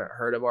you haven't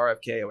heard of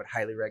RFK, I would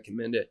highly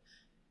recommend it.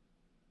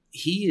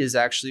 He is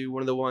actually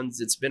one of the ones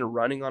that's been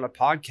running on a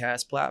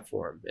podcast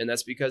platform. And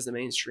that's because the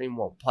mainstream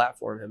won't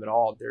platform him at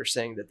all. They're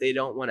saying that they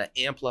don't want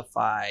to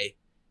amplify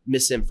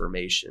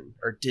misinformation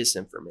or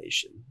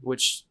disinformation,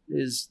 which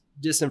is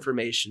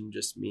disinformation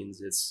just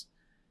means it's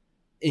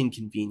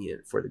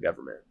inconvenient for the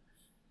government.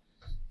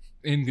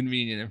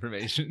 Inconvenient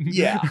information.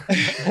 Yeah.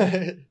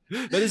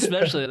 But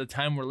especially at the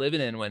time we're living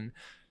in, when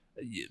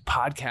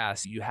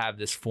podcasts, you have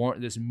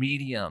this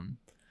medium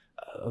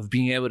of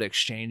being able to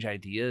exchange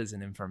ideas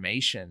and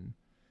information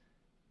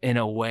in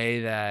a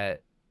way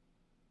that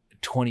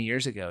 20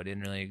 years ago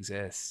didn't really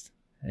exist.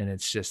 And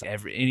it's just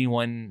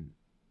anyone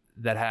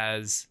that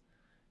has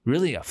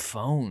really a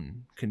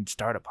phone can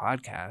start a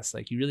podcast.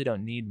 Like, you really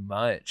don't need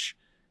much,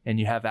 and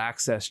you have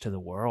access to the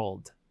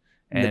world.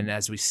 And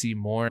as we see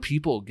more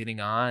people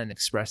getting on,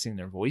 expressing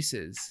their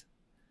voices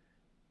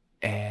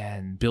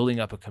and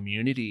building up a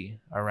community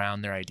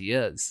around their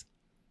ideas,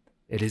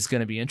 it is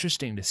going to be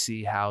interesting to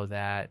see how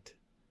that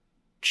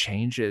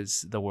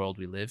changes the world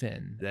we live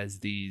in, as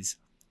these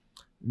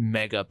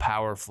mega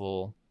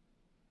powerful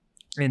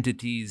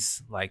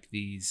entities like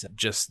these,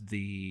 just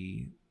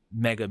the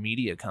mega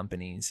media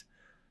companies,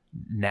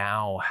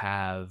 now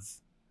have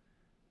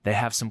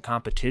some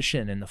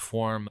competition in the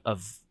form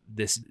of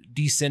this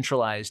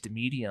decentralized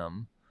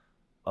medium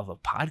of a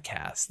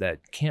podcast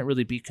that can't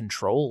really be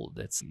controlled.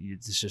 It's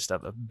just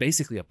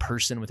basically a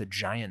person with a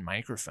giant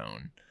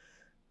microphone.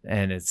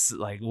 And it's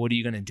like, what are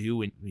you going to do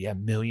when you have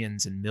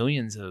millions and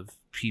millions of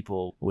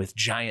people with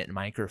giant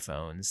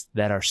microphones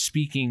that are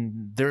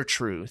speaking their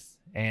truth?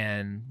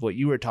 And what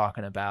you were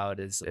talking about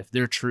is, if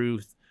their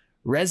truth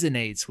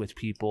resonates with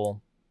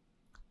people,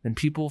 then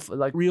people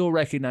like real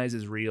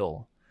recognizes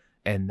real.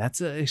 And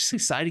that's an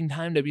exciting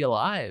time to be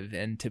alive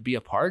and to be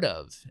a part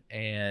of,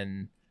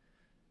 and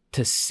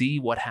to see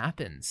what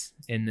happens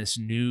in this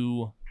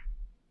new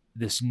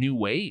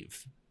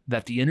wave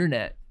that the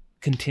internet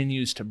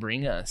continues to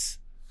bring us.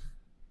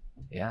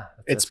 Yeah.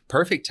 It's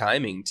perfect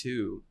timing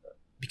too,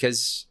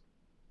 because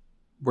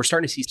we're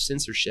starting to see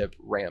censorship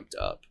ramped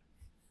up.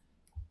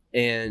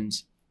 And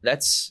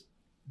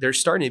there's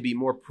starting to be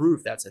more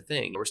proof that's a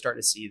thing. We're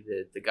starting to see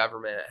that the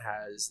government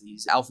has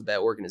these alphabet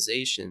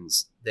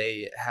organizations.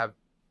 They have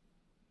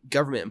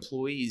government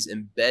employees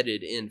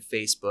embedded in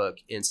Facebook,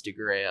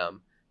 Instagram.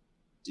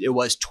 It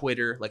was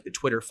Twitter, like the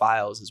Twitter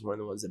files is one of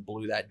the ones that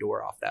blew that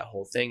door off that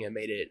whole thing and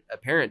made it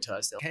apparent to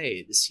us that,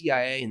 hey, the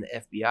CIA and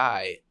the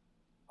FBI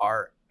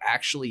are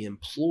actually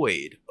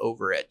employed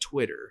over at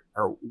Twitter,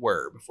 or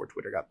were before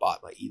Twitter got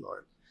bought by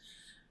Elon.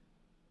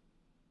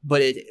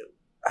 But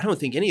I don't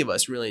think any of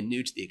us really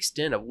knew to the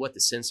extent of what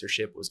the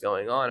censorship was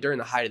going on. During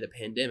the height of the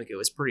pandemic, it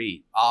was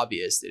pretty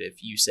obvious that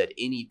if you said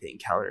anything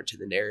counter to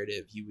the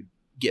narrative, you would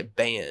get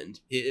banned.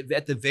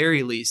 At the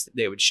very least,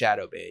 they would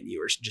shadow ban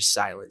you or just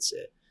silence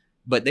it.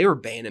 But they were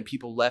banning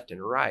people left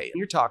and right.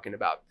 You're talking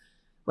about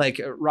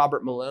like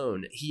Robert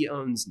Malone. He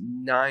owns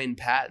 9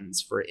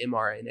 patents for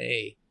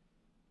mRNA,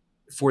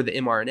 for the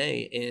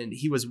mRNA, and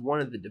he was one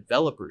of the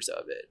developers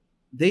of it.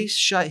 They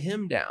shut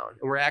him down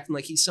and we're acting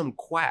like he's some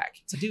quack.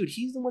 It's like, dude,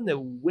 he's the one that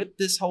whipped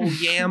this whole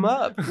yam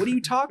up. What are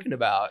you talking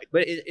about?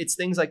 But it's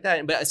things like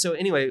that. But so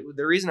anyway,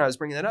 the reason I was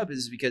bringing that up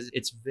is because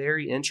it's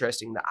very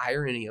interesting, the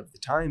irony of the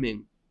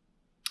timing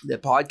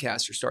that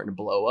podcasts are starting to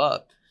blow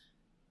up.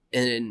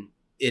 And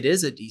it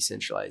is a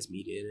decentralized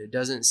media, and it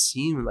doesn't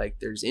seem like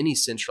there's any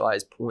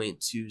centralized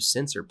point to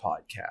censor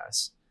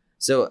podcasts.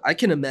 So I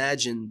can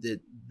imagine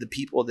that the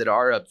people that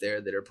are up there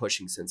that are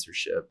pushing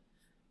censorship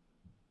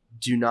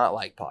do not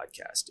like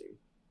podcasting.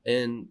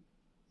 And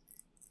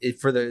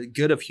for the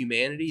good of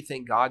humanity,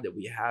 thank God that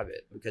we have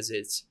it, because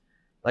it's,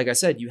 like I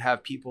said, you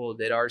have people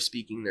that are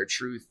speaking their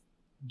truth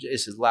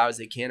just as loud as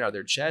they can out of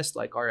their chest,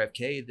 like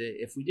RFK,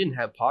 that if we didn't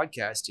have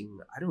podcasting,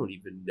 I don't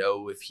even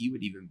know if he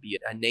would even be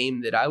a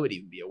name that I would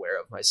even be aware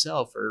of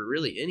myself, or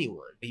really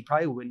anyone. He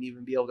probably wouldn't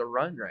even be able to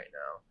run right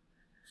now.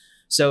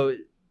 So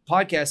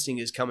podcasting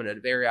is coming at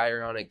a very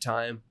ironic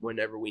time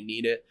whenever we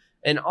need it.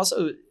 And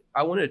also,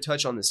 I wanted to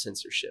touch on the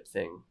censorship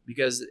thing,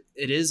 because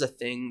it is a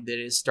thing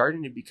that is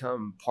starting to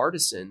become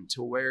partisan,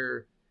 to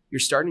where you're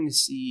starting to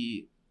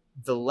see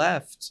the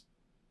left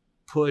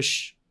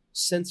push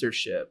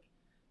censorship.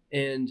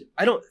 And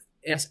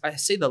I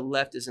say the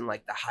left isn't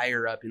like the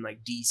higher up in like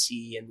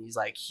DC and these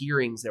like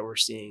hearings that we're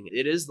seeing.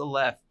 It is the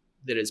left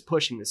that is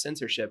pushing the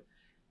censorship.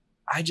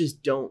 I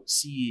just don't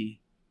see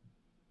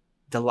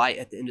the light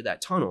at the end of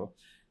that tunnel.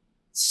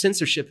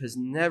 Censorship has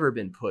never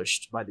been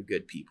pushed by the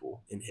good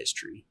people in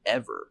history,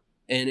 ever.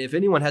 And if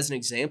anyone has an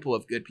example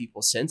of good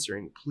people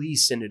censoring,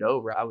 please send it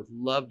over. I would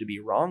love to be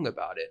wrong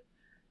about it.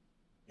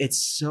 It's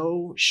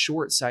so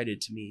short-sighted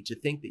to me to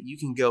think that you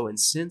can go and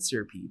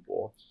censor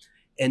people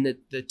and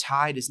that the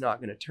tide is not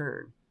going to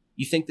turn.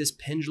 You think this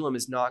pendulum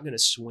is not going to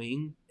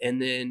swing,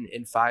 and then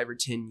in 5 or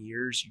 10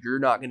 years, you're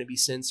not going to be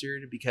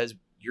censored because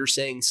you're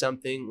saying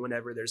something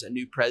whenever there's a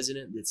new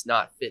president that's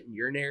not fitting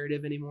your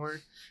narrative anymore.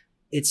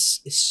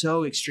 It's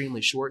so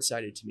extremely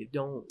short-sighted to me.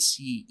 Don't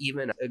see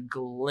even a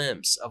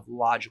glimpse of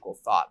logical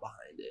thought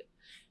behind it.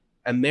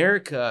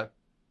 America,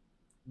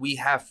 we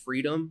have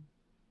freedom,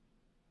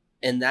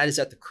 and that is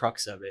at the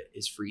crux of it,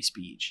 is free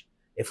speech.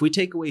 If we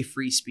take away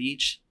free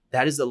speech,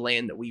 that is the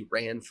land that we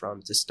ran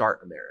from to start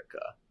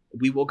America.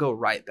 We will go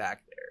right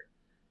back there.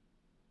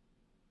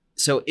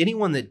 So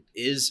anyone that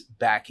is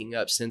backing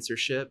up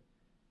censorship,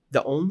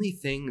 the only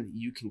thing that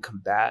you can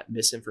combat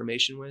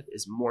misinformation with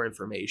is more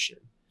information.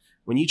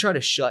 When you try to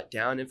shut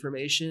down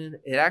information,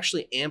 it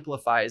actually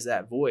amplifies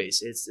that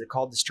voice. It's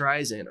called the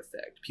Streisand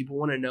effect. People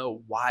want to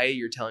know why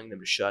you're telling them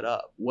to shut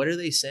up. What are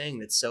they saying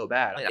that's so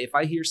bad? If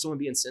I hear someone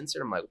being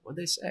censored, I'm like, what'd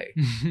they say?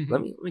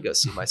 let me go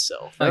see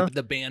myself. Like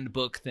the banned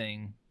book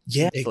thing.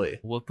 Yeah. Exactly.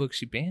 What book's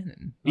she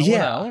banning?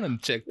 I want to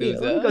check those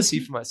out. Let me go see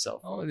for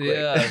myself. Oh,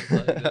 yeah.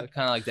 Kind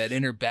of like that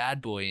inner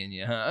bad boy in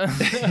you, huh?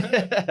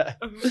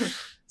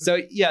 So,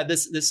 yeah, the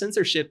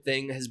censorship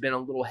thing has been a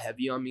little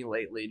heavy on me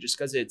lately, just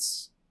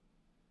because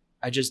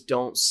I just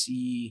don't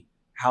see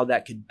how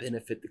that could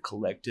benefit the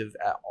collective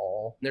at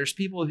all. There's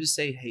people who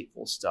say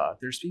hateful stuff.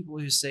 There's people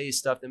who say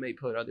stuff that may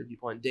put other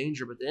people in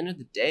danger. But at the end of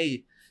the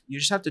day, you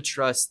just have to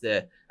trust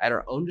that at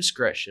our own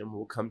discretion,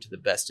 we'll come to the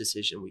best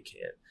decision we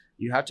can.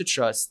 You have to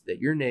trust that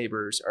your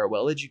neighbors are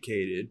well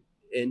educated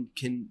and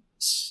can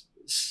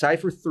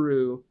cipher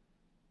through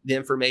the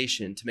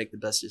information to make the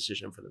best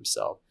decision for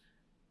themselves.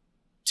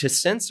 To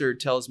censor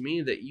tells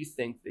me that you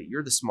think that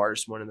you're the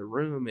smartest one in the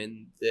room,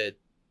 and that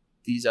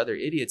these other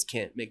idiots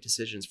can't make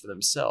decisions for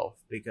themselves,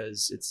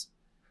 because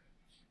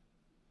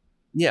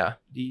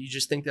you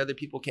just think that other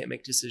people can't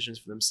make decisions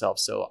for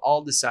themselves. So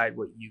I'll decide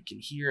what you can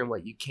hear and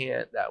what you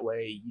can't. That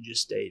way you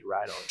just stayed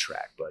right on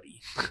track,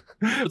 buddy.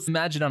 Let's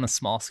imagine on a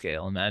small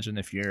scale. Imagine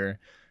if you're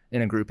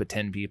in a group of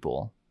 10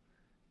 people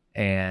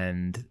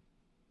and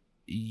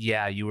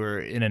you were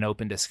in an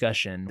open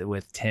discussion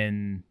with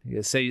 10,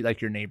 say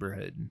like your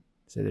neighborhood.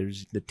 So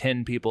there's the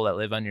 10 people that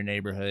live on your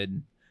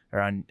neighborhood or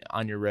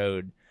on your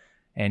road,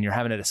 and you're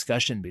having a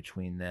discussion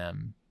between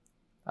them.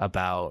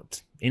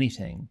 about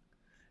anything.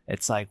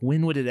 It's like,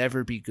 when would it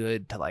ever be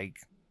good to like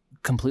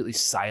completely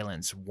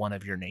silence one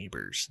of your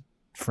neighbors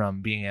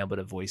from being able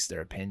to voice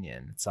their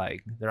opinion? It's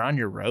like, they're on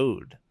your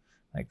road.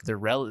 Like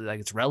like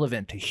it's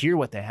relevant to hear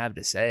what they have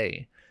to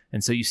say.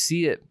 And so you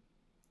see it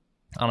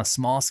on a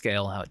small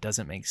scale, how it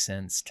doesn't make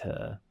sense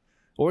to,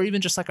 or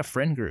even just like a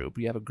friend group.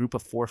 You have a group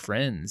of 4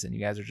 friends and you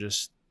guys are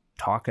just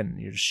talking,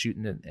 you're just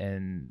shooting it,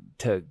 and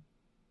to,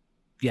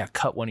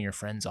 cut one of your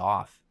friends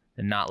off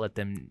and not let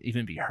them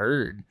even be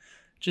heard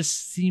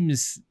just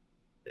seems,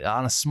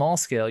 on a small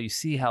scale, you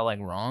see how like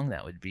wrong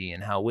that would be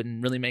and how it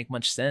wouldn't really make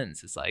much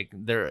sense. It's like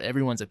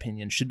everyone's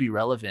opinion should be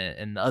relevant,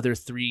 and the other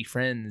 3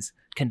 friends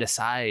can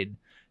decide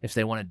if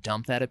they want to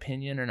dump that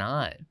opinion or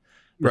not.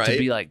 But Right. to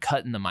be like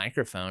cutting the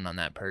microphone on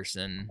that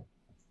person,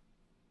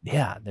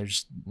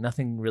 there's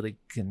nothing really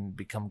can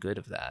become good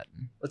of that.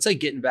 Let's like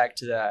getting back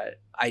to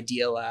that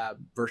idea lab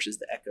versus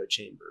the echo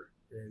chamber.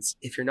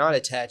 If you're not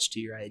attached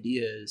to your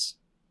ideas,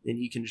 then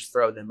you can just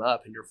throw them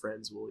up and your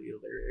friends will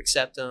either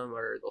accept them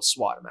or they'll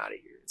swat them out of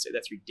here and say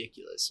that's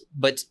ridiculous.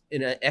 But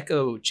in an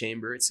echo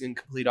chamber, it's in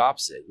complete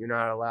opposite. You're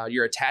not allowed,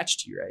 you're attached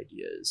to your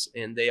ideas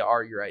and they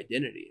are your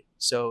identity.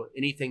 So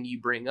anything you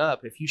bring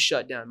up, if you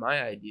shut down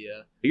my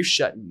idea, you're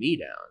shutting me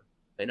down.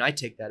 And I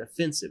take that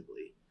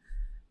offensively.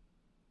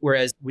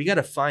 Whereas we got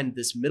to find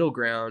this middle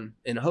ground,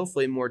 and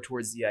hopefully more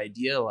towards the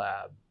idea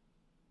lab,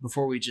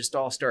 before we just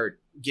all start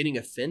getting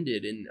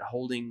offended and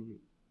holding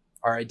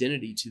our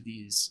identity to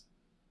these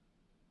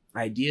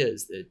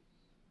ideas that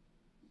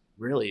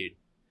really,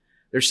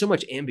 there's so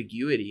much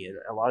ambiguity in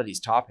a lot of these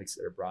topics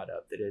that are brought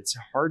up that it's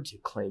hard to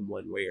claim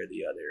one way or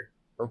the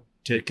other.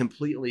 To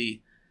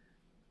completely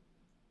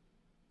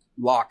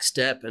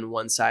lockstep in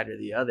one side or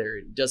the other,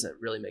 it doesn't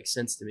really make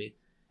sense to me.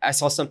 I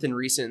saw something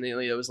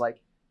recently that was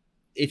like,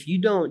 if you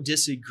don't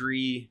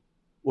disagree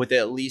with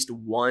at least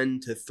 1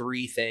 to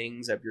 3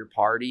 things of your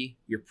party,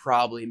 you're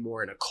probably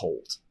more in a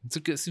cult.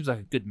 Seems like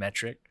a good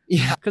metric.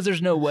 Yeah. Because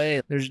there's no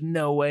way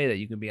that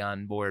you can be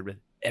on board with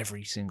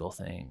every single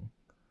thing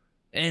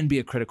and be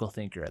a critical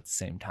thinker at the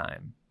same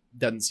time.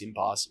 Doesn't seem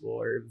possible,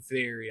 or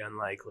very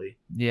unlikely.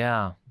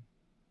 Yeah.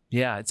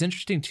 Yeah. It's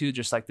interesting too,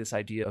 just like this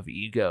idea of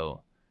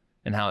ego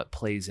and how it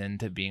plays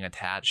into being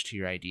attached to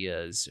your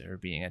ideas or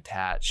being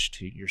attached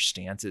to your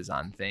stances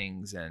on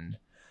things, and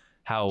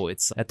how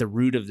it's at the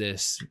root of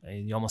this.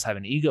 You almost have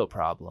an ego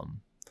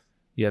problem.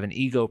 You have an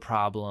ego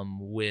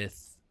problem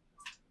with,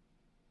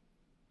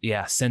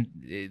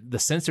 the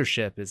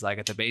censorship is like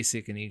at the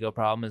basic an ego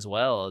problem as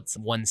well. It's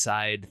one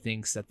side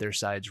thinks that their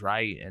side's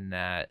right and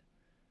that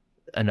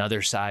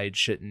another side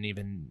shouldn't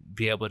even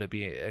be able to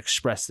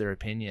express their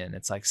opinion.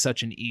 It's like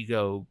such an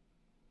ego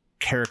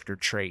character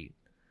trait.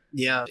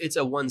 Yeah, it's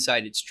a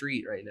one-sided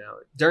street right now.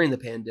 During the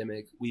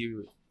pandemic, we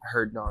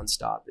heard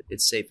nonstop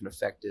it's safe and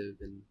effective,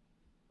 and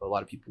a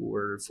lot of people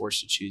were forced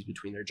to choose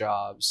between their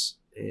jobs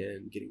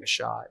and getting a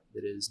shot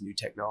that is new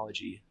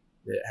technology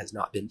that has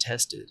not been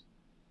tested.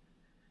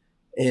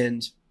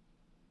 And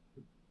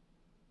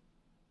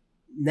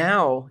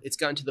now it's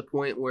gotten to the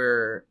point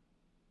where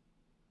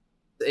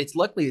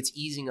luckily it's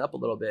easing up a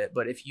little bit,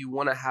 but if you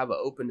want to have an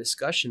open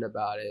discussion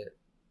about it,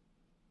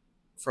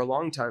 for a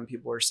long time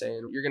people were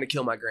saying, you're going to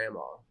kill my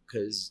grandma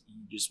because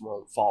you just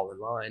won't fall in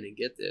line and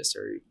get this,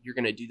 or you're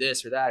going to do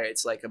this or that.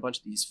 It's like a bunch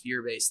of these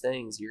fear-based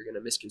things. You're going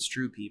to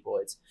misconstrue people.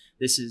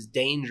 This is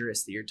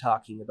dangerous that you're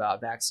talking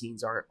about.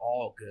 Vaccines aren't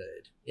all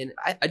good. And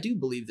I do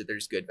believe that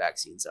there's good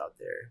vaccines out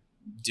there.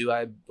 Do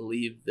I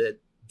believe that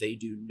they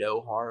do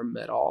no harm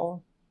at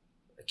all?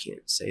 I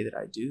can't say that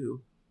I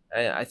do.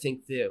 I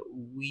think that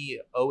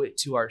we owe it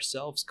to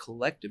ourselves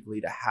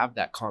collectively to have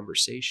that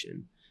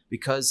conversation,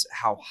 because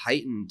how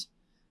heightened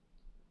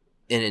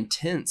and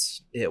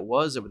intense it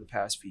was over the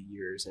past few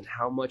years and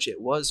how much it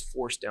was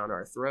forced down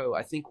our throat.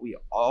 I think we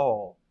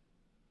all,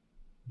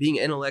 being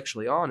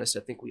intellectually honest, I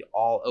think we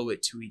all owe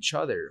it to each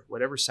other.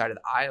 Whatever side of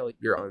the aisle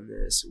you're on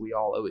this, we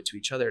all owe it to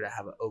each other to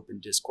have an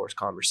open discourse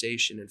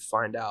conversation and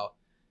find out,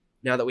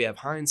 now that we have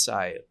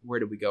hindsight,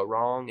 where did we go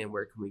wrong and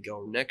where can we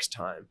go next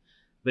time?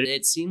 But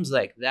it seems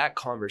like that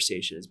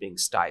conversation is being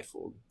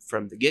stifled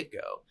from the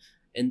get-go.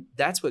 And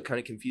that's what kind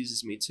of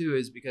confuses me too,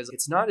 is because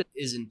it's not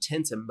as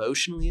intense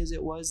emotionally as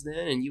it was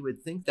then. And you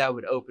would think that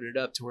would open it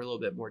up to where a little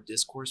bit more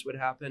discourse would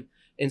happen.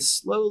 And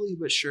slowly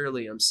but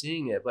surely I'm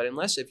seeing it. But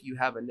unless if you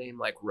have a name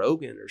like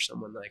Rogan or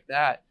someone like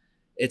that,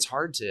 it's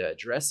hard to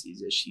address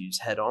these issues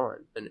head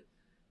on. And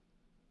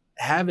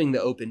having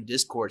the open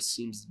discourse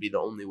seems to be the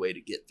only way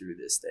to get through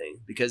this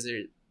thing, because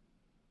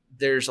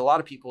there's a lot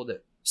of people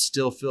that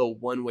still feel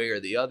one way or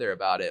the other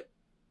about it.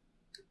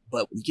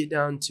 But when you get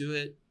down to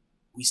it,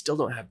 we still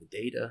don't have the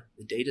data.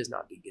 The data is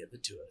not being given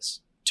to us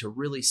to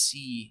really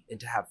see and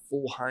to have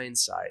full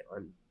hindsight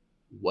on,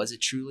 was it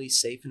truly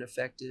safe and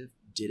effective?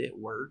 Did it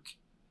work?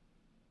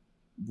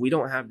 We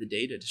don't have the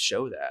data to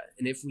show that.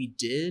 And if we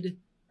did,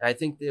 I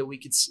think that we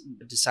could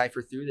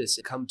decipher through this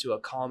and come to a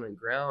common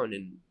ground.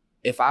 And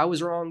if I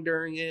was wrong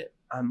during it,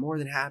 I'm more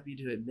than happy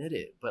to admit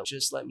it, but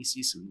just let me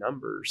see some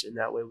numbers, and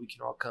that way we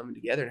can all come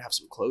together and have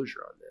some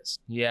closure on this.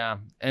 Yeah.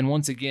 And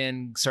once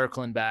again,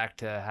 circling back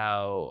to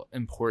how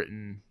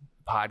important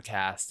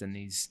podcasts and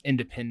these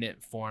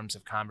independent forms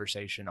of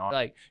conversation are.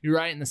 Like, you're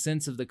right in the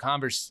sense of the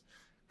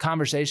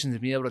conversations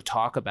and being able to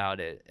talk about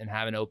it and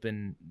have an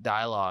open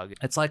dialogue.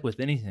 It's like with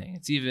anything.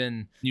 It's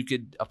even, you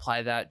could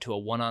apply that to a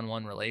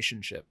one-on-one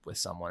relationship with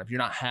someone. If you're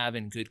not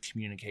having good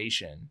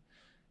communication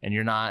and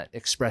you're not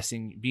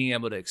being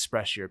able to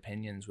express your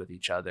opinions with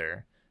each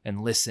other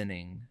and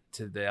listening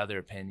to the other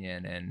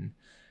opinion and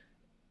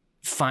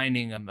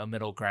finding a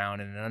middle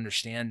ground and an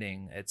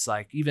understanding, it's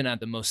like even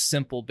at the most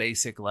simple,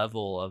 basic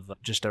level of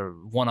just a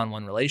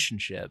one-on-one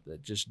relationship,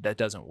 that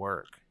doesn't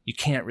work. You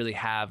can't really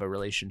have a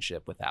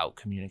relationship without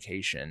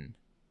communication.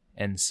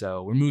 And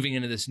so we're moving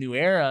into this new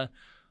era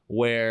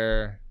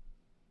where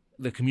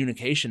the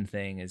communication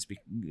thing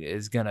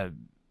is going to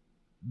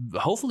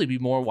hopefully be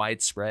more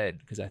widespread,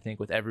 because I think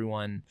with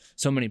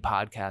so many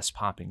podcasts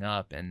popping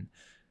up and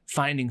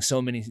finding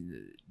so many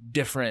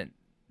different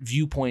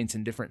viewpoints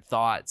and different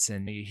thoughts,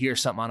 and you hear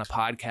something on a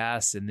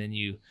podcast and then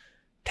you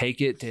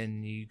take it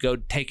and you go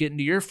take it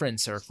into your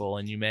friend circle,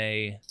 and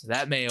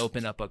that may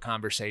open up a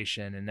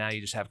conversation, and now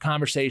you just have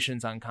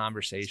conversations on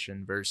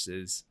conversation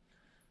versus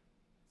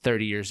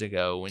 30 years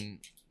ago when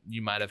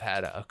you might have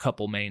had a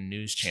couple main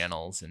news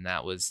channels and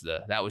that was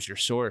your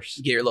source.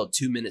 You get your little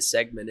 2-minute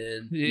segment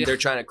in. Yeah. They're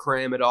trying to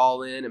cram it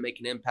all in and make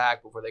an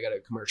impact before they got a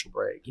commercial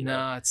break.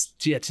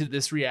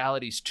 This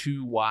reality's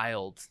too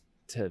wild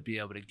to be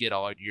able to get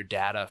all your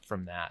data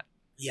from that.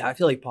 Yeah, I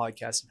feel like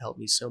podcasts have helped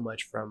me so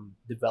much from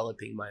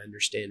developing my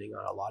understanding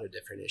on a lot of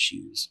different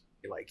issues.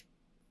 Like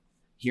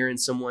hearing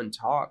someone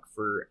talk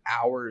for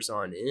hours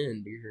on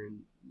end, hearing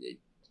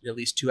at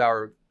least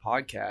 2-hour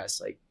podcasts,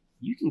 like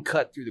you can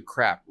cut through the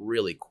crap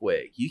really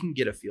quick. You can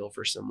get a feel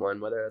for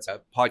someone, whether it's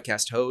a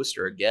podcast host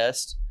or a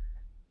guest.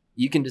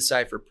 You can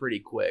decipher pretty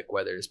quick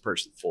whether this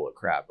person's full of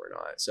crap or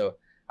not. So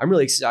I'm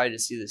really excited to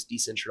see this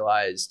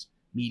decentralized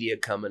media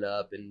coming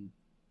up and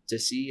to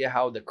see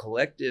how the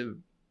collective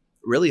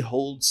really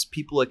holds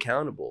people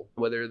accountable,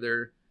 whether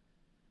they're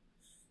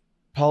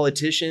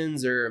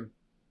politicians or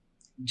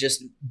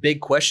just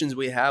big questions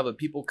we have of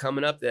people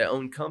coming up that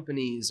own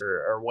companies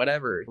or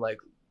whatever. Like,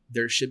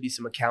 there should be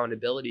some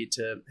accountability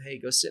to, hey,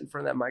 go sit in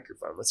front of that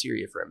microphone. Let's hear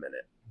you for a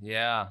minute.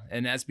 Yeah.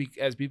 And as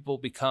people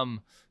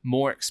become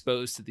more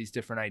exposed to these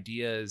different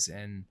ideas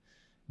and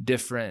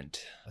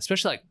different,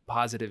 especially like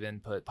positive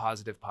input,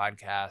 positive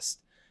podcast,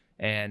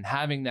 and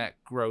having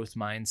that growth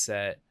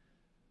mindset,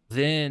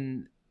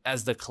 then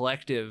as the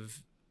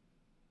collective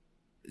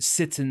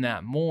sits in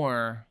that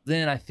more,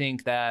 then I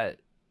think that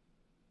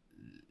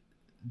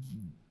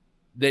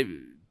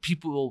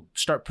people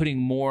start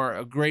putting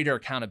a greater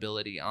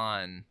accountability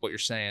on what you're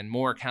saying,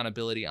 more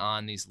accountability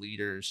on these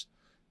leaders,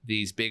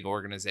 these big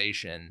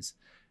organizations.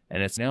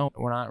 And it's, no,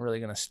 we're not really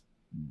going to,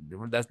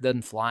 that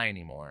doesn't fly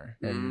anymore.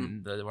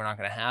 And we're not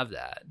going to have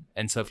that.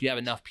 And so if you have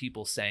enough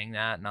people saying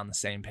that and on the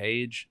same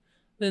page,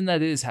 then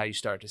that is how you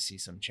start to see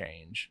some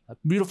change. A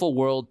beautiful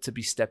world to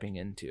be stepping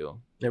into.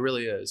 It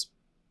really is.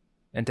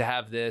 And to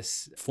have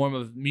this form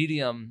of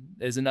medium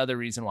is another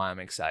reason why I'm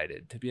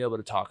excited to be able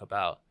to talk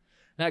about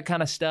that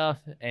kind of stuff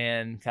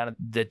and kind of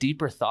the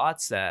deeper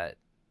thoughts that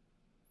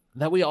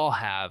we all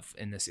have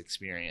in this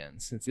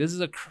experience. This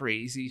is a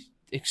crazy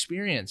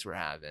experience we're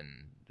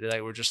having.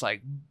 Like, we're just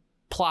like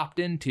plopped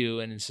into,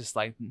 and it's just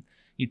like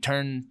you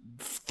turn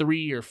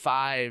 3 or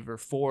 5 or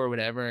 4 or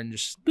whatever, and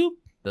just boop,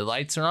 the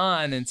lights are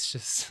on. It's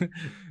just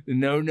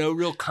no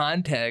real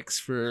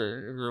context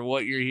for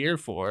what you're here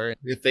for.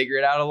 You figure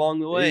it out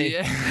along the way.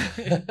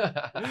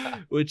 Yeah.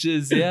 Which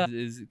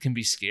can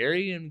be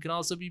scary and can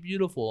also be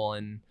beautiful,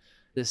 and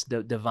this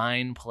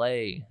divine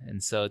play.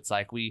 And so it's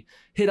like we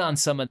hit on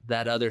some of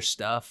that other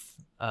stuff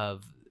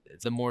of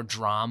the more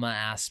drama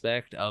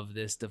aspect of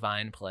this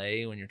divine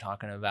play when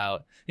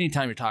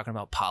anytime you're talking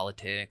about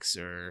politics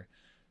or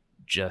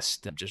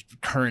just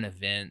current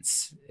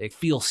events. It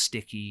feels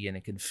sticky, and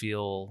it can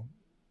feel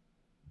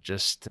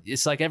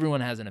it's like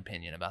everyone has an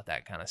opinion about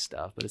that kind of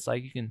stuff, but it's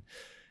like you can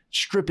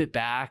strip it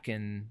back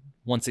and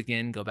once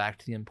again go back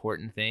to the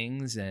important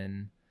things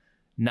and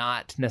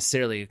not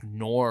necessarily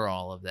ignore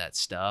all of that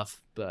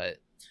stuff, but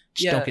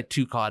just don't get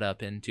too caught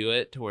up into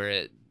it to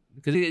where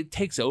because it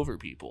takes over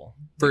people.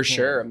 For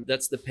sure.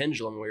 That's the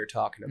pendulum we were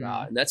talking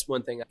about. And that's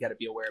one thing I've got to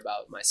be aware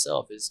about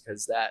myself, is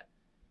because that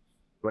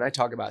when I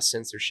talk about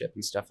censorship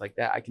and stuff like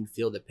that, I can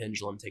feel the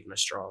pendulum taking a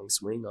strong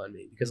swing on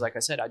me, because like I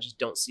said, I just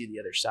don't see the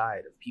other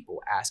side of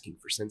people asking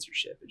for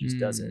censorship. It just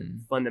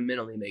doesn't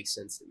fundamentally make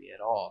sense to me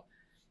at all.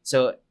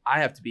 So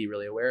I have to be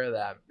really aware of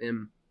that.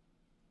 And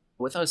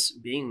with us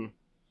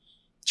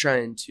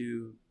trying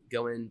to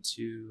go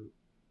into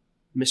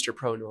Mr.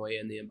 Pronoi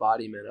and the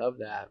embodiment of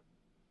that,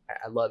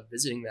 I love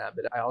visiting that,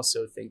 but I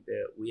also think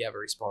that we have a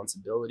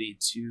responsibility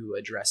to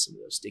address some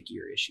of those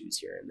stickier issues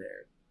here and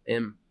there.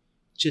 And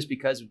just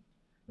because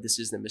this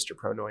is the Mr.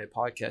 Pronoi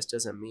podcast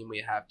doesn't mean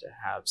we have to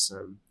have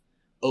some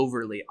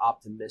overly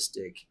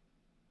optimistic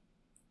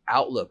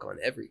outlook on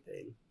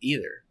everything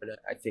either. And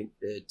I think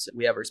that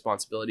we have a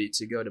responsibility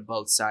to go to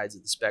both sides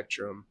of the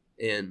spectrum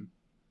and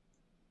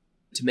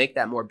to make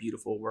that more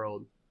beautiful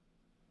world.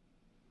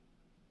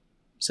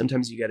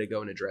 Sometimes you got to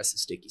go and address the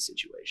sticky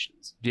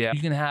situations. Yeah.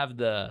 You can have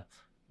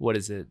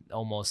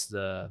almost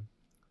the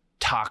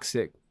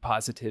toxic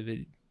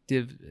positivity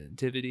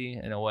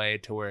in a way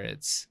to where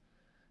it's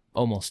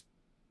almost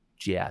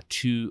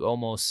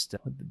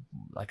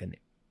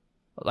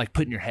like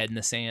putting your head in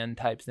the sand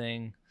type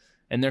thing.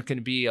 And there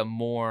can be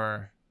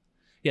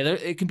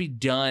it can be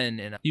done,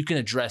 and you can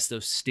address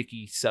those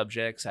sticky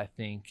subjects, I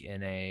think,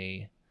 in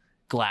a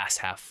glass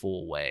half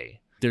full way.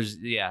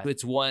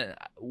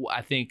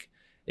 I think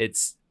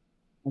it's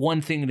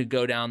one thing to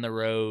go down the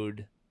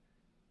road,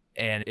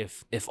 and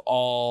if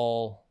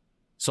all,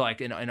 so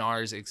like in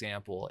ours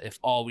example, if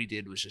all we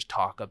did was just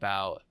talk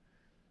about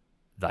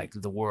like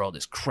the world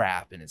is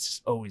crap and it's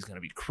just always going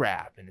to be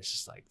crap and it's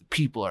just like the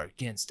people are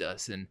against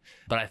us,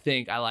 but I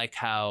think I like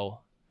how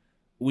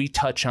we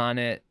touch on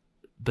it,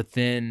 but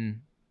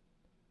then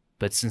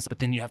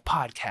you have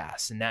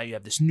podcasts, and now you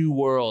have this new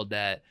world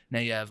that now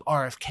you have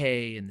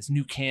RFK and this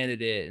new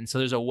candidate, and so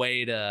there's a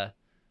way to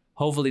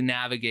hopefully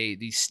navigate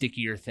these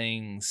stickier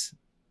things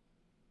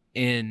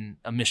in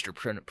a Mr.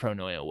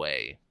 Pronoia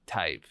way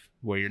type,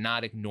 where you're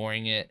not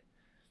ignoring it,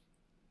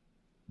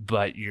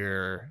 but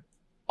you're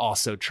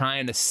also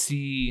trying to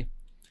see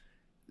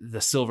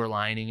the silver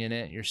lining in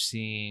it. You're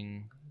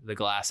seeing the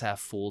glass half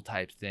full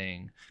type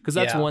thing. Because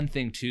that's one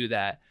thing too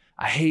that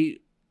I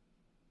hate,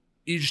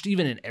 just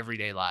even in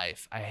everyday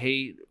life, I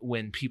hate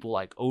when people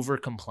like over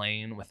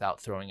complain without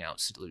throwing out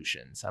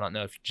solutions. I don't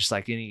know if just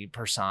like any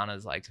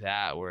personas like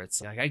that, where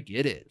it's like, I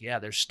get it. Yeah,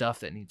 there's stuff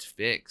that needs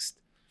fixed.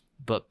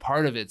 But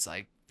part of it's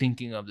like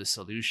thinking of the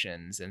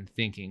solutions and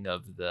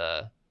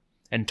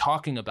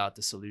talking about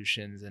the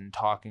solutions and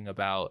talking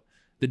about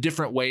the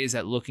different ways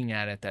at looking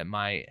at it that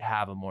might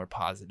have a more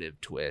positive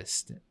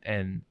twist.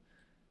 And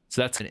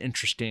so that's an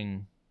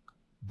interesting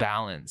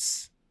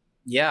balance.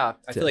 Yeah,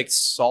 I feel like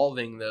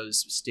solving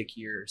those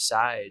stickier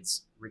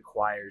sides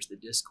requires the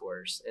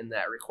discourse, and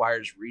that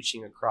requires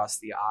reaching across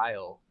the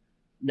aisle,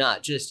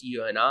 not just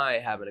you and I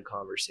having a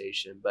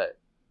conversation, but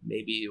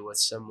maybe with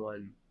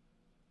someone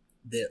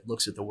that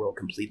looks at the world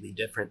completely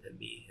different than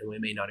me, and we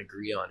may not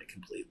agree on it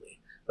completely,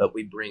 but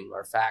we bring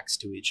our facts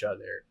to each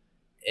other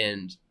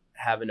and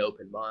have an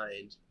open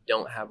mind,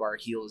 don't have our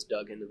heels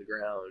dug into the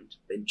ground,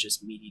 and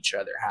just meet each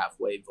other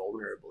halfway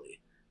vulnerably.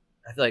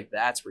 I feel like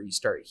that's where you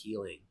start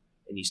healing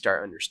and you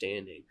start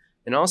understanding.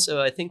 And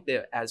also I think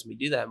that as we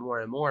do that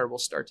more and more, we'll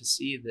start to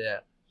see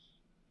that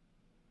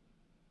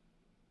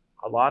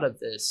a lot of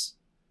this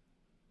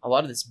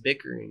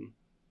bickering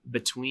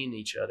between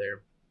each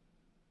other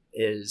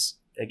is,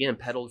 again,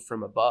 peddled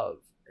from above,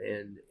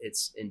 and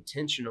it's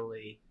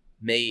intentionally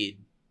made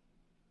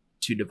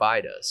to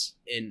divide us.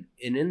 And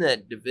in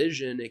that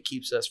division, it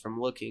keeps us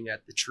from looking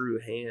at the true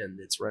hand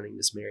that's running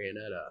this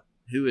marionetta,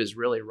 who is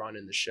really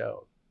running the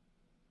show.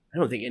 I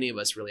don't think any of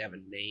us really have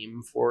a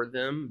name for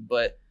them,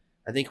 but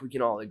I think we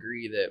can all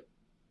agree that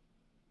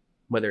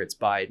whether it's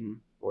Biden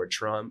or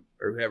Trump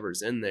or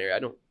whoever's in there, I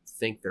don't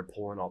think they're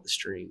pulling all the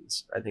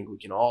strings. I think we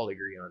can all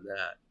agree on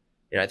that.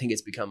 And I think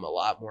it's become a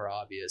lot more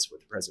obvious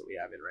with the president we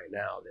have in right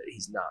now that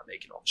he's not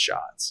making all the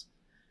shots.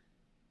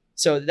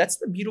 So that's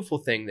the beautiful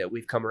thing that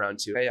we've come around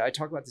to. I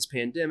talk about this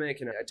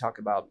pandemic, and I talk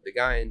about the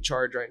guy in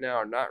charge right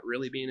now not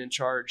really being in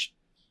charge.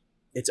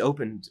 It's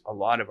opened a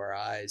lot of our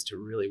eyes to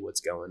really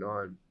what's going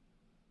on.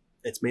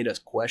 It's made us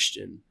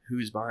question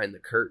who's behind the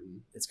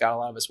curtain. It's got a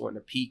lot of us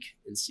wanting to peek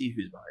and see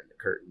who's behind the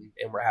curtain,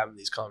 and we're having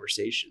these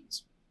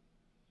conversations.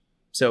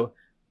 So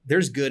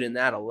there's good in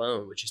that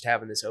alone, with just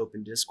having this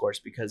open discourse,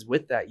 because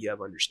with that you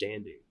have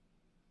understanding.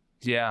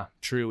 Yeah,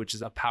 true, which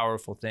is a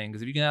powerful thing,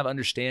 because if you can have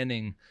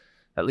understanding,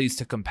 that leads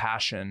to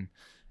compassion.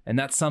 And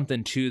that's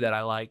something too that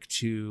I like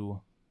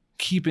to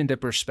keep into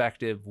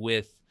perspective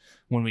with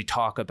when we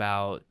talk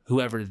about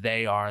whoever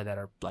they are that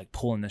are like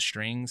pulling the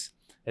strings.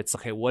 It's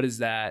okay, what is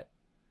that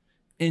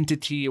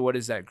entity, or what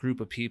does that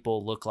group of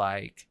people look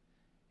like?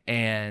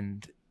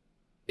 And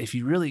if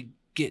you really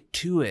get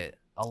to it,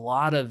 a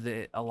lot of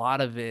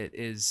it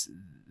is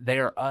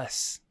they're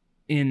us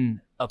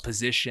in a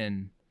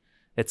position.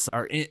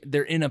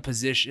 They're in a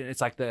position.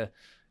 It's like the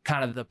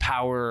kind of the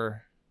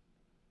power,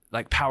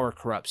 like power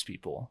corrupts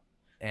people.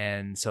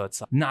 And so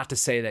it's not to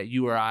say that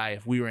you or I,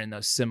 if we were in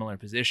those similar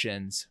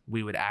positions,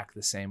 we would act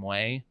the same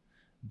way.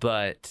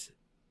 But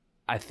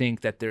I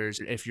think that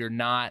if you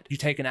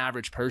take an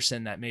average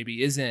person that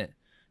maybe isn't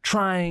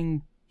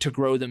trying to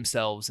grow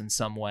themselves in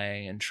some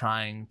way and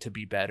trying to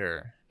be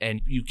better, and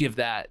you give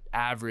that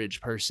average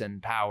person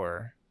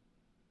power,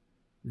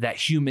 that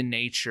human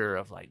nature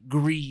of like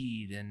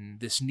greed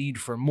and this need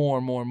for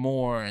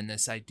more, and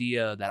this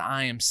idea that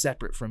I am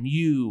separate from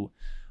you,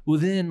 well,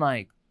 then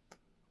like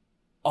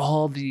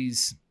all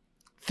these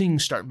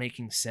things start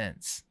making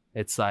sense.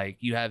 It's like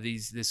you have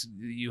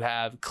you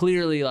have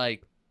clearly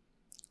like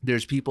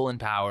there's people in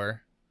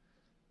power,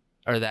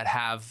 or that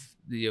have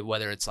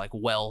whether it's like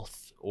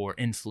wealth or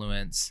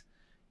influence,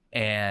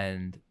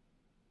 and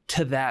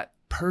to that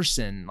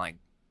person, like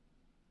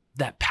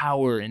that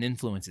power and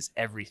influence is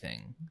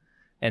everything.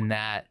 And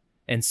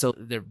so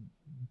they're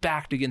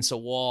backed against a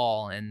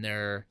wall, and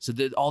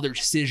all their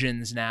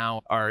decisions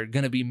now are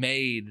going to be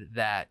made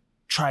that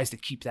tries to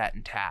keep that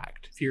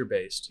intact.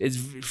 Fear-based. It's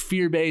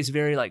fear-based,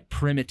 very like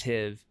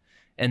primitive.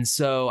 And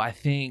so I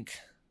think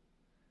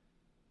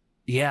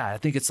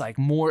it's like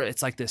more,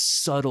 it's like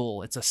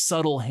it's a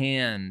subtle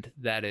hand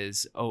that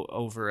is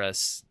over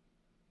us.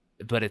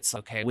 But it's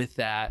okay with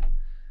that.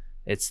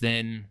 It's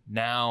then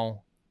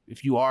now,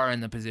 if you are in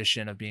the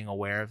position of being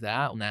aware of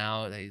that,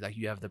 now like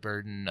you have the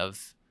burden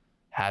of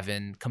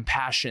having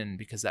compassion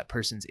because that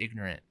person's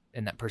ignorant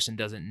and that person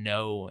doesn't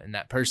know, and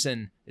that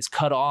person is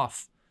cut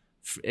off.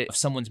 If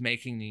someone's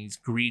making these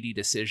greedy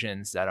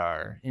decisions that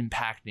are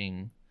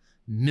impacting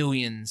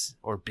millions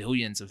or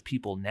billions of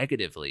people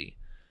negatively,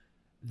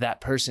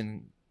 that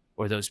person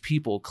or those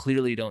people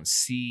clearly don't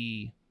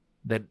see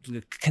the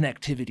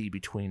connectivity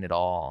between it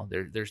all.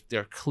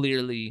 They're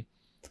clearly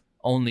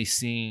only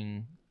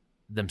seeing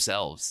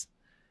themselves.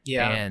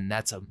 Yeah. And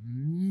that's a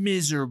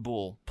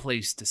miserable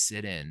place to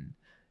sit in.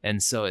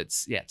 And so it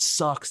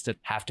sucks to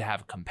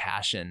have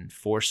compassion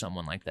for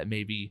someone like that,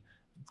 maybe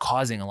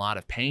causing a lot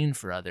of pain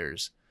for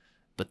others,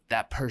 but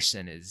that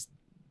person is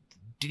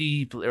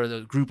deeply, or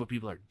the group of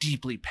people are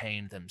deeply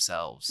pained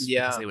themselves.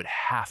 Yeah. Because they would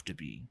have to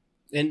be.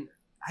 And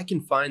I can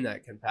find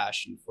that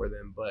compassion for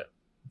them, but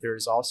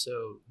there's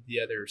also the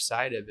other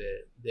side of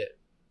it that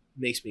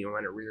makes me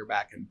want to rear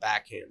back and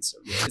backhand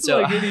someone. It's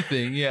like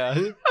anything, yeah.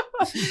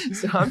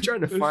 So I'm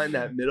trying to find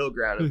that middle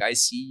ground. Like, I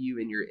see you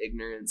in your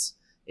ignorance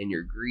and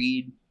your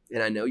greed,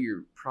 and I know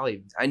you're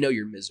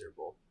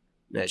miserable.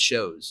 And that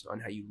shows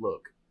on how you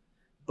look.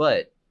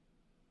 But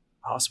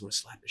I also want to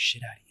slap the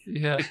shit out of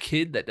you. Yeah, a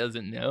kid that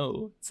doesn't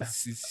know.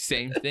 It's the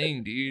same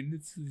thing,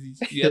 dude.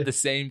 You have the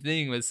same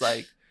thing. It's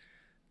like,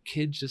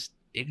 kid just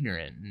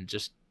ignorant and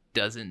just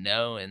doesn't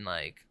know, and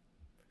like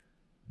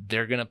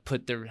they're gonna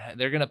put their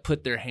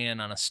hand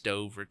on a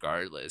stove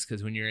regardless,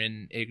 because when you're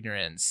in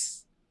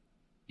ignorance,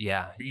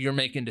 you're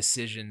making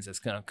decisions that's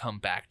gonna come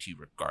back to you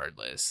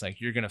regardless. Like,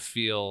 you're gonna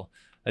feel,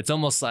 it's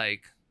almost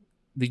like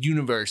the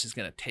universe is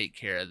gonna take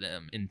care of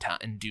them in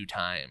due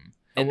time.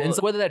 And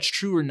so whether that's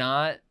true or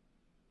not,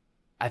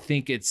 I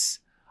think it's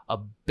a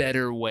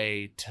better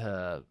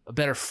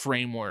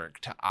framework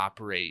to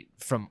operate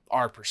from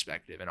our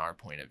perspective and our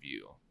point of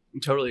view. I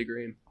totally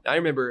agree. I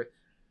remember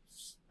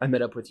I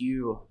met up with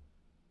you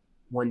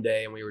one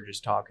day and we were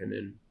just talking,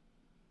 and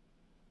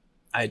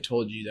I had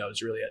told you that I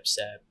was really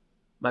upset.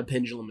 My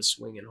pendulum was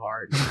swinging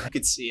hard. I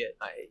could see it.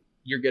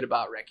 You're good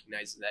about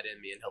recognizing that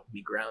in me and helping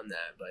me ground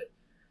that.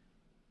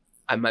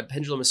 But my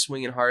pendulum was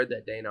swinging hard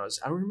that day, and I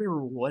don't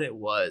remember what it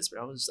was, but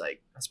I was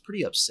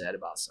pretty upset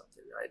about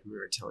something. I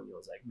remember telling you, I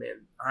was like,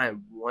 man, I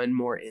am one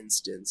more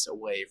instance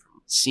away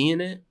from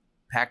seeing it,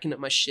 packing up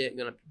my shit,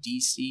 going up to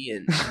DC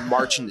and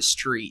marching the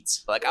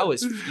streets. Like, I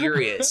was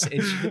furious.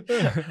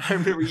 And I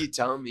remember you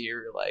telling me, you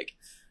were like,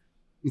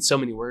 in so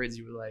many words,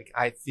 you were like,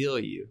 I feel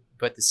you.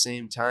 But at the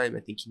same time, I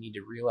think you need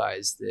to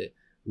realize that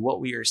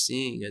what we are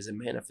seeing is a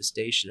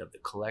manifestation of the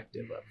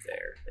collective up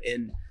there.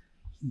 And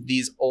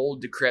these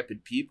old,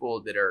 decrepit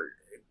people that are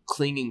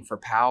clinging for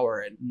power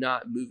and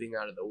not moving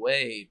out of the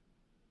way,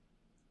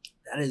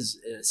 that is,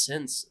 in a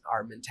sense,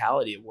 our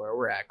mentality of where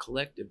we're at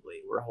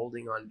collectively. We're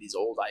holding on to these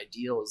old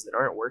ideals that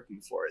aren't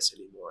working for us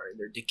anymore, and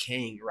they're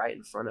decaying right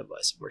in front of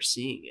us. We're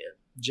seeing it,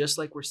 just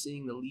like we're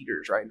seeing the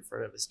leaders right in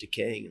front of us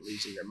decaying and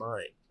losing their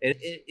mind. And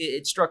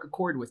it struck a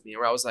chord with me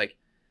where I was like,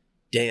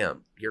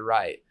 damn, you're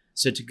right.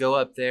 So to go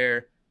up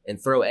there and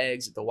throw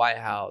eggs at the White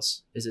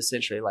House is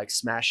essentially like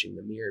smashing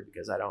the mirror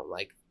because I don't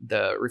like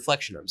the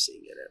reflection I'm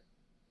seeing in it.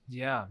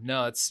 Yeah,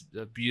 no, it's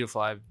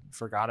beautiful. I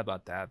forgot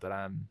about that,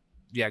 but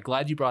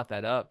glad you brought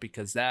that up,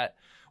 because that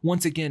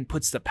once again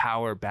puts the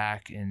power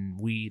back in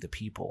we, the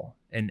people,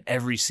 and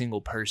every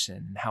single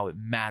person, and how it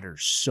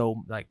matters.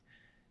 So like,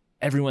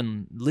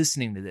 everyone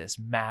listening to this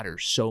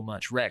matters so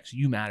much. Rex,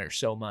 you matter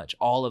so much.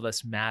 All of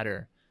us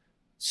matter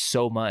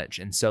so much.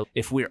 And so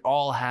if we're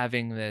all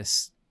having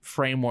this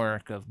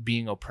framework of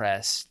being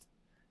oppressed,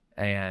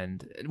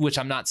 and which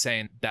I'm not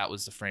saying that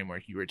was the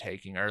framework you were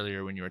taking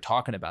earlier when you were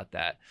talking about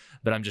that,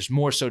 but I'm just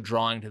more so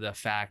drawing to the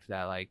fact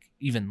that, like,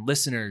 even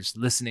listeners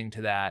listening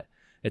to that,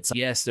 it's like,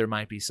 yes, there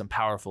might be some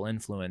powerful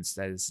influence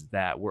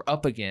that we're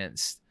up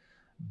against,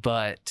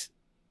 but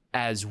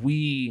as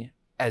we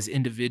as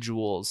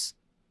individuals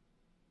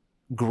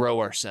grow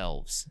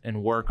ourselves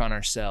and work on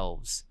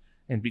ourselves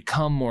and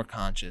become more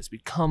conscious,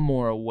 become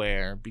more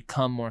aware,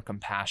 become more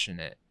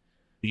compassionate,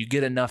 you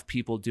get enough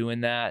people doing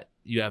that,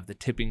 you have the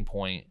tipping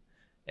point,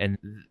 and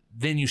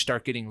then you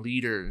start getting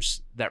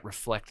leaders that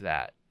reflect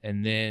that.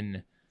 And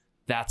then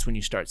that's when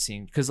you start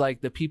seeing, because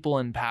like the people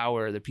in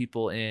power, the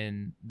people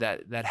in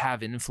that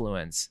have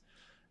influence,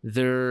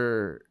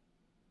 they're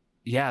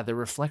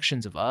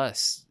reflections of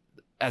us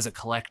as a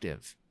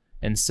collective.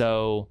 And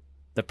so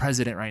the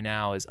president right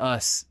now is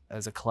us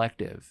as a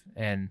collective.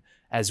 And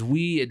as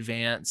we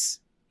advance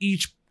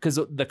because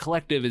the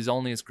collective is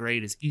only as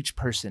great as each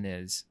person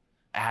is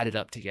added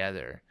up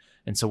together.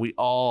 And so we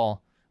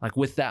all, like,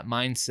 with that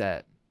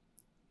mindset,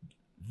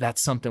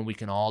 that's something we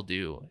can all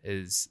do,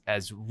 is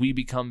as we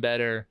become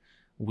better,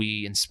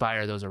 we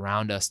inspire those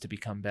around us to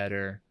become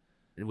better,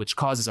 which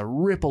causes a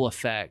ripple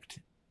effect,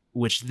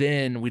 which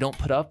then we don't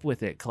put up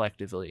with it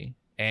collectively.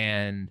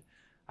 And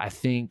I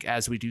think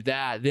as we do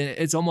that, then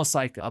it's almost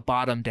like a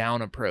bottom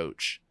down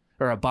approach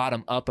or a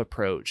bottom up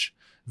approach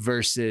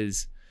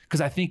versus,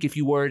 because I think if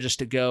you were just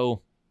to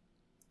go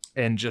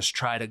and just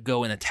try to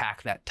go and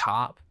attack that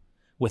top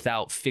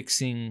without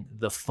fixing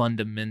the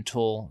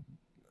fundamental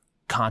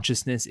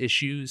consciousness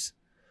issues,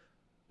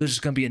 there's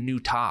going to be a new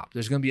top.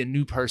 There's going to be a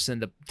new person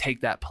to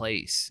take that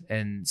place.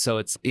 And so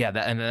it's, and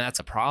that's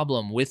a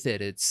problem with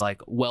it. It's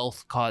like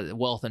wealth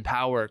and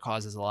power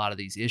causes a lot of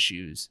these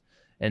issues.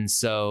 And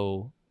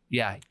so,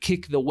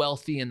 kick the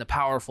wealthy and the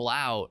powerful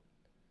out,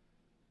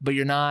 but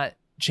you're not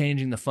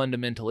changing the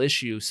fundamental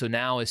issue. So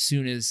now as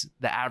soon as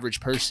the average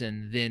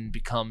person then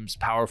becomes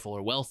powerful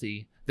or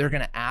wealthy, they're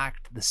going to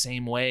act the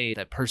same way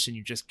that person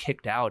you just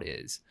kicked out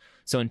is.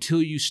 So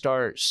until you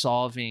start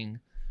solving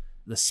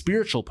the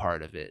spiritual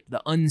part of it,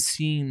 the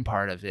unseen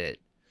part of it,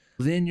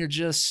 then I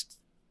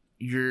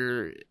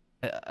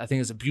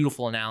think it's a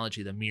beautiful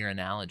analogy, the mirror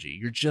analogy.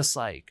 You're just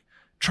like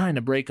trying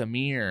to break a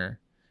mirror,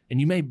 and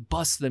you may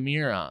bust the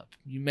mirror up.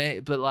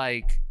 But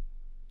like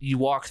you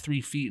walk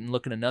 3 feet and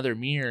look in another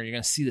mirror, you're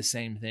going to see the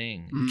same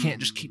thing. You can't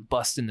just keep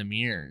busting the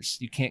mirrors.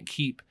 You can't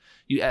keep,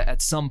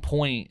 at some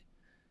point,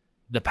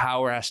 the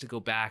power has to go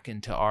back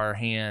into our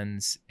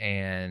hands,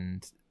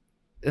 and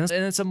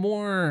it's a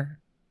more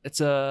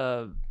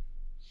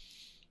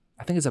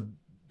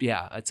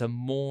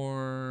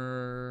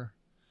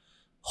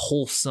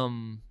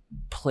wholesome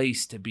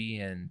place to be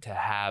in, to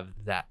have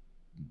that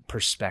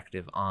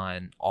perspective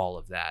on all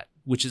of that,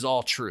 which is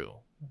all true.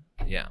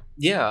 Yeah,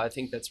 I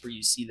think that's where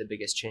you see the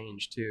biggest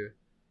change too.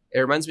 It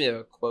reminds me of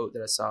a quote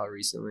that I saw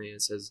recently.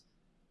 It says,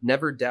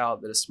 "Never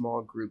doubt that a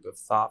small group of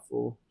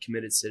thoughtful,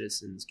 committed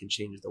citizens can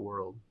change the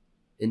world.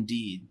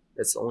 Indeed,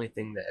 that's the only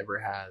thing that ever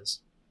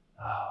has."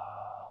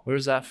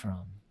 Where's that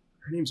from?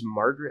 Her name's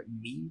Margaret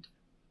Mead.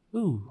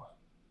 Ooh,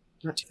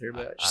 not too clear,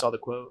 but I just saw the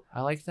quote.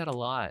 I like that a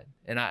lot.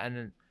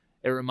 And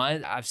it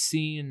reminds, I've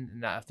seen,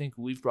 and I think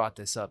we've brought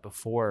this up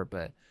before,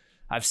 but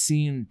I've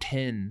seen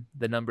 10,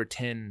 the number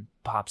 10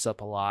 pops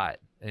up a lot.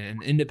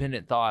 An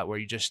independent thought where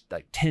you just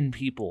like 10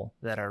 people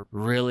that are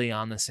really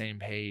on the same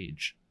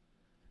page,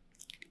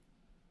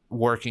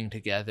 working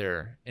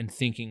together and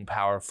thinking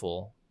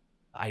powerful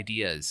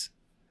ideas,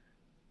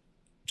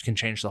 which can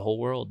change the whole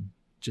world.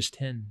 Just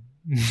 10.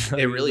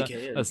 It really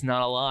can. That's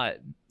not a lot.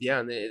 Yeah,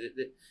 and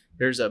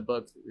there's a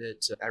book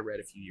that I read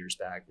a few years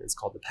back, and it's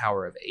called The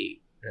Power of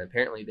 8. And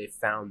apparently they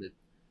found that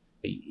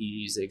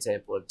you use the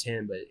example of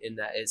 10, but in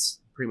that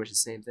it's pretty much the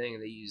same thing.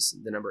 And they use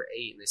the number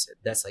 8, and they said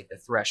that's like the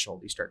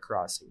threshold you start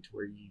crossing to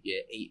where you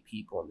get 8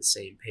 people on the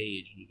same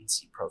page, and you can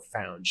see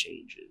profound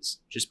changes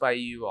just by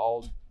you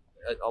all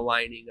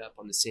aligning up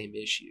on the same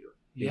issue.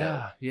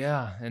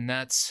 Yeah. And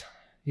that's,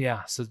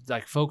 so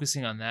like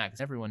focusing on that,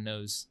 because everyone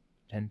knows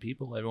 10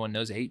 people, everyone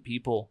knows 8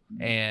 people,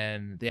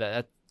 and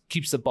that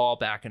keeps the ball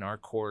back in our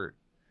court.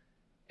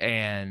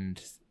 And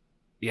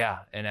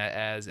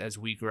as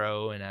we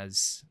grow and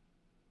as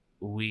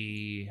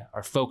we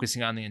are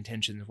focusing on the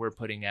intentions we're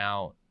putting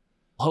out,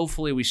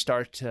 hopefully we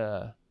start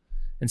to,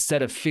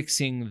 instead of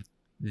fixing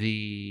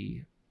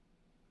the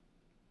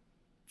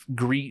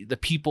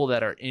people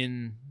that are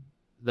in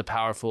the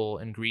powerful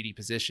and greedy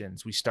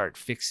positions, we start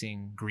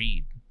fixing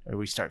greed, or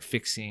we start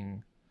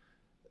fixing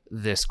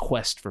this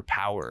quest for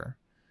power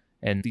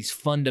and these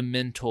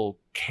fundamental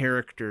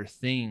character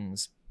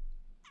things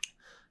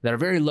that are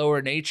very lower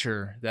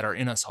nature, that are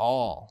in us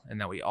all, and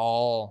that we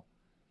all,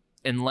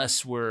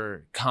 unless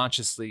we're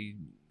consciously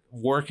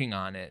working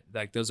on it,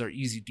 like those are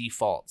easy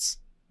defaults.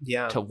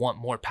 To want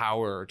more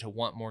power, or to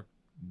want more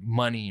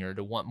money, or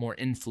to want more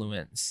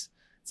influence.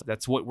 So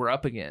that's what we're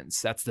up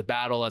against. That's the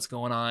battle that's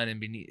going on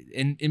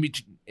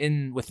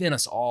within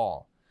us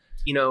all.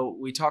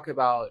 We talk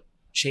about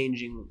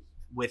changing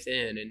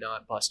within and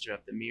not busting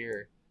up the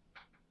mirror.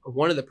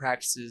 One of the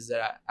practices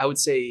that I would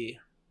say,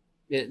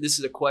 this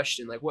is a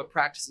question, like what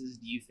practices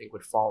do you think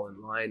would fall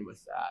in line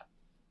with that?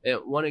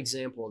 And one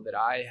example that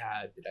I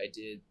had that I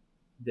did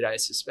that I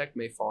suspect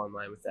may fall in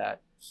line with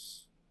that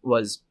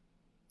was,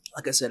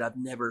 like I said, I've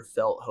never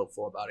felt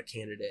hopeful about a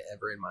candidate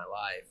ever in my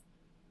life.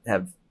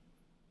 Have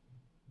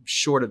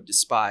short of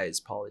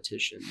despised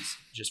politicians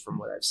just from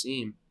what I've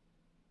seen.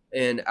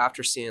 And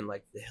after seeing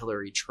like the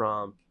Hillary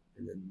Trump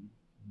and then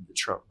the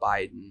Trump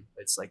Biden,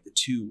 it's like the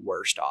two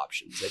worst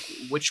options. Like,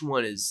 which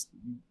one is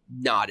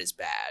not as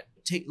bad?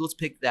 Let's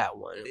pick that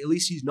one. At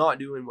least he's not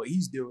doing what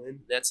he's doing.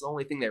 That's the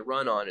only thing they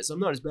run on, is I'm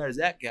not as bad as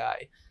that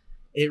guy.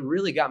 It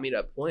really got me to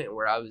a point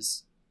where I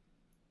was,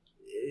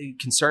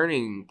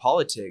 concerning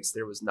politics,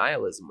 there was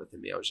nihilism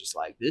within me. I was just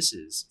like, this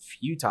is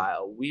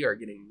futile. We are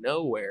getting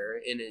nowhere.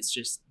 And it's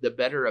just the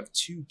better of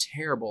two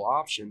terrible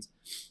options.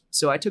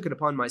 So I took it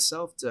upon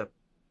myself to,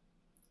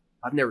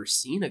 I've never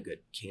seen a good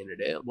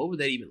candidate. What would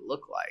that even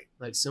look like?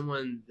 Like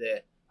someone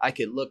that I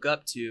could look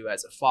up to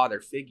as a father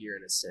figure,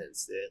 in a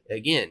sense. That,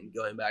 again,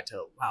 going back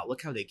to, wow,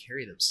 look how they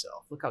carry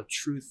themselves. Look how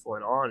truthful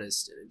and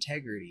honest and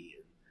integrity,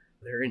 and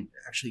they're in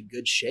actually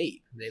good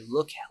shape. They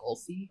look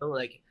healthy. I'm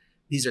like,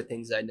 these are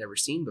things I'd never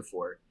seen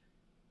before.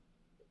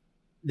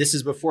 This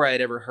is before I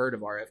had ever heard of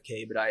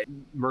RFK, but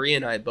Maria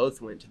and I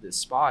both went to this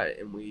spot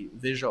and we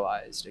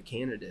visualized a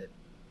candidate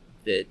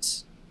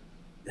that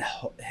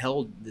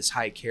held this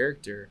high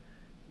character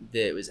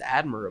that was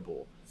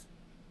admirable.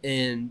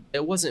 And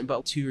it wasn't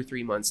about 2 or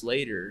 3 months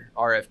later,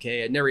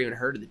 RFK, I'd never even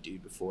heard of the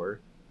dude before,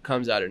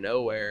 comes out of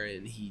nowhere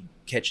and he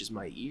catches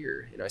my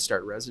ear and I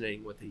start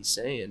resonating with what he's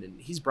saying. And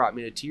he's brought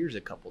me to tears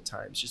a couple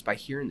times just by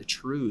hearing the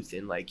truth.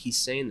 And like, he's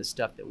saying the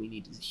stuff that we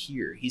need to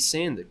hear. He's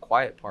saying the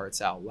quiet parts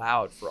out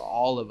loud for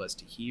all of us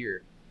to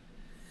hear.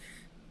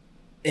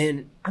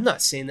 And I'm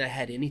not saying that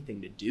had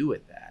anything to do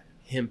with that,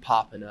 him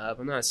popping up.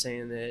 I'm not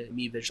saying that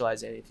me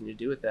visualizing anything to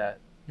do with that.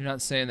 You're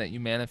not saying that you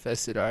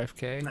manifested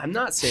RFK? I'm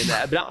not saying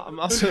that, but I'm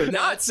also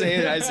not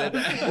saying I said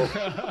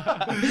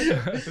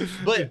that.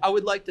 But I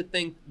would like to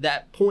think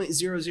that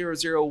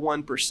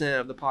 0.0001%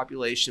 of the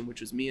population, which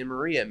was me and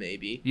Maria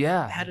maybe,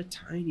 had a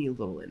tiny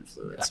little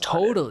influence.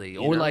 Totally.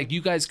 On it, or like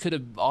you guys could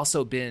have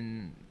also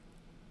been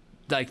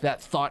like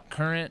that thought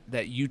current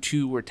that you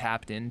two were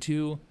tapped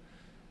into.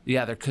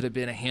 Yeah, there could have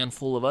been a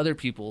handful of other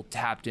people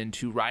tapped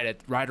into right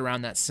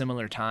around that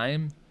similar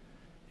time.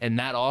 And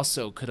that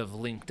also could have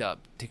linked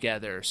up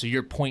together. So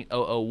your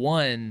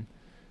 0.001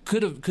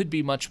 could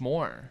be much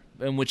more,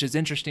 and which is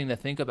interesting to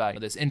think about.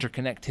 This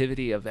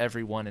interconnectivity of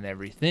everyone and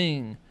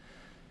everything.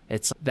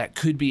 That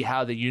could be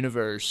how the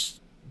universe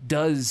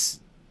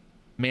does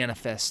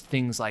manifest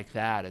things like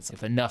that. It's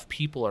if enough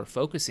people are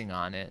focusing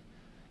on it,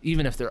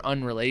 even if they're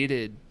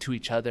unrelated to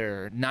each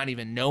other, not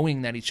even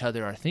knowing that each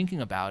other are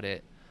thinking about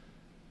it,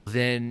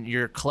 then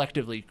you're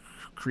collectively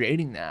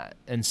creating that.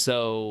 And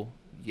so,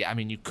 yeah, I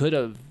mean, you could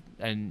have,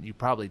 and you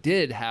probably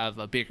did have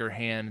a bigger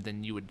hand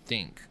than you would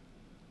think.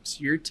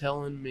 So you're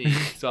telling me.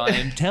 So I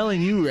am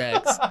telling you,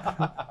 Rex,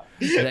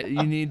 that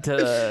you need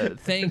to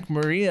thank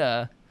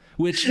Maria,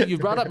 which you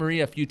brought up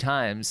Maria a few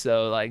times.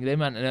 So like they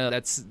might know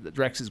that's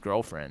Rex's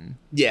girlfriend.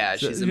 Yeah,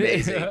 she's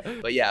amazing.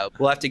 But yeah,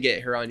 we'll have to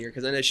get her on here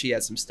because I know she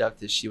has some stuff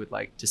that she would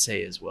like to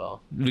say as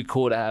well. It'd be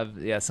cool to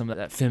have some of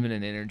that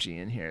feminine energy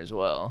in here as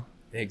well.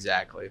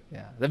 Exactly.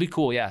 Yeah, that'd be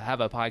cool. Yeah,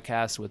 have a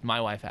podcast with my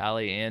wife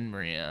Allie and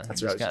Maria.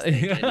 That's what I was just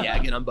thinking. Yeah,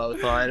 get them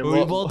both on.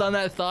 We're both on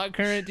that thought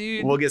current,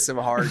 dude. We'll get some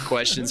hard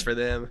questions for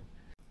them.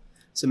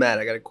 So Matt,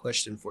 I got a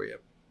question for you.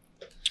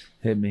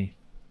 Hit me.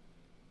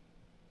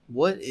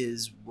 What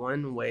is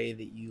one way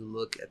that you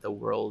look at the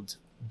world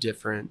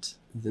different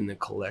than the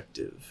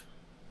collective?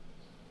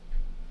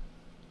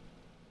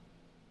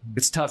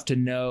 It's tough to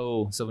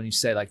know. So when you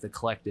say like the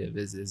collective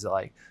is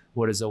like,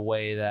 what is a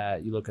way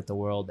that you look at the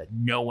world that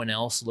no one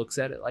else looks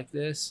at it like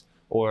this,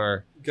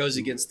 or goes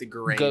against the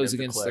grain?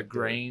 The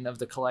grain of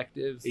the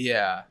collective.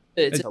 Yeah,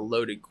 it's a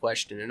loaded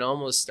question, and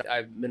almost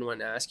I've been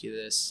wanting to ask you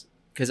this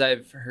because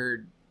I've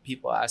heard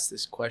people ask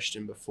this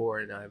question before,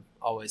 and I've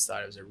always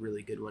thought it was a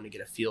really good one to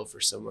get a feel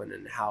for someone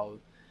and how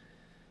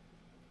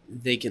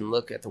they can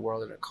look at the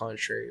world in a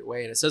contrary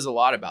way. And it says a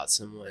lot about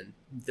someone,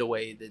 the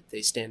way that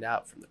they stand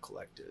out from the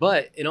collective.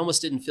 But it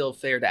almost didn't feel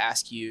fair to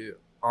ask you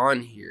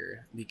on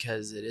here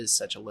because it is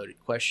such a loaded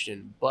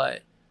question.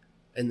 But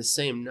in the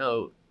same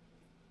note,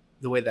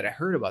 the way that I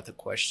heard about the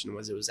question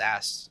was it was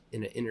asked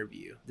in an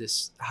interview.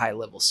 This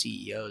high-level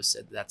CEO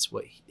said that's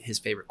what his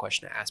favorite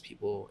question to ask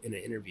people in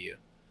an interview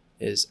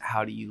is,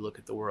 how do you look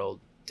at the world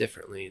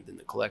differently than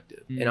the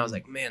collective? And I was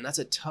like, man, that's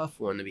a tough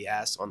one to be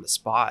asked on the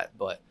spot,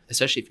 but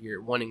especially if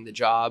you're wanting the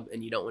job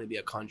and you don't want to be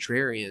a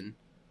contrarian,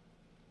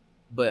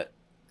 but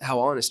how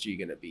honest are you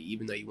going to be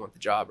even though you want the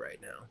job right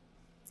now?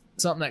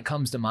 Something that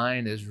comes to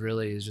mind is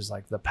just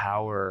like the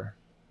power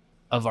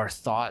of our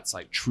thoughts,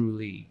 like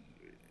truly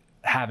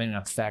having an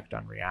effect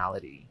on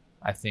reality.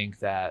 I think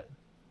that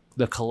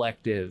the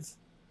collective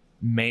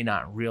may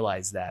not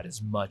realize that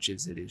as much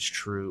as it is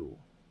true,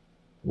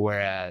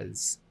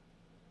 whereas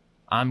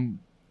I'm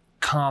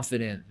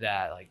confident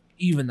that like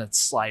even the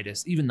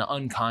slightest, even the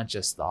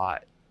unconscious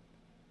thought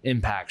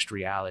impacts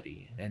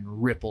reality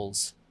and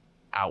ripples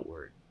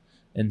outward.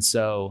 And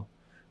so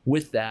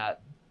with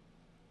that,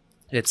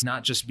 it's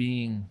not just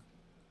being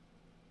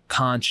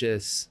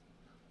conscious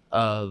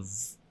of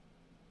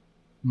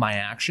my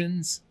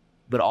actions,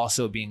 but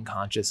also being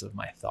conscious of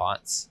my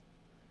thoughts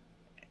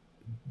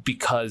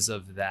because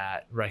of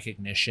that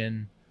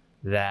recognition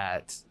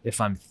that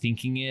if I'm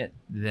thinking it,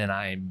 then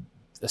I'm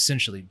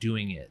essentially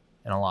doing it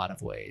in a lot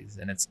of ways.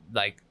 And it's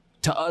like,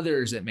 to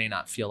others, it may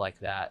not feel like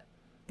that,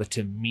 but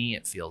to me,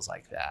 it feels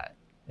like that.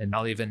 And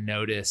I'll even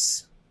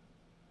notice,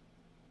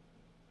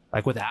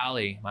 like with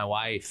Allie, my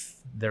wife,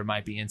 there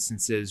might be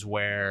instances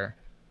where,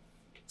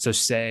 so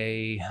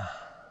say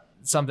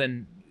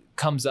something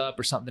comes up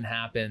or something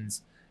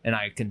happens and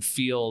I can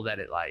feel that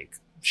it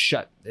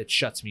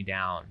shuts me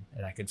down,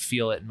 and I can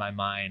feel it in my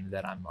mind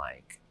that I'm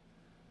like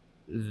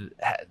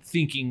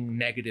thinking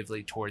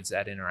negatively towards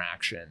that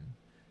interaction.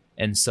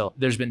 And so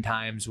there's been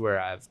times where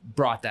I've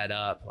brought that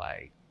up,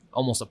 like,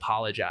 almost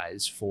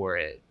apologize for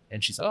it.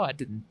 And she's like, oh, I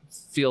didn't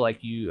feel like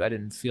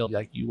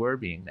you were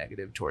being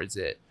negative towards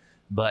it.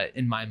 But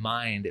in my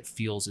mind, it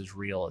feels as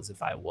real as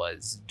if I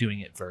was doing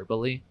it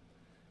verbally.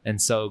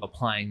 And so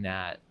applying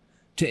that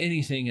to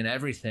anything and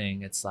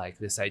everything, it's like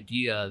this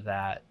idea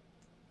that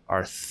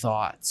our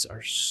thoughts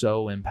are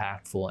so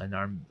impactful, and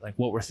our, like,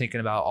 what we're thinking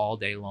about all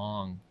day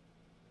long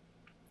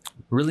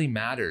really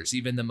matters,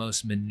 even the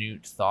most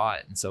minute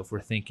thought. And so if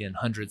we're thinking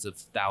hundreds of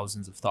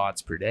thousands of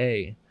thoughts per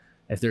day,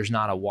 if there's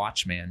not a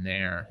watchman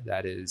there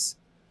that is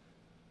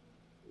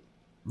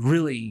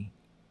really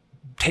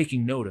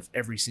taking note of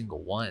every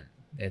single one,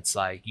 it's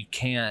like you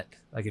can't,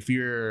 like,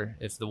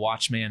 if the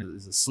watchman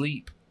is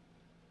asleep,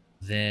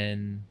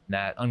 then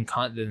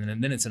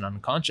then it's an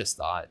unconscious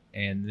thought,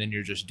 and then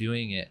you're just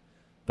doing it.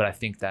 But I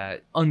think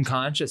that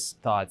unconscious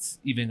thoughts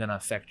even going to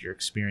affect your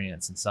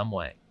experience in some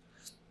way.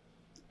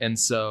 And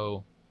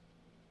so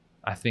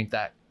I think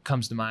that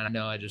comes to mind. I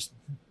know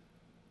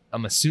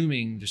I'm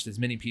assuming just as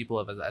many people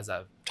as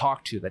I've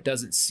talked to, that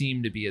doesn't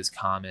seem to be as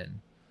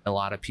common. A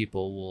lot of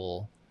people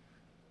will,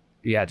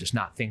 just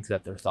not think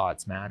that their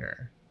thoughts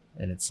matter.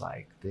 And it's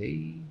like,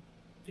 they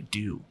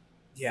do.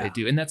 Yeah. They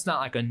do. And that's not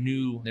like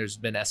there's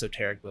been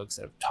esoteric books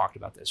that have talked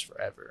about this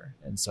forever.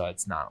 And so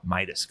it's not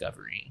my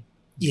discovery.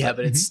 Yeah,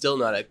 but it's still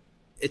not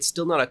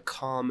a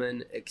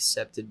common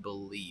accepted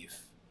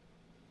belief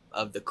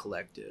of the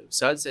collective.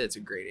 So I'd say it's a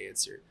great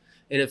answer.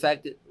 And in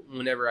fact,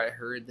 whenever I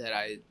heard that,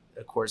 I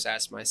of course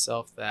asked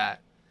myself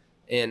that,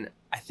 and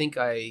I think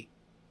I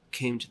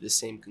came to the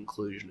same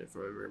conclusion, if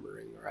I'm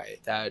remembering right,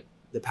 that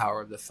the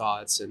power of the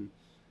thoughts, and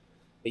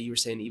you were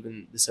saying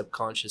even the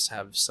subconscious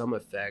have some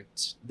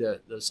effect,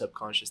 those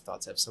subconscious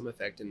thoughts have some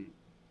effect, and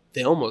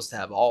they almost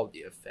have all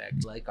the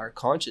effect. Like our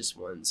conscious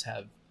ones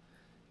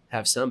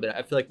have some, but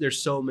I feel like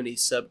there's so many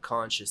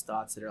subconscious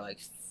thoughts that are like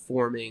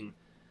forming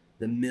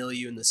the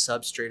milieu and the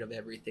substrate of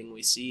everything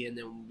we see. And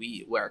then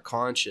our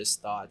conscious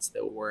thoughts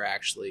that we're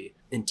actually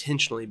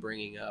intentionally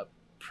bringing up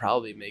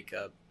probably make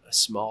up a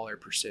smaller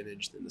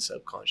percentage than the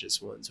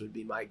subconscious ones, would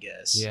be my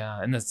guess.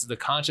 Yeah. And that's the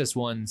conscious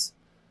ones.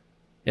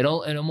 It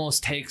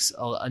almost takes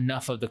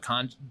enough of the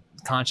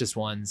conscious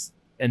ones,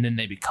 and then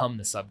they become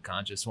the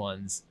subconscious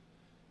ones.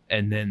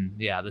 And then,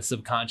 the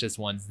subconscious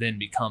ones then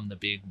become the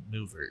big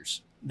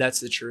movers. That's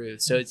the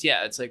truth. So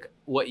it's like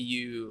what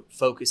you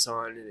focus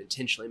on and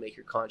intentionally make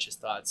your conscious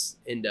thoughts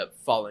end up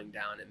falling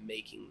down and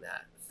making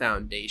that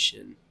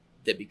foundation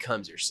that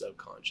becomes your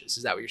subconscious.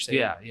 Is that what you're saying?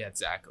 Yeah,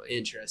 exactly.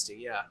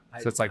 Interesting. Yeah.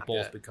 So it's like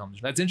both becomes.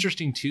 That's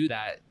interesting too,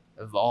 that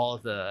of all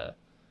the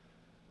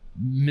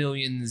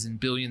millions and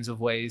billions of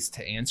ways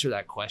to answer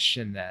that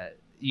question, that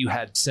you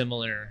had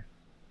similar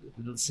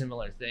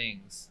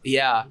things.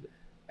 Yeah.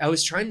 I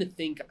was trying to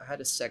think. I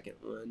had a second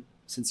one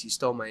since you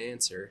stole my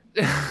answer.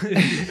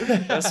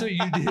 That's what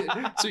you did.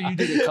 So you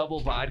did a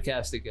couple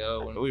podcasts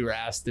ago when we were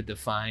asked to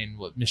define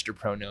what Mr.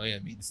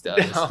 Pronoia means to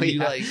us.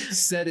 You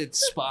said it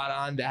spot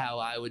on to how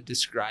I would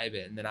describe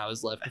it, and then I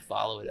was left to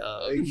follow it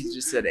up. You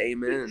just said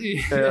amen.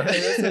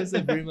 That's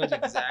pretty much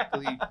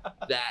exactly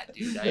that,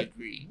 dude. I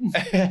agree.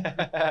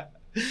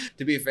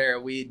 To be fair,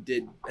 we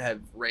did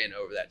have ran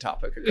over that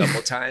topic a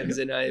couple times,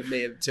 and I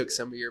may have took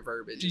some of your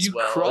verbiage as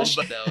well. You crushed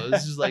it, though. It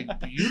was just like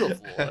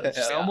beautiful.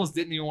 I almost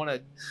didn't even want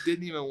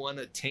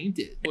to taint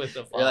it with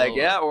the follow.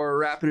 You're like, we're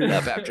wrapping it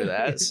up after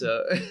that.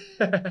 So,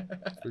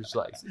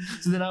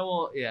 so then I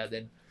won't. Yeah,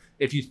 then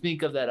if you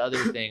think of that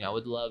other thing, I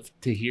would love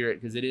to hear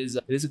it, because it is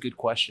a good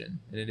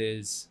question,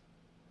 and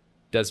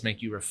does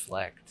make you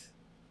reflect,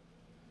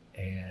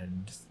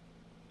 and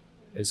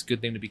it's a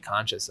good thing to be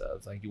conscious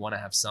of. Like, you want to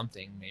have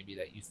something maybe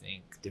that you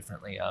think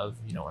differently of.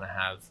 You don't want to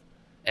have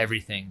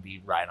everything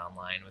be right on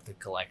line with the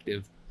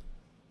collective.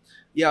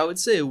 Yeah, I would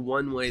say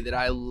one way that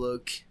I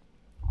look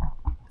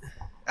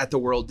at the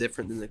world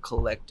different than the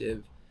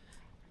collective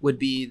would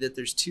be that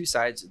there's two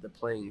sides of the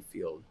playing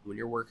field when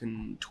you're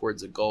working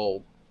towards a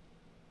goal,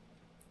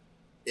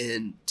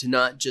 and to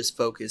not just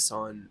focus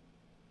on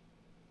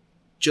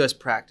just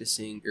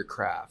practicing your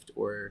craft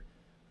or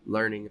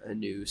learning a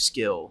new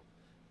skill,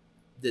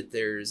 that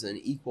there's an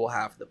equal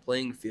half of the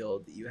playing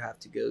field that you have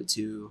to go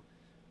to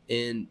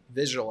and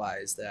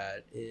visualize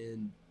that.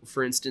 And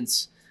for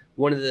instance,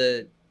 one of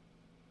the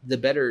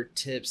better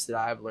tips that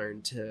I've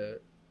learned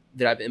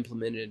that I've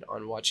implemented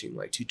on watching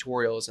like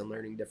tutorials and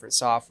learning different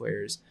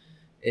softwares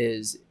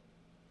is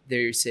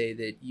they say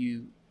that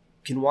you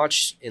can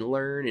watch and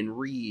learn and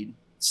read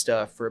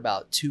stuff for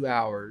about 2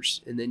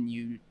 hours, and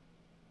then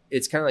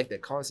it's kind of like the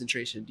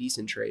concentration and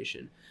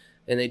decentration.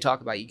 And they talk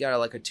about you got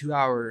like a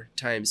 2-hour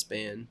time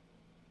span,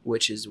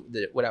 which is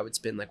what I would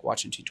spend like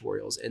watching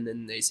tutorials. And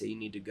then they say you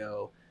need to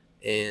go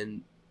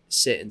and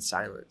sit in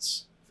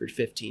silence for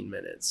 15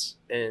 minutes.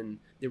 And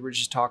they were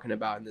just talking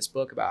about in this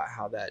book about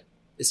how that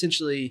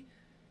essentially,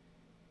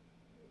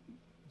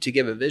 to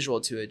give a visual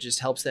to it,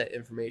 just helps that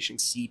information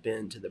seep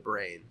into the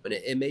brain. But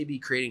it may be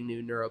creating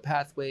new neural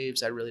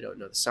pathways. I really don't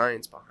know the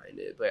science behind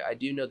it, but I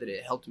do know that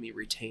it helped me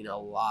retain a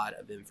lot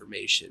of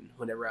information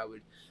whenever I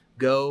would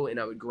go and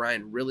I would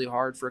grind really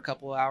hard for a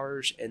couple of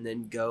hours and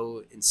then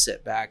go and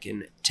sit back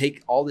and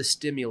take all the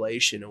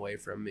stimulation away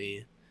from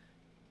me.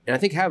 And I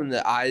think having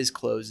the eyes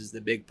closed is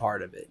the big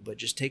part of it, but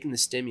just taking the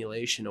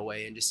stimulation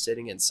away and just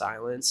sitting in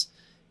silence.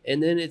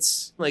 And then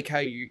it's like how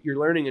you're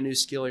learning a new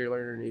skill, you're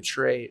learning a new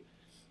trait.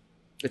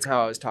 It's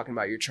how I was talking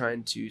about, you're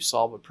trying to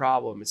solve a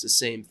problem. It's the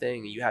same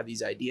thing. You have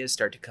these ideas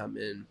start to come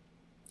in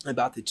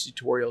about the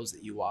tutorials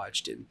that you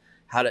watched and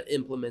how to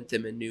implement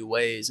them in new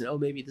ways. And, oh,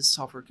 maybe this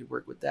software could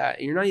work with that.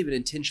 And you're not even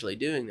intentionally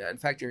doing that. In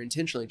fact, you're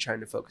intentionally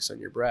trying to focus on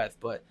your breath,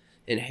 but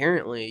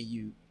inherently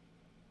you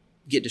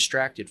get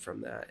distracted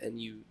from that and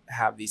you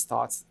have these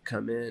thoughts that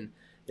come in.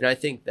 And I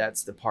think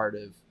that's the part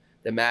of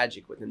the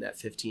magic within that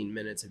 15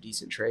 minutes of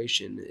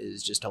decentration,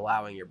 is just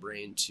allowing your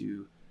brain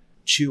to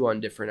chew on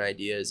different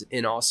ideas.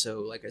 And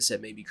also, like I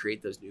said, maybe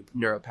create those new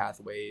neural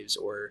pathways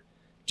or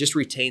just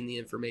retain the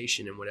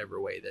information in whatever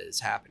way that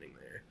is happening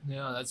there.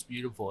 Yeah, that's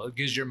beautiful. It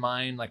gives your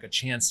mind like a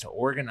chance to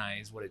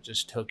organize what it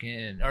just took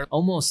in, or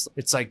almost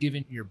it's like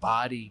giving your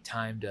body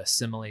time to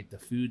assimilate the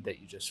food that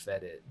you just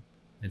fed it.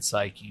 It's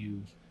like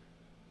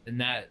and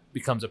that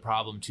becomes a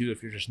problem too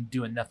if you're just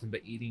doing nothing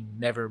but eating,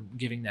 never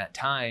giving that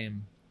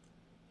time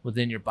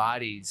within your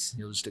bodies.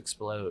 You'll just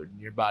explode.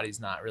 Your body's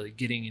not really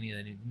getting any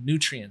of the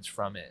nutrients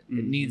from it.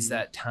 It needs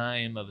that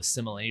time of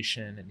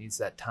assimilation. It needs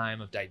that time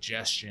of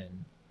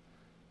digestion.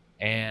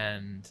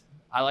 And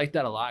I like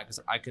that a lot because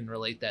I can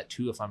relate that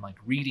too if I'm like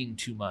reading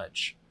too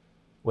much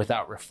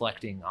without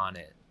reflecting on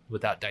it,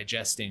 without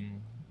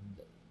digesting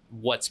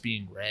what's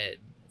being read.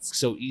 It's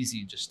so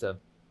easy just to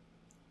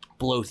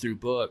blow through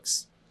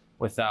books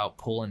without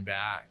pulling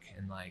back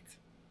and like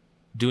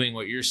doing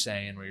what you're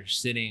saying, where you're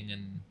sitting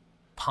and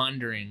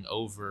pondering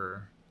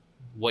over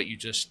what you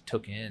just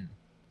took in.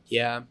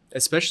 Yeah,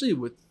 especially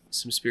with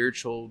some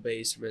spiritual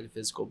based,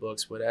 metaphysical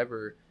books,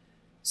 whatever,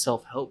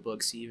 self-help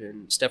books,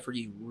 even stuff where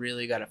you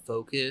really got to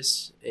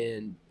focus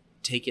and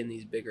take in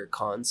these bigger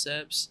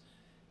concepts.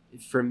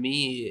 For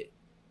me,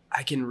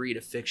 I can read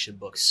a fiction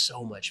book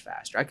so much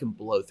faster. I can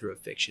blow through a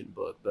fiction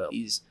book, but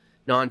these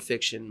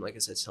nonfiction, like I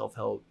said,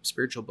 self-help,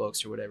 spiritual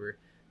books or whatever,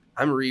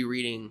 I'm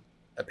rereading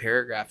a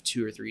paragraph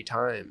 2 or 3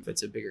 times if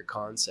it's a bigger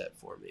concept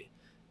for me.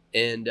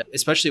 And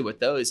especially with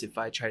those, if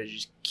I try to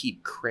just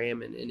keep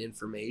cramming in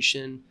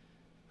information,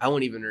 I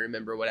won't even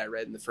remember what I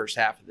read in the first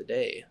half of the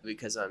day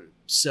because I'm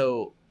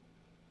so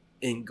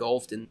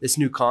engulfed in this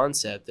new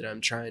concept that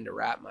I'm trying to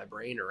wrap my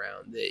brain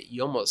around that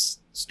you almost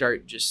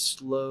start just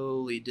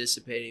slowly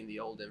dissipating the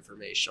old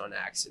information on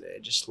accident.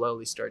 It just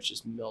slowly starts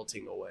just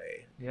melting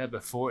away. Yeah,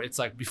 before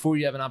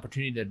you have an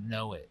opportunity to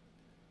know it.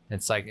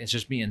 It's like it's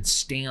just being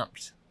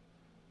stamped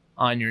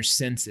on your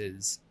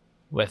senses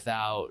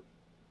without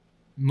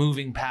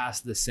moving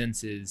past the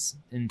senses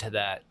into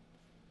that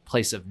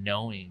place of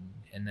knowing.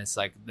 And it's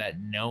like that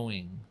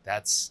knowing,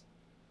 that's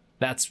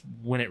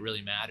when it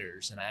really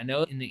matters. And I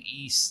know in the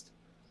East,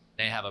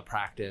 they have a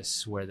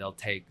practice where they'll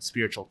take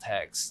spiritual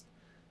text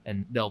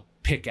and they'll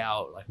pick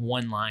out like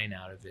one line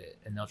out of it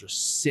and they'll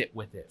just sit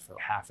with it for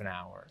half an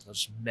hour. They'll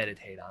just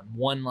meditate on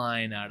one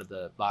line out of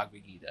the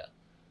Bhagavad Gita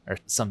or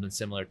something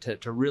similar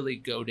to really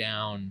go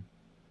down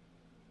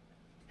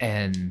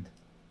and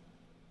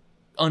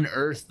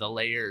unearth the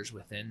layers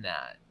within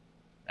that,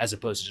 as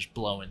opposed to just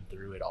blowing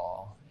through it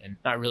all and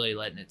not really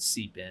letting it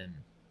seep in.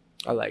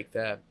 I like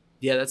that.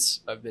 Yeah,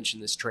 I've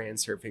mentioned this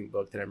Transurfing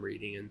book that I'm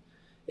reading, and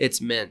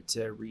it's meant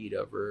to read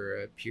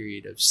over a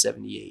period of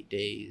 78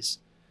 days.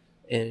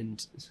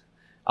 And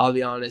I'll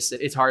be honest,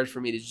 it's hard for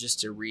me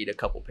to read a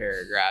couple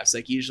paragraphs.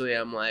 Like usually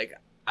I'm like,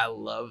 I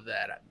love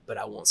that, but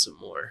I want some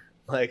more.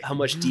 Like, how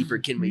much deeper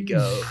can we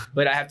go?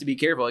 But I have to be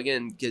careful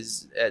again,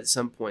 because at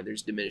some point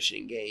there's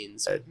diminishing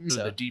gains. So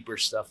the deeper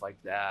stuff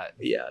like that.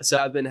 Yeah. So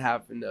I've been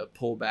having to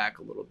pull back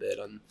a little bit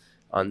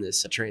on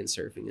this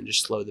Transurfing and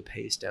just slow the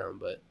pace down.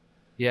 But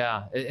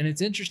yeah. And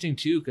it's interesting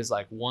too, because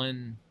like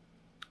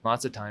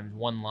lots of times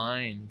one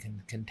line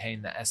can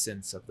contain the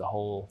essence of the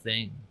whole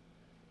thing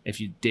if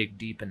you dig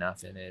deep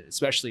enough in it,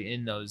 especially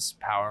in those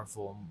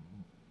powerful,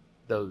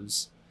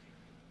 those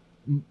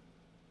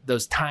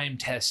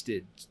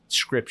time-tested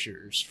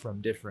scriptures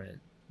from different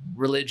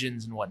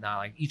religions and whatnot.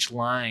 Like each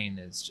line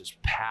is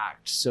just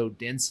packed so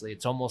densely.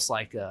 It's almost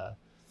like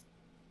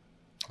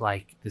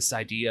this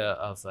idea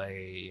of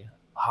a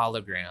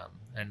hologram.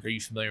 And are you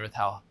familiar with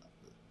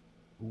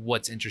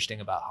what's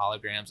interesting about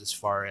holograms as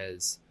far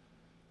as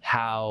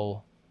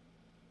how,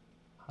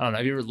 I don't know,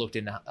 have you ever looked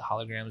into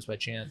holograms by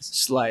chance?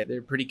 Slight.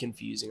 They're pretty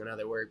confusing on how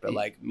they work, but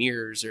like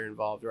mirrors are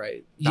involved,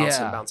 right?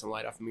 Bouncing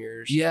light off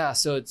mirrors. Yeah,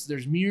 so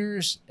there's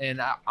mirrors,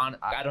 and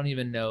I don't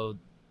even know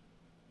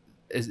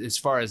as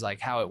far as like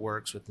how it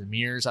works with the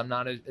mirrors. I'm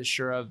not as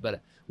sure of,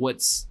 but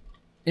what's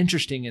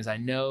interesting is I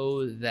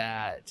know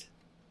that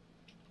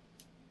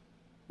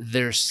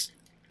there's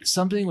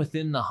something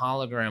within the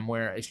hologram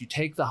where if you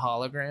take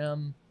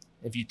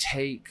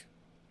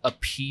a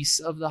piece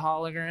of the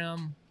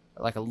hologram,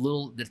 like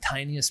the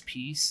tiniest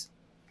piece,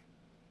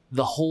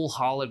 the whole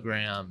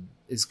hologram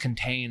is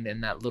contained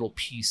in that little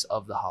piece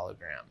of the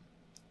hologram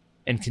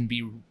and can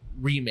be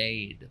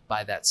remade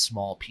by that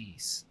small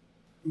piece.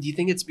 Do you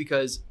think it's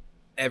because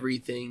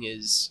everything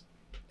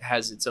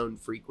has its own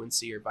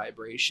frequency or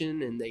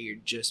vibration, and that you're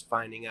just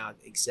finding out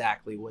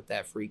exactly what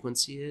that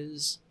frequency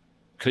is?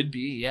 Could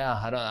be, yeah.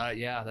 I don't.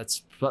 Yeah,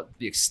 that's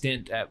the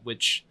extent at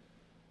which.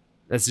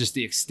 That's just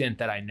the extent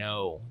that I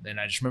know. And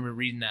I just remember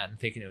reading that and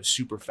thinking it was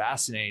super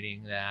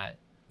fascinating that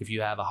if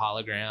you have a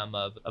hologram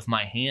of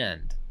my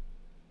hand,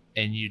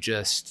 and you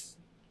just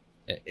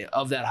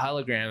of that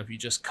hologram, if you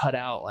just cut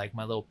out like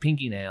my little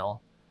pinky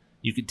nail,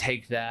 you could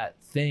take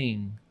that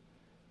thing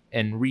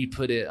and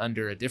re-put it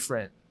under a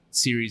different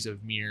series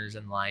of mirrors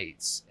and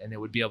lights, and it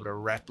would be able to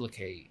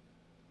replicate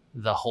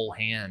the whole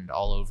hand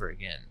all over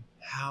again.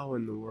 How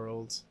in the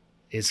world?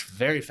 It's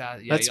very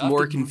fast. Yeah, that's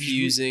more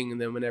confusing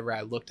than whenever I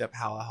looked up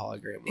how a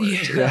hologram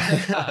works.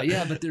 Yeah.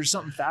 Yeah, but there's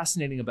something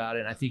fascinating about it.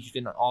 And I think you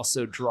can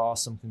also draw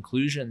some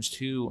conclusions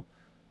too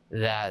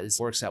that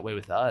works that way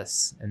with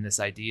us. And this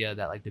idea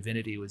that like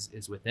divinity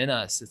is within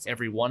us. It's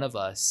every one of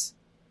us.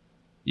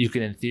 You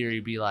can in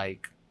theory be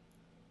like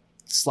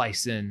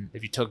slicing,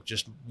 if you took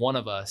just one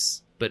of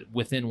us, but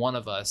within one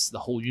of us, the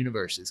whole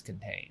universe is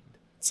contained.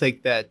 It's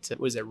like that,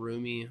 was it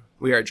Rumi?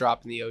 We are a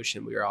drop in the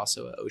ocean. We are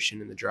also an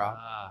ocean in the drop.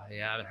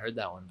 Yeah, I haven't heard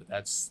that one, but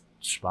that's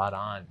spot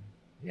on.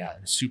 Yeah,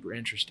 and super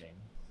interesting.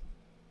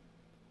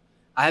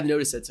 I have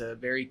noticed that's a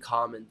very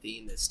common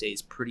theme that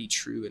stays pretty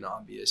true and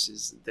obvious,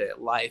 is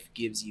that life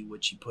gives you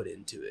what you put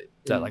into it.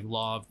 Is that like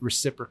law of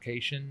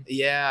reciprocation?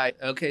 Yeah.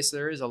 Okay, so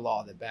there is a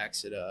law that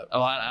backs it up.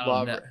 Oh, I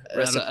don't know.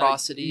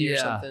 Reciprocity or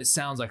something? It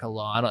sounds like a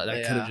law. That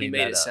could have made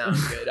it sound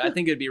good. I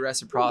think it'd be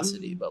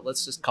reciprocity, but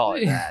let's just call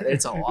it that.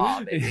 It's a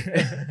law, baby.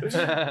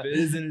 It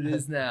is and it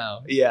is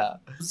now. Yeah.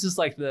 It's just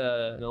like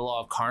the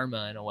law of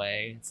karma in a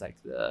way. It's like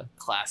the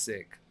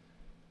classic,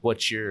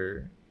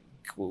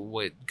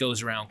 what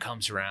goes around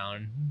comes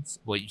around.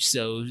 What you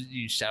sow,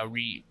 you shall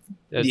reap.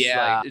 Like,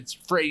 it's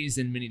phrased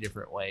in many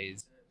different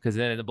ways. Because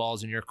then the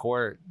ball's in your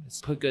court. It's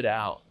put good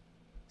out.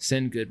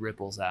 Send good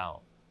ripples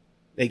out.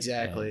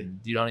 Exactly. And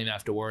you don't even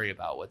have to worry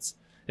about it's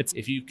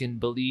if you can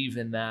believe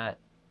in that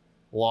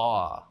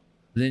law,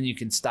 then you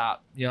can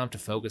stop. You don't have to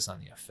focus on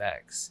the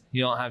effects.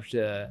 You don't have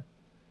to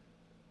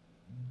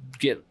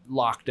get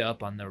locked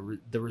up on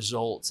the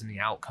results and the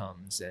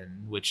outcomes,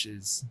 and which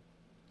is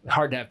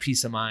hard to have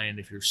peace of mind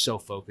if you're so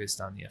focused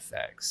on the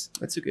effects.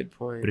 That's a good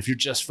point. But if you're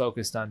just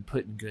focused on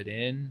putting good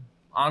in,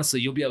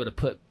 honestly, you'll be able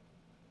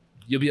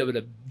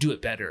to do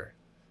it better,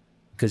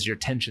 because your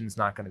attention's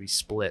not going to be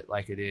split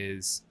like it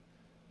is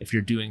if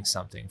you're doing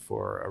something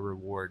for a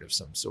reward of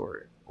some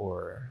sort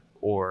or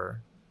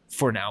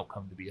for an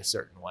outcome to be a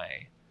certain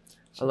way.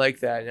 I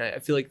like that. And I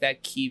feel like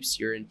that keeps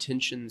your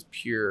intentions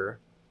pure.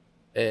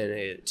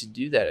 And to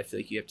do that, I feel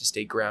like you have to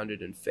stay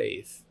grounded in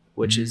faith,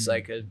 which is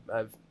like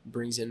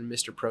brings in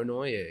Mr.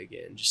 Pronoia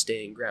again, just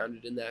staying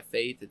grounded in that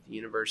faith that the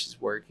universe is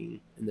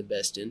working in the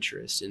best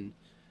interest, and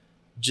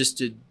just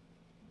to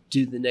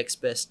do the next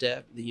best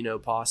step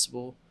that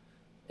possible,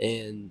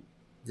 and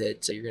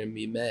that you're going to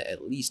be met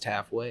at least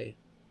halfway.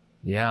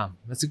 Yeah,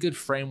 that's a good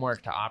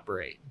framework to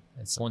operate.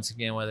 It's once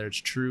again, whether it's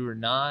true or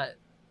not,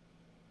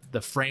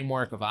 the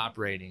framework of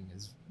operating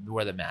is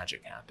where the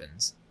magic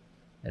happens.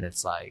 And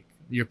it's like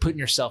you're putting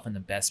yourself in the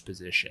best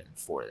position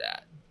for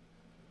that.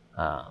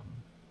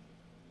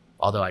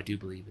 Although I do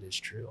believe it is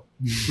true.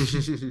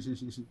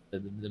 the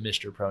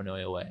Mr.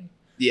 Pronoia way.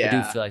 Yeah. I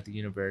do feel like the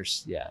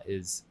universe,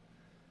 is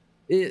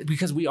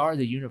because we are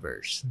the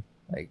universe.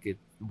 Like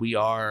we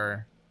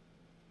are.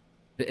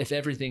 If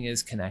everything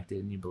is connected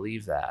and you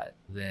believe that,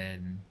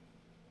 then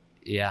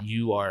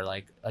you are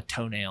like a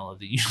toenail of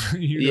the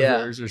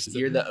universe. Or something.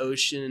 You're the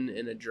ocean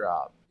in a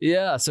drop.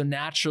 Yeah. So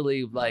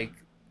naturally, like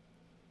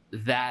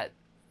that,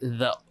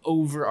 the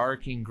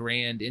overarching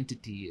grand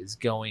entity is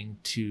going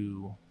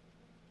to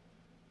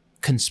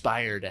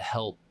conspire to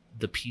help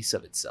the piece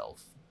of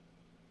itself,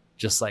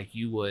 just like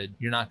you would.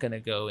 You're not going to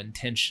go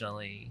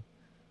intentionally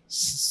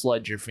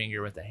sludge your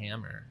finger with a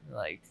hammer.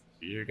 Like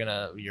you're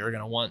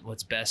gonna want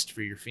what's best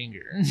for your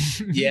finger.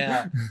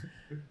 Yeah.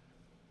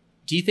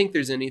 Do you think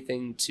there's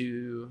anything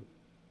to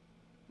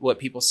what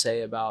people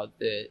say about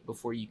that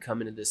before you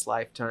come into this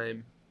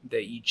lifetime,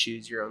 that you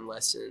choose your own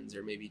lessons,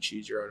 or maybe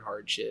choose your own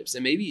hardships,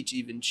 and maybe you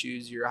even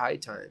choose your high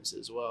times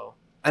as well?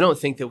 I don't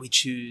think that we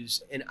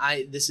choose, and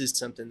this is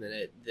something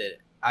that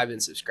I've been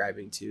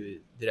subscribing to,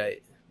 that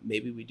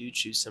maybe we do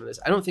choose some of this.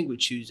 I don't think we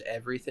choose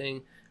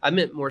everything. I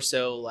meant more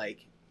so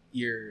like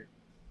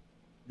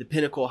the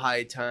pinnacle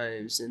high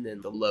times and then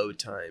the low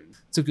time.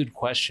 It's a good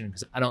question,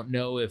 because I don't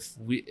know if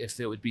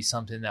it would be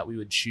something that we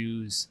would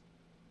choose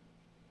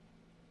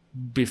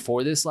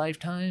before this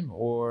lifetime,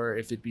 or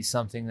if it'd be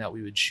something that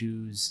we would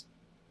choose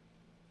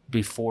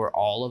before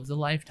all of the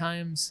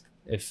lifetimes.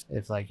 If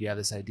like you have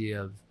this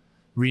idea of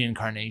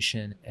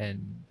reincarnation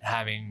and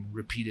having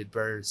repeated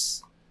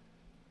births,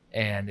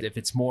 and if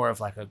it's more of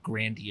like a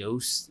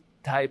grandiose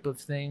type of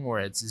thing where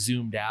it's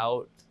zoomed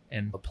out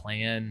and a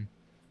plan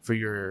for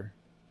your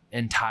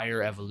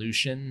entire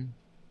evolution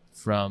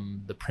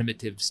from the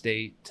primitive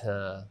state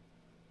to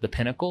the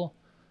pinnacle.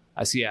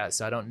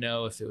 So I don't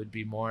know if it would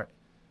be more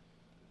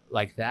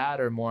like that,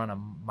 or more on a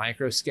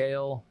micro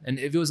scale. And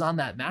if it was on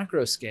that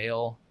macro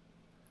scale,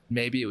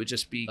 maybe it would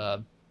just be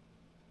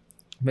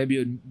maybe it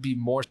would be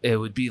more, it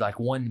would be like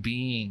one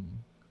being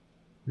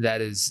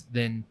that is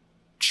then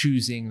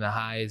choosing the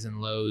highs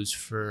and lows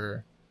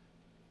for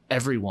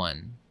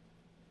everyone.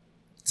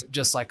 It's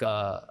just like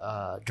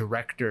a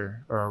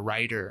director or a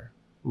writer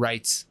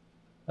writes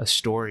a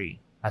story.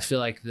 I feel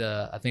like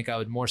I think I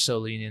would more so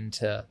lean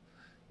into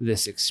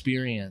this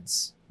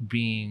experience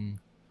being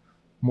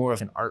more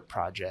of an art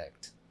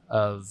project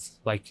of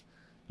like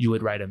you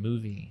would write a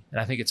movie.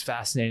 And I think it's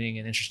fascinating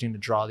and interesting to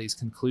draw these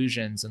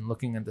conclusions and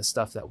looking at the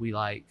stuff that we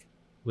like,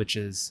 which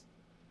is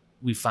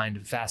we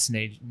find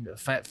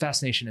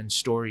fascination in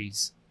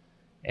stories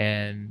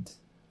and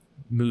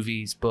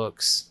movies,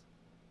 books,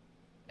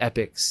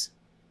 epics.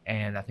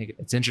 And I think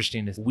it's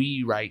interesting that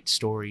we write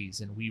stories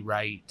and we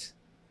write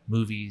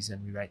movies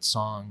and we write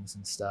songs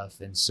and stuff.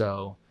 And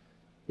so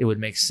it would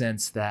make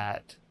sense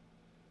that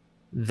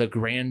the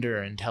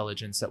grander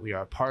intelligence that we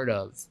are a part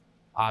of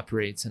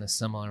operates in a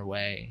similar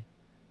way.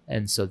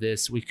 And so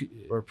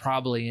we're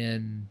probably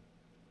in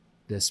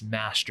this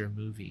master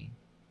movie,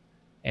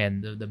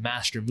 and the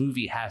master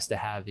movie has to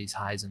have these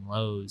highs and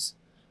lows,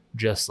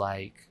 just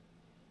like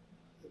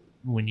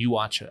when you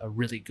watch a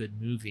really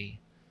good movie,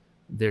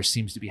 there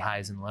seems to be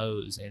highs and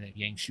lows, and it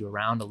yanks you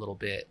around a little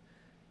bit,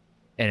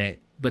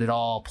 but it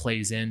all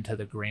plays into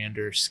the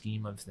grander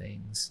scheme of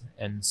things.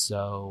 And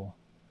so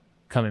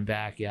coming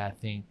back, yeah, I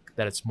think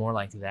that it's more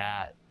like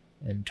that,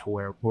 and to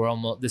where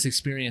this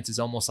experience is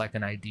almost like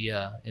an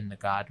idea in the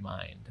God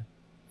mind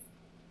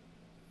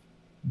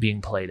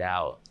being played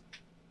out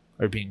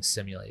or being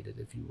simulated,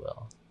 if you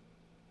will.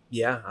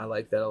 Yeah, I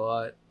like that a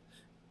lot.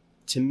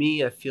 To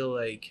me, I feel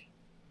like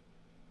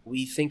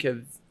we think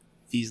of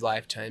these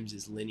lifetimes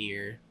as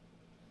linear,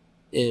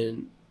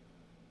 and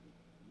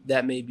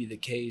that may be the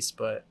case,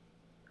 but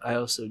I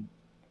also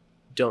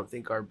don't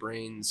think our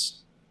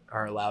brains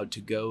are allowed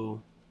to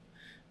go.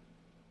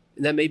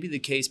 And that may be the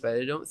case, but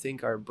I don't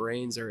think our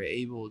brains are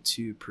able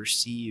to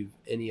perceive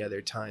any other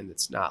time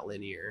that's not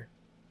linear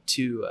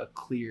to a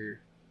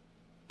clear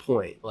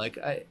point. Like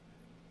I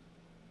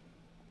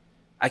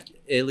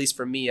at least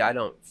for me, I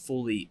don't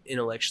fully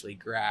intellectually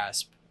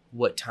grasp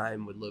what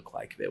time would look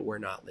like if it were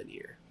not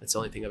linear. That's the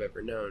only thing I've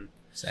ever known.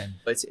 Same.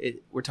 But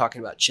we're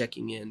talking about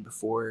checking in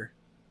before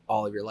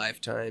all of your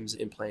lifetimes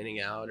and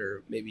planning out,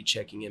 or maybe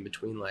checking in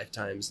between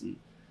lifetimes, and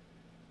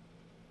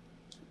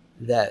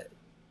that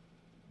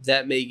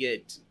may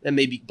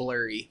be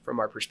blurry from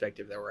our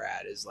perspective that we're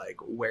at, is like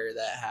where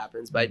that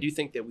happens. But I do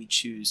think that we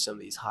choose some of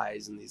these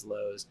highs and these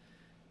lows.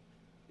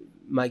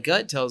 My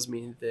gut tells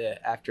me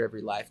that after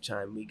every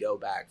lifetime, we go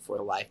back for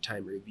a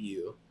lifetime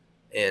review.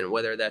 And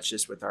whether that's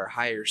just with our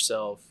higher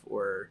self,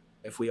 or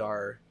if we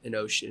are an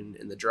ocean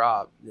in the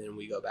drop, then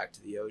we go back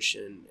to the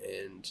ocean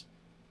and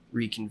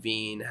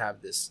reconvene,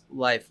 have this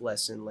life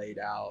lesson laid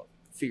out,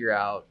 figure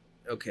out,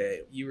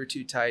 okay, you were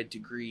too tied to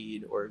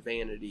greed or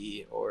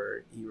vanity,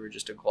 or you were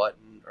just a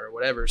glutton or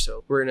whatever.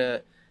 So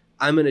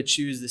I'm going to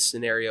choose this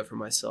scenario for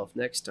myself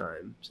next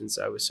time. Since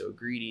I was so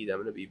greedy, that I'm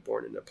going to be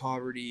born into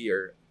poverty,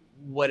 or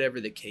whatever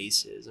the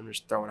case is. I'm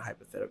just throwing a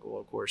hypothetical,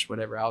 of course,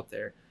 whatever out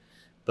there.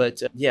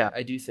 But yeah,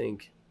 I do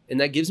think, and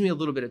that gives me a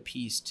little bit of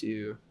peace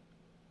too,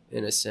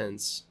 in a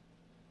sense,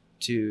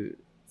 to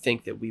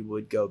think that we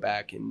would go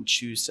back and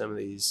choose some of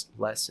these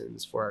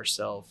lessons for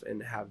ourselves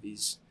and have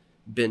these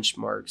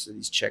benchmarks or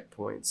these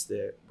checkpoints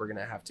that we're going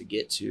to have to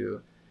get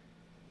to.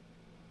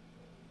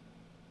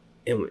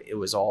 And it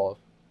was all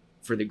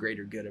for the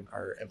greater good of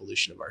our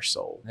evolution of our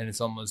soul. And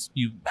it's almost,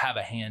 you have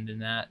a hand in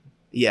that.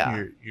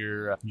 Yeah.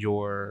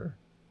 Your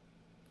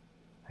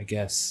I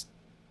guess,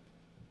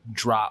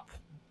 drop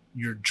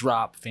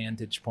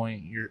vantage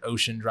point, your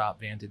ocean drop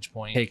vantage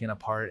point, taken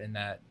apart in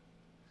that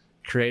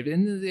creative.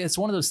 And it's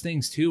one of those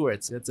things too, where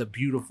it's a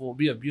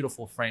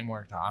beautiful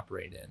framework to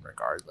operate in,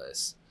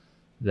 regardless,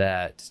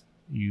 that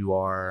you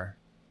are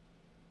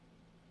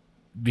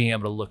being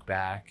able to look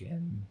back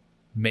and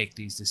make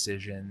these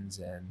decisions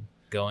and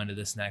go into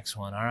this next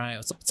one. All right.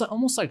 It's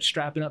almost like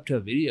strapping up to a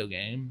video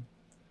game,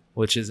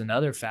 which is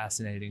another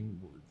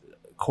fascinating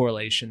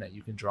correlation that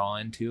you can draw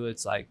into.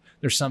 It's like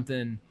there's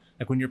something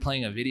like when you're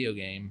playing a video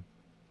game,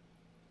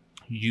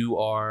 you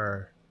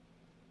are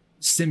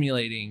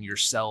simulating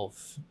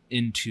yourself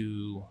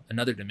into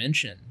another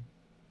dimension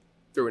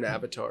through an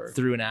avatar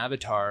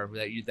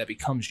that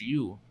becomes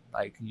you.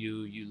 Like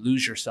you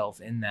lose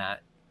yourself in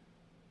that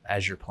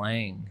as you're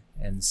playing.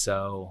 And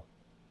so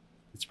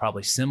it's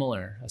probably a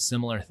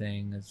similar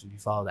thing as if you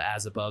follow the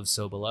as above,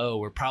 so below.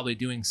 We're probably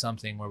doing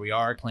something where we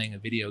are playing a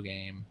video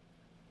game,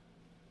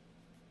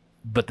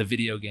 but the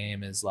video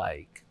game is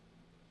like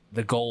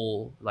the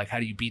goal, like how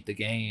do you beat the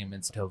game?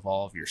 It's to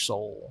evolve your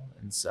soul.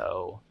 And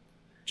so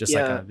just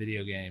like a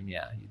video game, you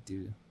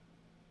do.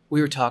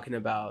 We were talking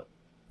about,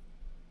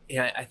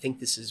 and I think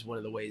this is one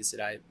of the ways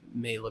that I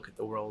may look at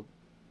the world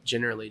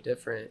generally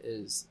different,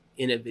 is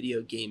in a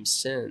video game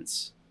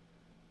sense,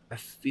 I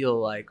feel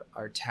like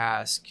our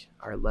task,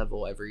 our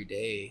level every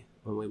day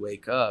when we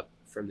wake up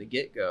from the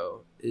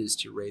get-go is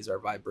to raise our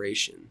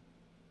vibration.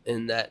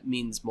 And that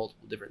means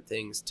multiple different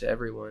things to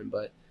everyone,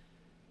 but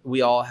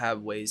we all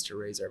have ways to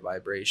raise our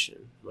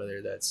vibration,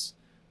 whether that's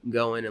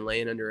going and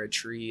laying under a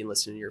tree and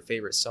listening to your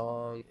favorite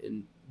song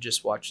and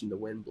just watching the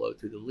wind blow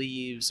through the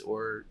leaves,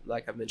 or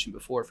like I've mentioned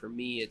before, for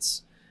me,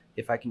 it's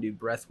if I can do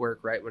breath work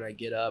right when I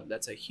get up,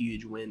 that's a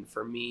huge win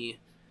for me,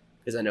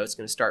 because I know it's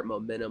going to start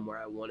momentum where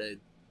I want to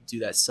do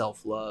that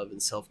self-love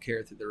and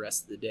self-care through the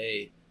rest of the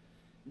day.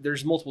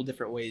 There's multiple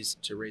different ways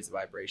to raise the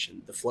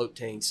vibration. The float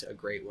tank's a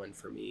great one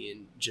for me,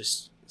 and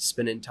just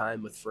spending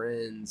time with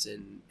friends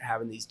and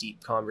having these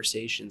deep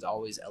conversations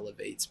always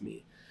elevates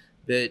me.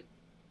 But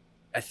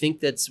I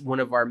think that's one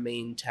of our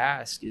main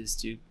tasks, is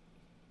to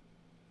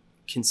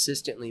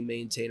consistently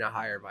maintain a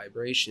higher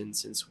vibration,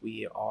 since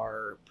we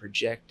are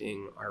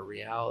projecting our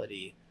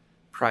reality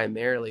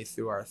primarily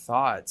through our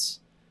thoughts.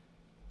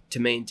 To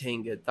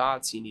maintain good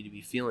thoughts, you need to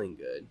be feeling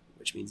good,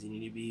 which means you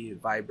need to be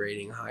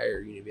vibrating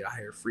higher. You need to be at a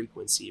higher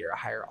frequency or a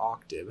higher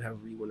octave,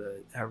 however you want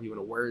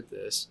to word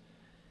this.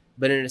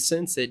 But in a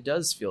sense, it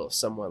does feel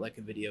somewhat like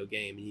a video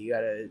game, and you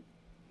gotta,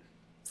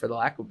 for the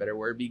lack of a better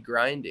word, be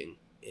grinding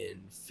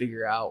and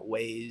figure out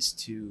ways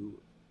to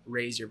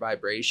raise your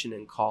vibration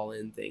and call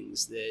in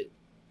things that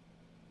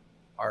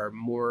are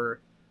more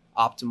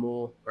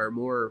optimal or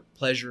more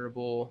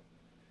pleasurable,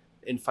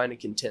 and find a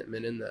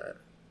contentment in that.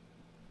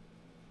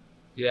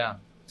 Yeah.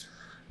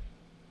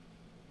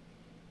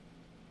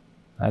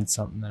 I had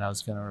something that I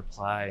was going to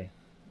reply.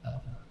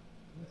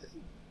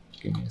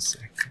 Give me a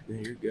sec. Yeah,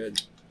 you're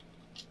good.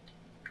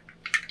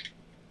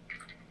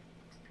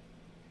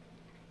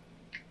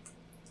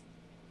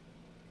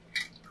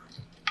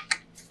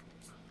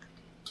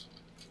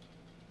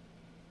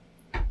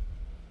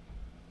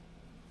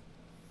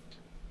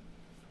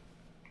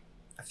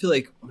 I feel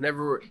like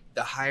whenever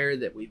the higher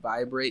that we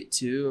vibrate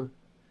to,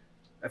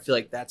 I feel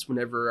like that's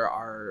whenever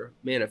our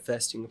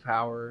manifesting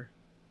power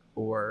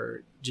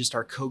or just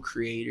our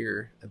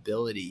co-creator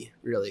ability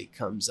really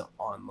comes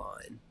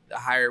online. The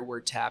higher we're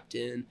tapped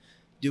in,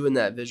 doing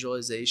that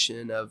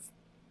visualization of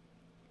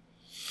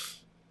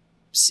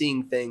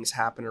seeing things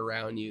happen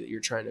around you that you're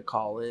trying to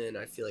call in,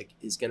 I feel like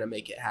is going to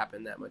make it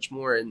happen that much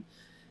more. And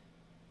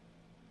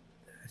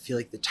I feel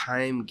like the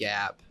time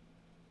gap,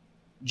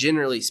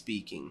 generally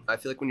speaking, I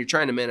feel like when you're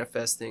trying to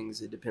manifest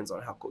things, it depends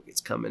on how quick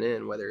it's coming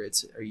in, whether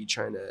it's, are you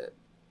trying to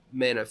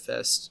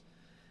manifest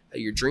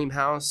your dream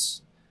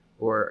house,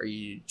 or are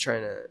you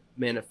trying to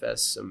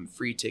manifest some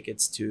free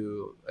tickets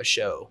to a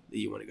show that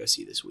you want to go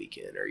see this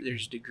weekend? Or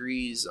there's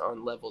degrees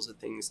on levels of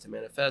things to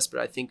manifest. But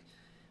I think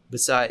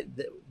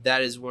beside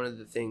that is one of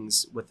the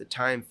things with the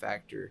time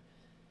factor.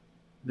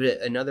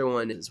 But another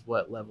one is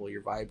what level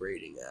you're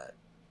vibrating at.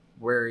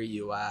 Where are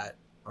you at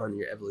on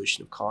your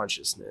evolution of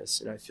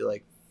consciousness? And I feel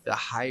like the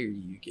higher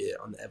you get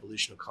on the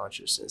evolution of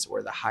consciousness,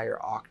 or the higher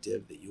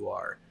octave that you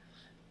are,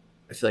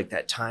 I feel like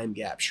that time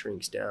gap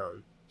shrinks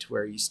down to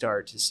where you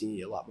start to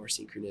see a lot more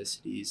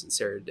synchronicities and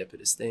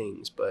serendipitous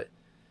things, but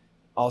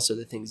also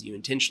the things you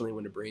intentionally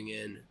want to bring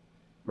in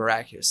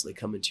miraculously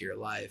come into your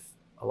life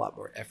a lot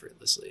more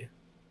effortlessly.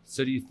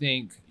 So do you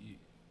think,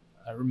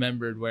 I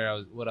remembered what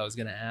I was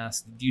going to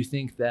ask. Do you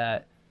think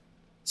that,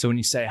 so when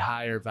you say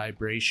higher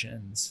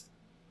vibrations,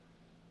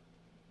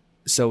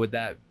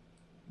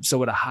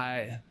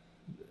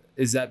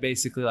 is that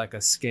basically like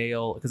a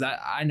scale? Because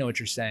I know what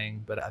you're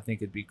saying, but I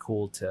think it'd be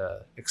cool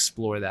to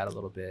explore that a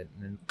little bit.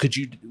 And could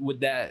you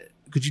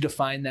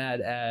define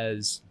that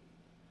as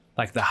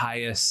like the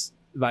highest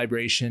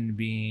vibration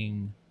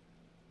being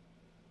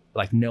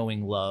like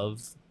knowing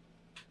love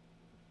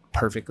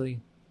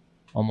perfectly,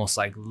 almost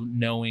like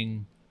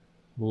knowing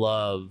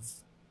love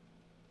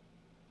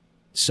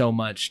so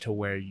much to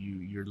where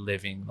you're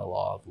living the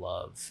law of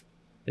love?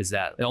 Is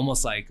that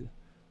almost like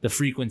the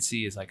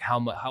frequency is like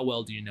how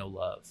well do you know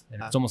love?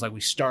 And it's almost like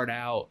we start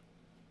out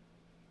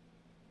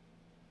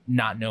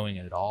not knowing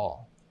it at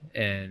all,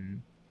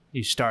 and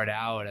you start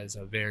out as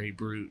a very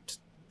brute,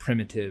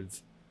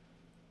 primitive,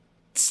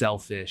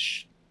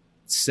 selfish,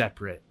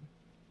 separate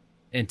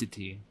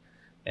entity,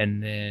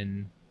 and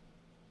then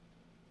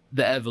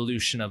the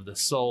evolution of the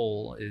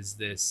soul is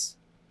this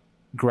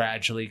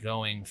gradually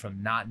going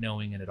from not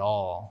knowing it at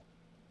all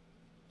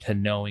to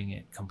knowing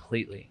it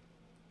completely.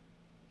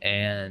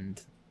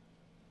 And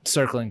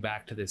circling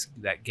back to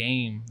that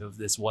game, if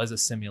this was a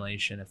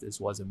simulation, if this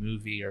was a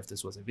movie, or if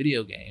this was a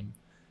video game,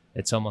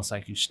 it's almost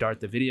like you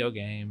start the video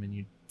game and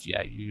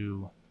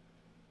you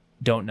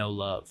don't know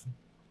love,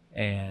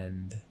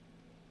 and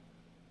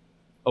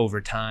over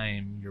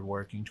time you're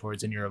working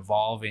towards and you're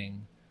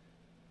evolving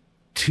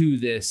to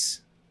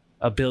this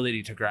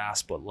ability to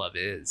grasp what love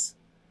is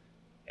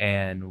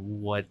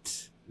and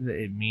what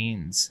it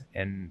means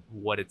and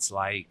what it's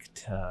like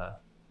to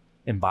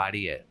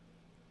embody it.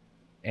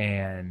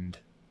 And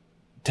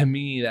to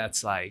me,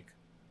 that's like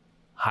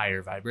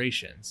higher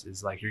vibrations,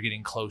 is like you're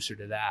getting closer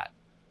to that.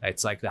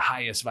 It's like the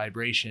highest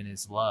vibration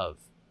is love.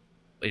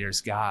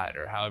 There's God,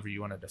 or however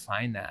you want to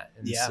define that.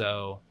 And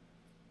so,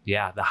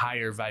 yeah, the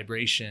higher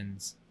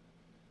vibrations,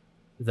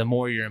 the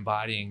more you're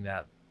embodying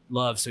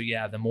love. So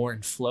yeah, the more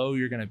in flow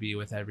you're going to be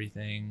with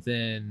everything,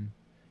 then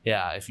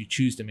yeah, if you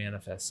choose to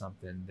manifest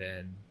something,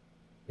 then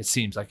it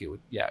seems like it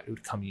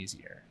would come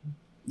easier.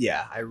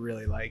 Yeah, I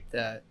really like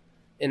that.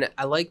 And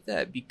I like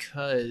that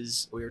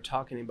because we were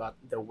talking about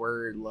the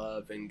word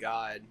love and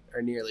God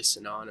are nearly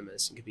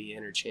synonymous and could be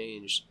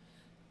interchanged.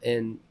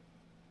 And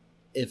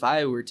if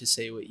I were to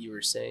say what you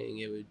were saying,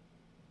 it would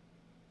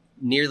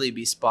nearly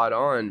be spot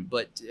on.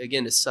 But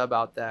again, to sub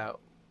out that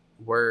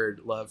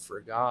word love for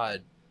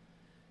God,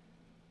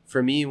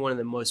 for me, one of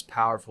the most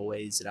powerful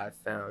ways that I've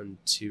found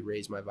to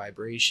raise my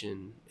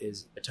vibration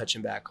is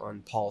touching back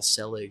on Paul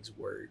Selig's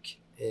work.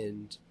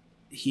 And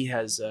he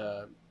has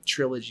a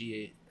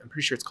trilogy, I'm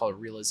pretty sure it's called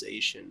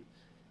Realization.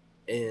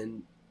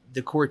 And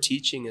the core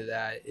teaching of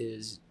that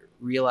is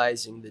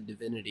realizing the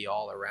divinity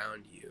all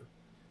around you,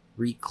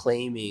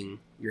 reclaiming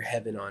your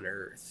heaven on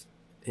earth.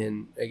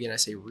 And again, I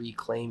say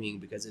reclaiming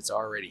because it's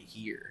already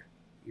here.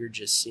 You're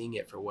just seeing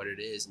it for what it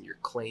is and you're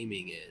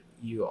claiming it.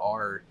 You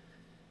are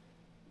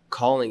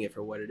calling it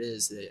for what it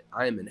is, that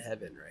I'm in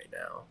heaven right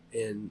now.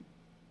 And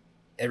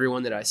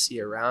everyone that I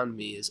see around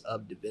me is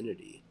of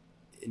divinity.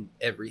 And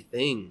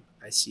everything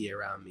I see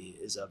around me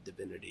is of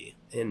divinity.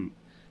 And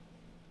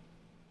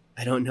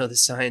I don't know the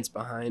science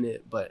behind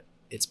it, but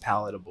it's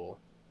palatable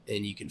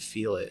and you can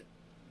feel it.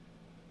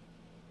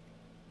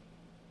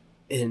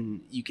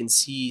 And you can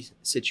see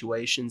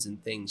situations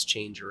and things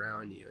change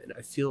around you. And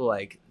I feel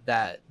like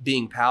that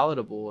being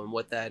palatable and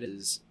what that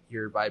is,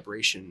 your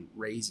vibration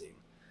raising.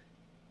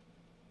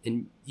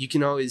 And you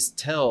can always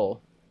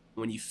tell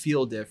when you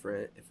feel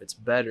different, if it's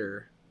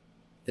better,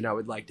 then I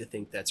would like to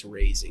think that's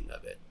raising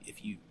of it.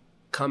 If you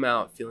come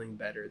out feeling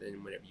better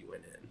than whenever you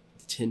went in,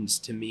 it tends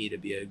to me to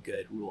be a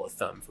good rule of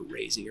thumb for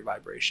raising your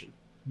vibration.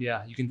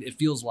 Yeah, it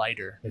feels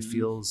lighter. It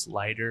feels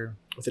lighter.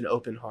 With an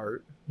open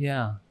heart.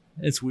 Yeah,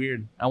 it's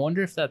weird. I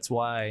wonder if that's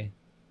why.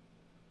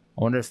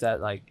 I wonder if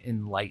that like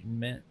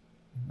enlightenment,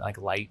 like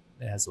light,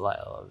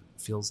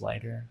 feels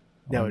lighter.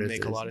 That would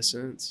make a lot of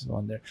sense.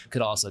 There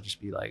could also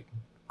just be like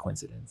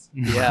coincidence.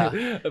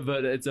 Yeah.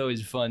 But it's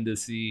always fun to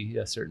see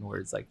certain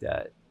words like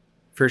that.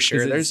 For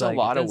sure. There's a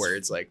lot of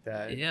words like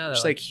that. Yeah.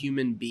 Just like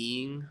human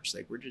being. Just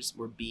like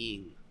we're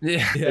being.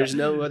 Yeah. There's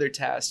no other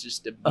task,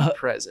 just to be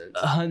present.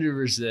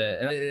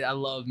 100%. And I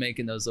love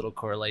making those little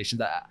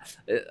correlations. I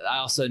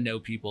also know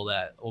people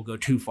that will go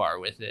too far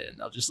with it and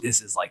they'll just,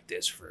 this is like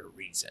this for a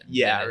reason.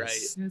 Yeah, and right.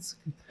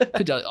 It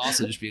could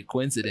also just be a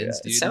coincidence,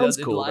 dude. It sounds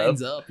cool. It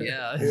lines up.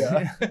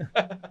 Yeah.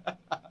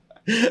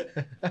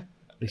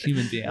 The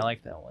human being, I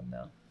like that one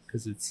though,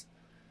 because it's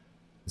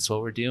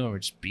what we're doing. We're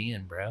just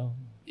being, bro.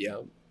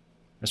 Yeah.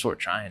 That's what we're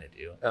trying to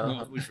do.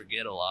 We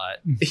forget a lot.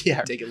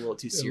 Yeah, take it a little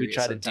too serious. We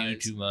try to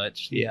sometimes. do too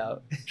much. Yeah.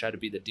 Try to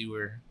be the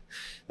doer.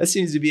 That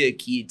seems to be a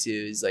key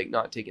too, is like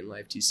not taking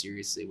life too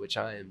seriously, which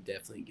I am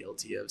definitely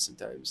guilty of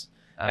sometimes.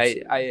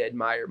 I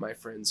admire my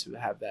friends who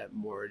have that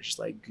more just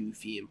like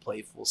goofy and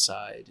playful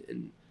side,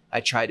 and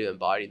I try to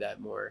embody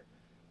that more.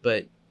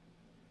 But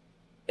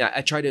yeah,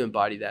 I try to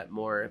embody that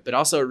more, but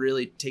also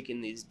really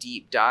taking these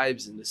deep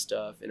dives into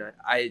stuff, and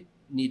I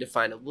need to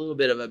find a little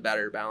bit of a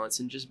better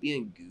balance in just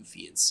being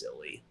goofy and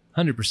silly.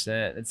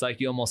 100%. It's like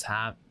you almost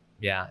have,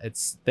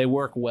 they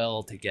work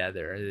well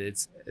together.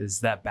 It's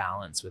that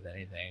balance with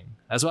anything.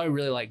 That's why I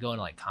really like going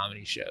to like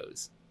comedy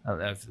shows. I don't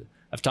know if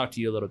I've talked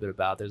to you a little bit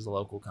about, there's a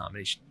local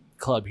comedy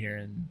club here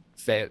in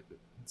Fayette.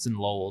 It's in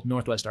Lowell,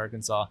 Northwest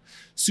Arkansas.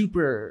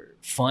 Super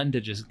fun to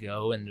just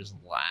go and just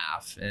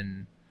laugh.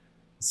 And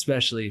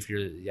especially if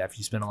you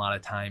spend a lot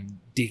of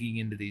time digging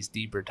into these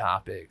deeper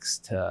topics,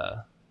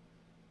 to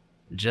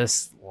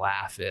just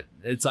laugh it.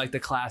 It's like the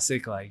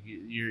classic, like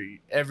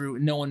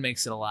no one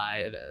makes it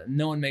alive.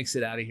 No one makes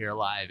it out of here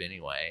alive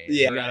anyway.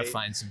 Yeah, you gotta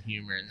find some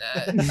humor in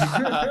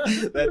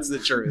that. That's the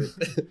truth.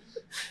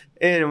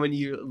 And when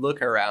you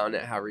look around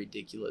at how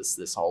ridiculous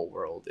this whole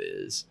world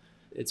is,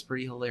 it's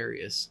pretty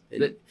hilarious.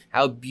 And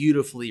how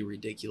beautifully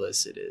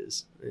ridiculous it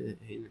is.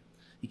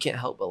 You can't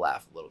help but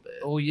laugh a little bit.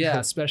 Oh yeah,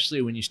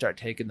 especially when you start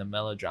taking the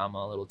melodrama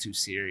a little too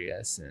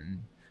serious,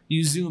 and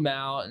you zoom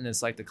out, and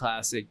it's like the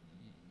classic.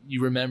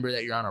 You remember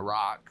that you're on a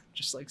rock,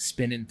 just like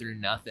spinning through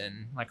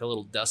nothing, like a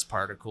little dust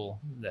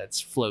particle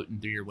that's floating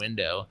through your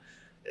window.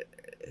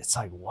 It's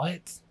like,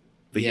 what?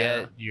 But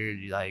yet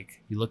you're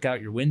like, you look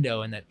out your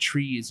window and that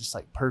tree is just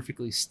like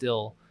perfectly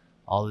still.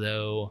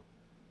 Although,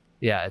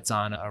 it's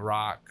on a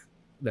rock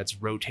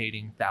that's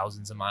rotating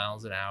thousands of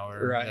miles an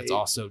hour. Right. That's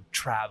also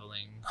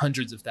traveling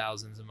hundreds of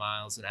thousands of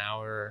miles an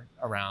hour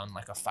around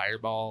like a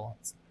fireball.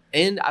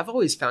 And I've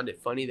always found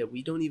it funny that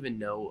we don't even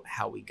know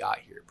how we got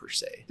here per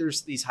se.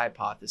 There's these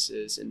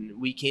hypotheses,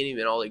 and we can't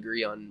even all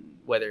agree on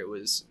whether it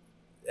was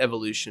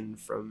evolution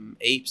from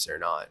apes or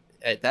not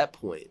at that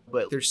point.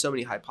 But there's so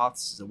many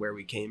hypotheses of where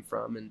we came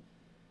from, and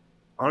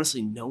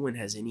honestly, no one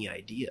has any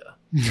idea.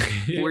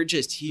 We're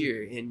just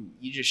here, and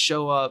you just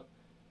show up.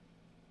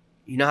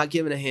 You're not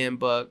given a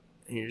handbook,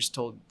 and you're just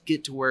told,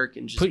 get to work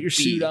and just put your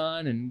suit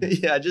on and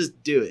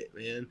just do it,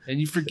 man. And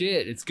you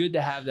forget. It's good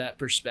to have that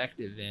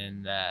perspective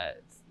in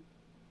that.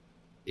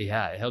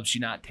 Yeah, it helps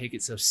you not take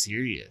it so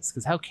serious.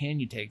 Because how can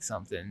you take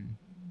something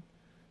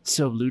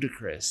so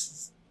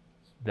ludicrous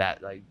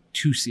that like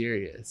too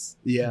serious.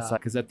 Yeah. It's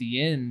like, because at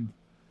the end,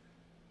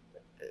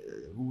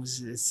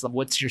 it's like,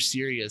 what's your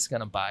serious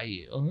gonna buy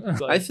you?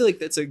 I feel like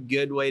that's a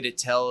good way to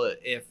tell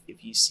if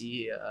you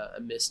see a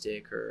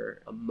mystic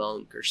or a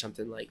monk or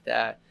something like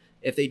that.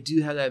 If they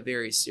do have that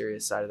very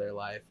serious side of their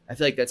life, I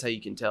feel like that's how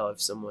you can tell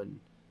if someone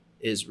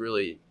is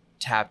really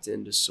tapped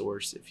into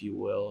source, if you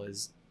will.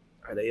 Is,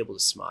 are they able to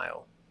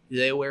smile? Do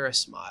they wear a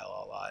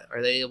smile a lot?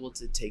 Are they able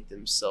to take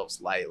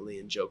themselves lightly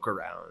and joke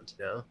around?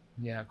 You know?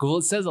 Yeah, cool.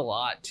 It says a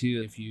lot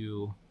too if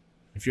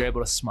you're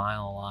able to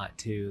smile a lot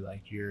too,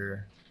 like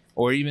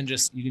or even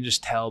just, you can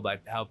just tell by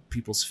how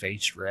people's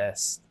face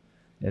rests.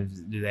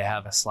 Do they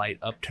have a slight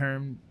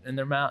upturn in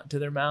their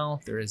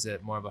mouth, or is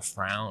it more of a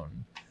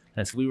frown?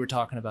 And so we were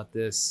talking about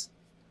this,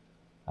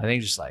 I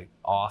think just like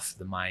off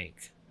the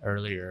mic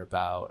earlier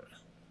about,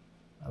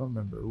 I don't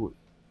remember, it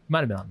might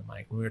have been on the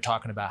mic. We were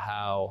talking about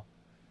how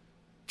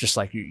just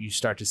like you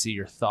start to see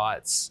your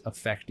thoughts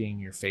affecting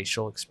your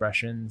facial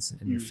expressions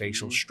and your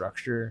facial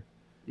structure,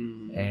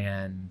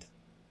 and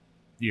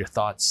your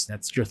thoughts,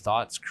 that's your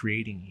thoughts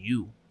creating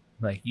you.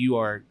 Like you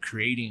are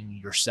creating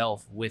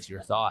yourself with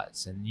your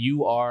thoughts, and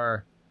you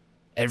are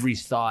every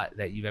thought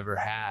that you've ever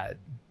had.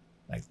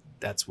 Like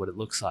that's what it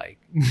looks like.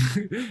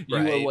 You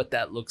are what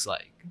that looks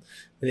like.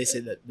 And they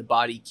say that the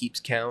body keeps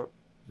count.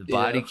 The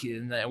body,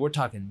 and we're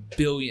talking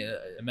billion.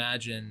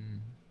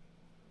 Imagine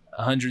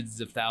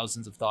hundreds of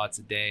thousands of thoughts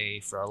a day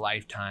for a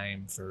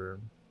lifetime, for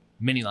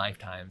many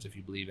lifetimes, if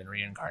you believe in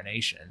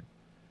reincarnation.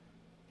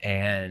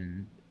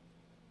 And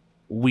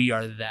we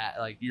are that,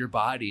 like your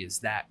body is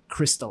that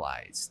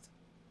crystallized,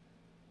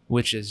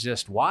 which is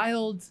just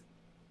wild,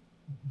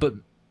 but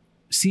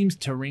seems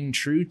to ring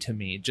true to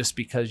me, just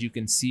because you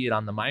can see it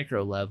on the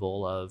micro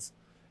level of,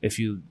 if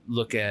you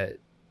look at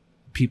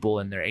people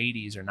in their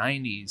 80s or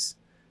 90s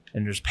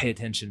and just pay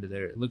attention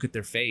to look at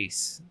their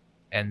face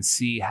and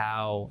see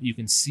how you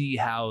can see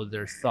how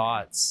their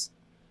thoughts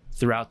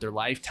throughout their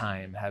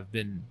lifetime have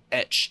been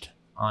etched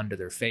onto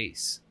their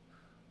face,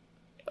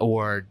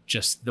 or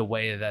just the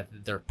way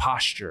that their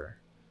posture.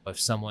 If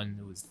someone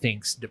who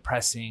thinks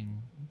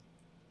depressing,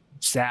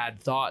 sad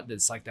thought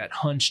that's like that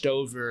hunched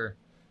over,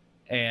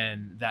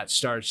 and that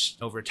starts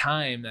over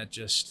time,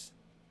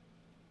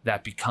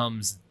 that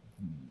becomes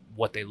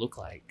what they look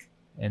like.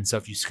 And so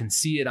if you can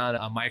see it on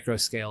a micro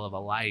scale of a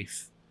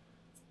life,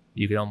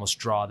 you can almost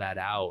draw that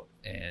out.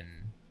 And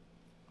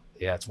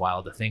yeah, it's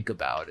wild to think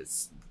about.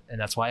 And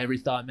that's why every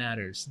thought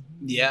matters.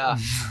 Yeah,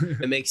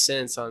 it makes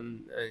sense.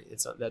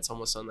 That's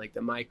almost on like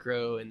the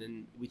micro, and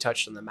then we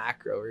touched on the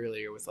macro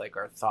earlier with like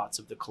our thoughts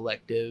of the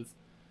collective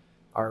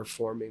are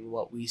forming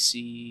what we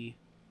see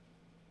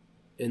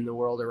in the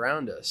world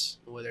around us,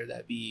 whether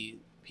that be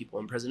people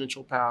in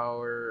presidential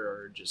power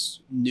or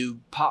just new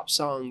pop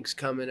songs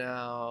coming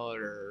out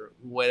or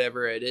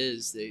whatever it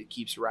is that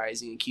keeps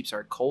rising and keeps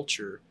our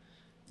culture.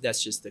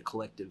 That's just the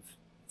collective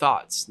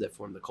thoughts that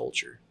form the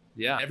culture.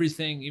 Yeah,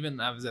 everything, even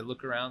as I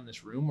look around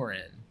this room we're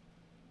in,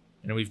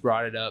 and we've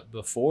brought it up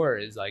before,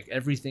 is like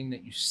everything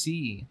that you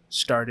see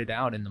started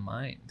out in the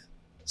mind,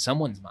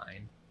 someone's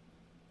mind.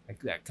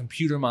 Like that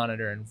computer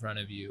monitor in front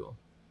of you,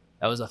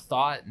 that was a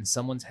thought in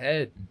someone's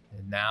head,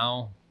 and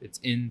now it's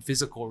in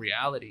physical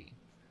reality.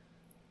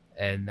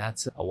 And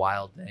that's a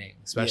wild thing,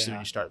 especially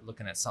when you start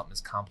looking at something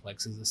as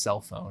complex as a cell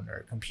phone or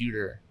a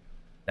computer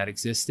that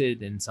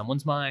existed in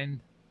someone's mind,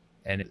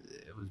 and it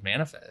was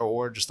manifest,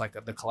 or just like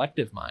the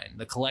collective mind.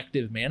 The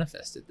collective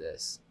manifested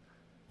this,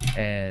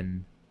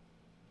 and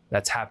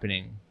that's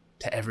happening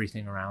to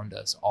everything around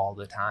us all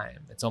the time.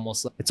 It's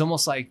almost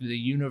like the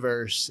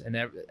universe and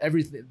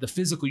everything, the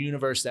physical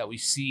universe that we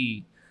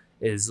see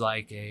is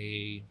like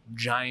a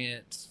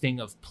giant thing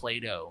of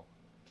Play-Doh,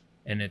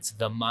 and it's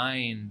the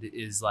mind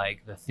is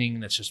like the thing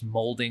that's just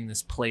molding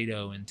this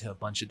Play-Doh into a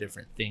bunch of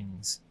different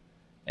things,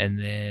 and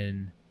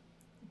then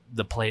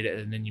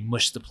you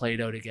mush the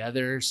Play-Doh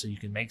together so you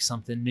can make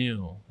something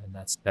new. And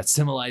that's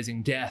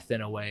symbolizing death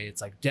in a way.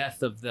 It's like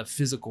death of the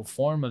physical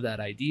form of that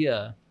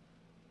idea,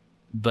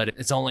 but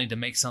it's only to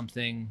make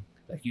something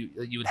like you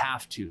would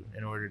have to,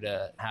 in order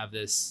to have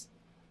this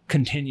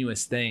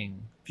continuous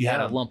thing. If you had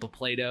a lump of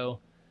Play-Doh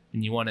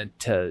and you wanted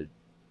to,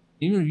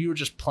 even if you were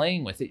just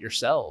playing with it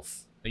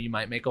yourself, you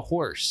might make a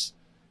horse,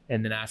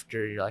 and then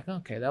after you're like,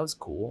 okay, that was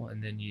cool,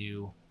 and then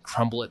you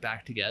crumble it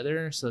back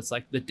together, so it's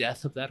like the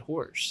death of that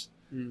horse.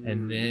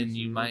 And then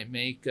you might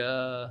make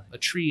a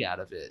tree out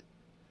of it,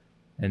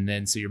 and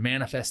then so you're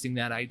manifesting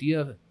that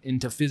idea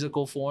into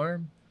physical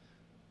form.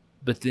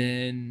 But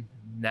then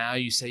now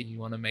you say you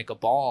want to make a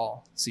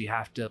ball, so you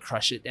have to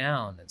crush it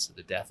down, and so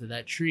the death of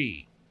that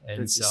tree.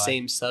 And it's the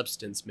same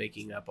substance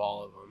making up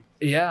all of them.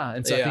 Yeah,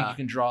 and so I think you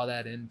can draw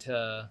that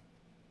into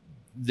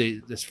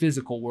this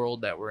physical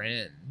world that we're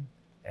in,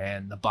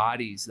 and the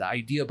bodies, the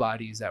idea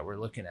bodies that we're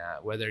looking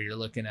at. Whether you're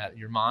looking at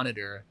your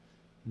monitor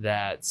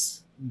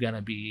that's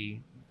gonna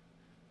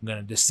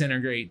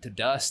disintegrate to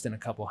dust in a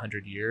couple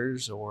hundred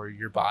years, or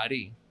your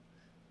body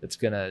that's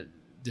gonna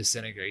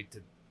disintegrate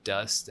to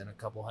dust in a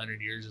couple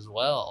hundred years as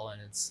well,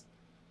 and it's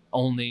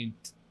only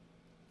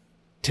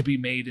to be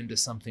made into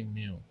something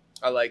new.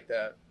 I like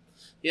that.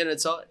 Yeah, and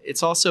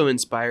it's also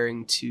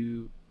inspiring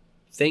to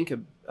think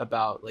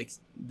about like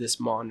this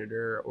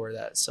monitor or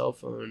that cell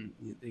phone,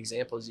 the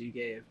examples you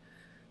gave,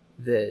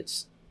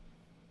 that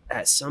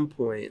at some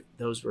point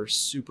those were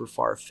super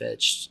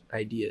far-fetched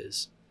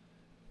ideas.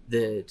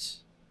 That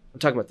I'm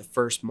talking about the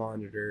first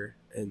monitor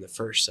and the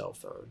first cell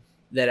phone.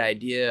 That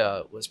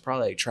idea was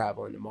probably like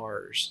traveling to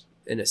Mars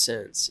in a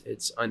sense.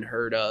 It's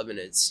unheard of, and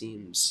it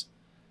seems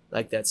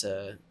like it's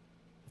a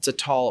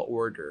tall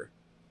order.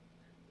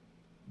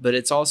 But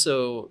it's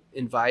also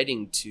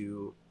inviting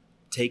to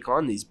take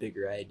on these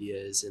bigger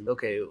ideas and,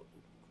 okay,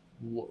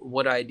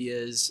 what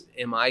ideas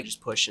am I just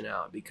pushing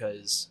out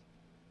because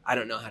I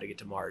don't know how to get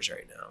to Mars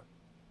right now?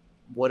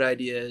 What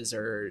ideas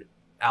are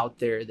out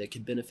there that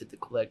could benefit the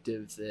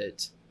collective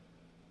that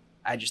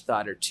I just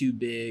thought are too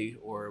big,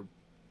 or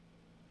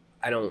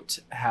I don't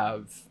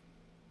have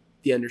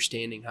the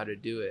understanding how to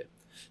do it?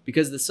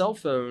 Because the cell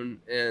phone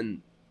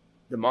and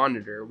the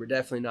monitor were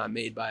definitely not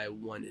made by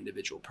one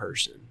individual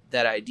person.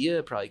 That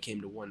idea probably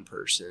came to one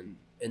person,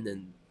 and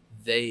then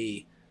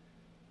they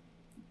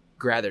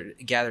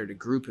gathered a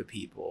group of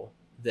people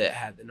that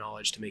had the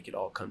knowledge to make it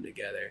all come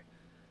together.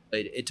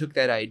 It took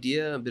that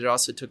idea, but it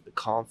also took the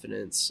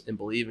confidence and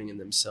believing in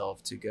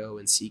themselves to go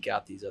and seek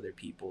out these other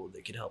people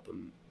that could help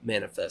them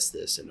manifest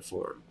this into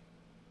form.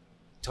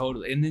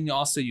 Totally. And then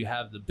also you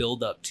have the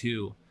buildup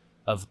too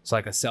of, it's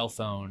like a cell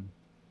phone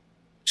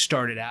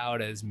started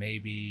out as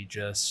maybe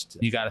just,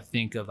 you got to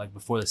think of like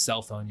before the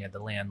cell phone, you had the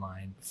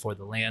landline. Before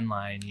the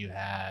landline, you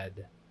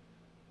had,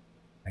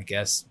 I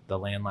guess the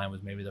landline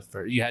was maybe the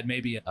first, you had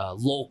maybe a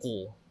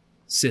local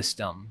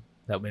system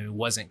that maybe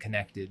wasn't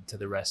connected to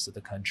the rest of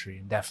the country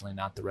and definitely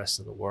not the rest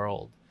of the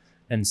world.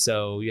 And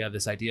so you have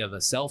this idea of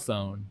a cell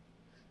phone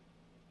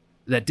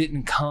that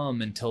didn't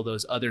come until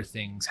those other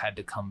things had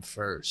to come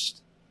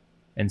first.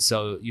 And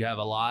so you have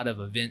a lot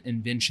of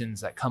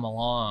inventions that come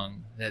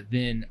along that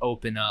then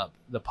open up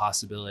the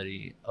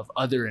possibility of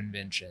other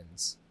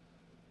inventions.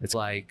 It's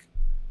like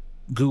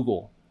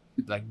Google,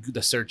 like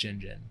the search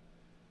engine.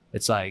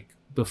 It's like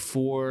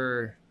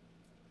before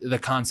the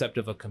concept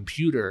of a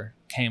computer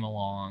came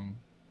along,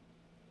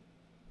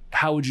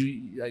 how would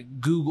you,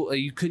 like Google,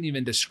 you couldn't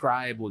even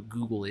describe what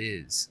Google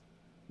is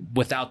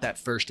without that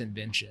first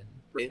invention.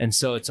 And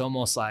so it's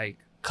almost like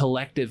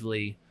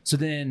collectively, so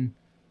then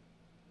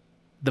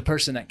the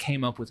person that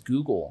came up with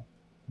Google,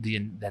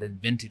 that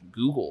invented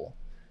Google,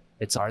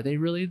 are they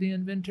really the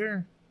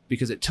inventor?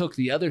 Because it took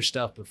the other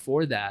stuff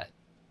before that.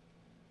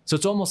 So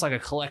it's almost like a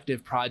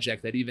collective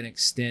project that even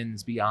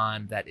extends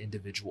beyond that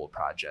individual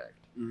project.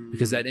 Mm-hmm.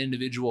 Because that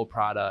individual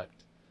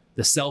product,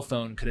 the cell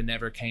phone could have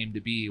never came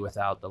to be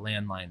without the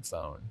landline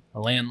phone. A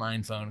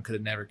landline phone could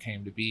have never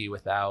came to be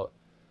without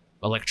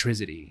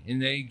electricity.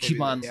 And they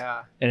keep on,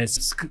 yeah. And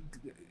it's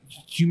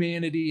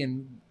humanity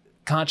and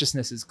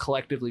consciousness is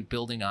collectively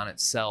building on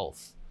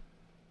itself.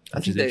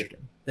 I think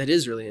that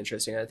is really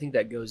interesting. I think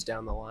that goes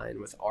down the line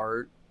with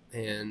art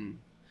and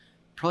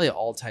probably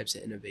all types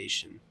of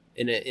innovation.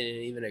 In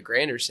even a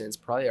grander sense,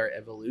 probably our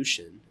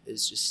evolution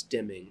is just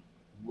stemming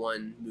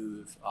one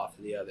move off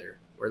of the other.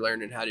 We're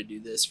learning how to do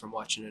this from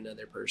watching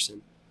another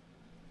person.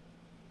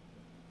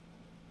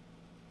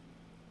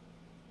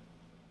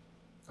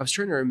 I was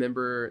trying to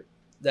remember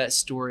that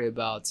story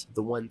about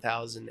the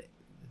 1,000th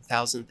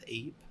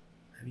ape.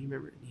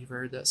 You've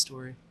heard that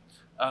story?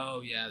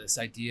 Oh yeah, this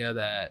idea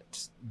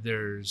that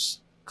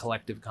there's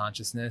collective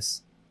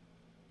consciousness,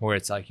 where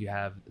it's like you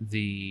have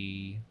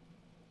the.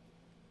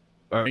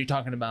 Or are you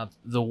talking about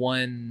the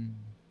one?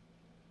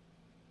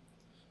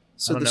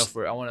 So I don't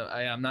know if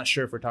I'm not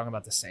sure if we're talking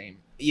about the same.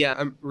 Yeah,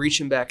 I'm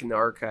reaching back in the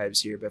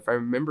archives here, but if I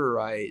remember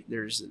right,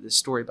 there's this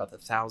story about the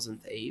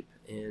 1,000th ape,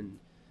 and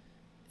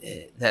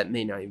that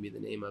may not even be the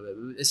name of it.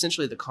 But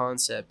essentially, the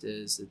concept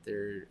is that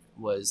there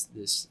was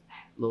this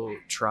little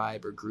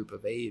tribe or group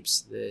of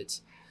apes that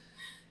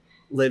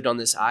lived on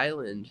this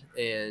island,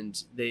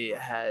 and they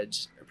had,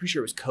 I'm pretty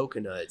sure it was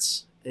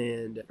coconuts,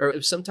 or it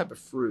was some type of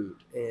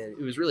fruit, and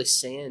it was really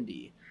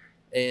sandy,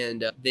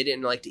 and they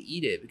didn't like to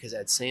eat it because it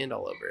had sand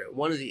all over it.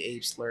 One of the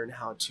apes learned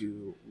how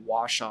to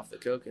wash off the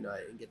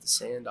coconut and get the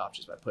sand off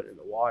just by putting it in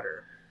the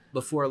water.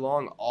 Before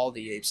long, all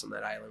the apes on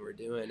that island were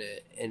doing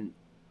it, and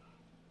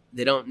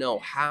they don't know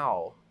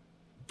how,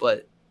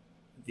 but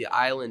the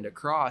island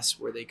across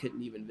where they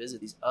couldn't even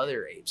visit, these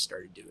other apes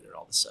started doing it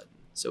all of a sudden.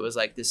 So it was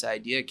like this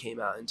idea came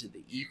out into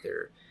the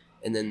ether,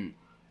 and then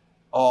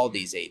all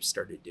these apes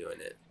started doing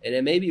it. And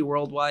it may be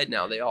worldwide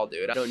now. They all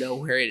do it. I don't know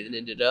where it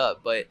ended up,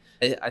 but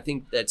I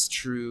think that's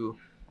true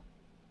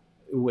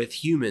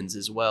with humans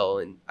as well.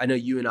 And I know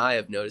you and I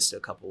have noticed a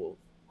couple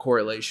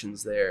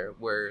correlations there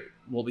where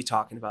we'll be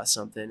talking about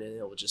something and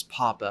it will just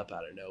pop up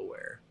out of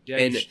nowhere. Yeah,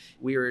 and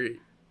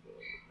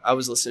I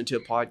was listening to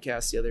a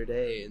podcast the other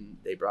day, and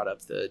they brought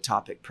up the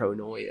topic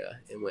pronoia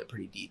and went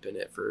pretty deep in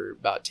it for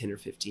about 10 or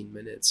 15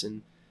 minutes.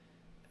 And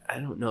I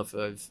don't know if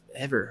I've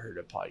ever heard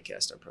a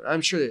podcast on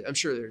pronoia. I'm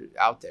sure they're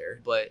out there,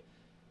 but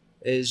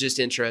it's just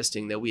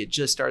interesting that we had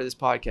just started this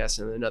podcast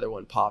and another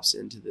one pops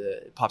out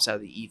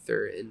of the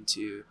ether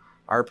into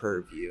our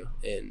purview,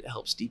 and it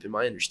helps deepen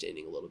my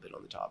understanding a little bit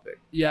on the topic.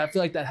 Yeah, I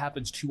feel like that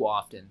happens too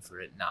often for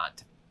it not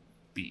to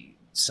be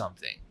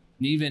something.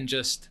 And even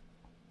just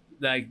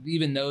like,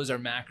 even those are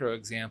macro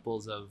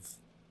examples of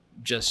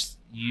just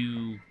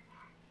you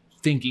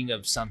thinking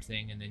of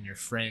something and then your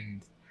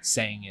friend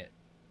saying it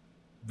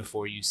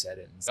before you said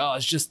it. Oh, I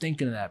was just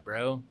thinking of that,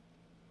 bro.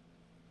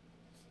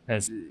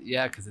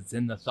 Yeah, because it's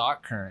in the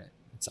thought current.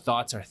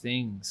 Thoughts are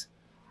things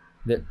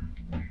that.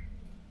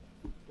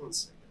 1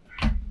 second.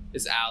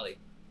 It's Allie.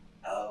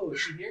 Oh, is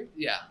she here?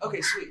 Yeah. Okay,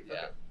 sweet. Yeah.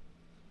 Okay.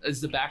 Is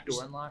the back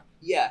door unlocked?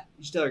 Yeah.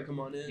 You should tell her come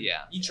on in.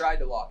 Yeah. You tried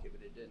to lock it,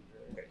 but it didn't.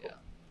 Okay, cool. Yeah.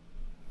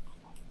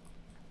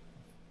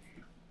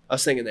 I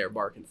was thinking they were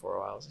barking for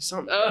a while. I was like,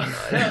 something.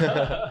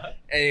 Oh.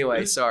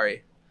 Anyway,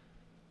 sorry.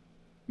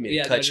 I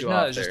mean, cut you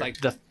off it's there. just like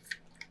the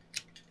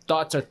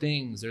thoughts are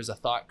things. There's a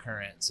thought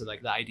current. So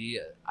like the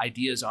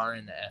ideas are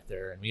in the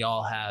ether, and we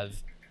all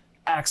have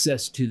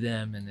access to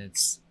them. And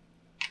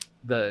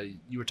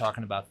you were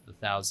talking about the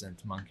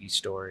 1,000th monkey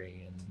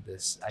story and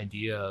this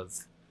idea of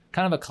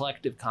kind of a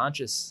collective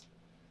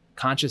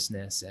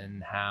consciousness,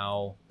 and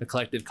how the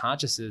collective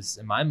consciousness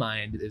in my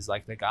mind is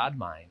like the God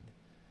mind.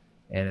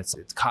 And it's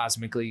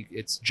cosmically,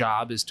 its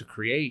job is to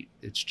create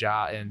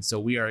and so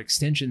we are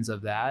extensions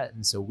of that,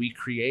 and so we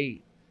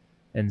create.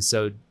 And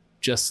so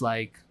just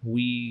like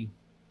we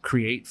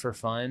create for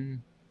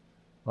fun,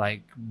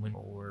 like when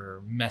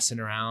we're messing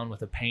around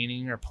with a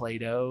painting or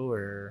Play-Doh,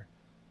 or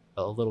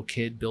a little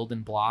kid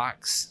building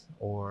blocks,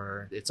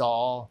 or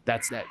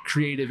that's that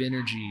creative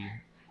energy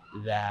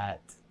that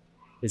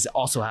is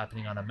also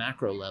happening on a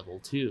macro level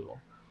too,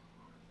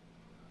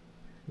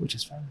 which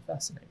is kind of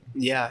fascinating.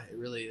 Yeah, it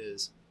really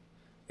is.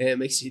 And it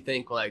makes you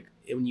think, like,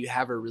 when you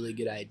have a really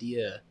good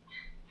idea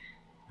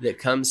that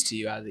comes to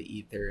you out of the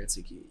ether, it's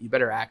like you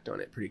better act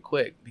on it pretty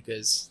quick,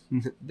 because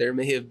there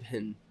may have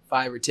been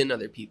 5 or 10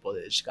 other people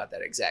that just got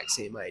that exact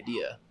same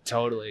idea.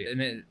 Totally.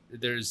 And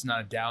there's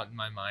not a doubt in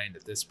my mind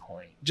at this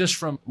point. Just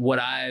from what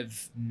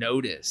I've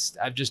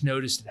just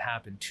noticed it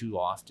happen too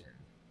often,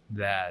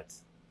 that,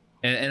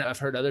 and I've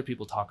heard other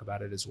people talk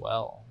about it as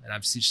well. And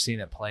I've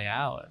seen it play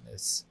out. And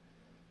it's,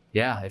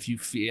 if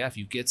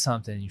you get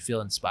something, you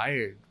feel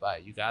inspired by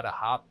it, you got to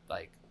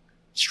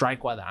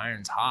strike while the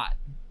iron's hot.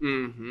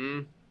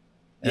 Mm-hmm.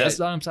 Yeah. That's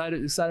why I'm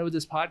excited with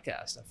this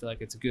podcast. I feel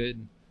like it's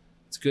good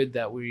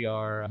that we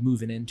are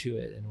moving into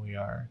it, and we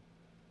are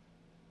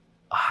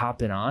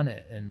hopping on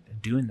it and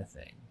doing the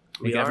thing.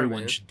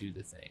 Everyone should do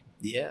the thing.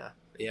 Yeah,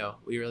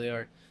 we really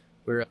are.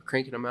 We're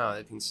cranking them out.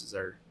 I think this is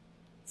our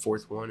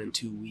 4th one in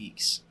 2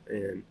 weeks,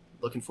 and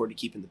looking forward to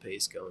keeping the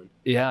pace going.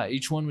 Yeah,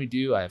 each one we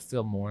do, I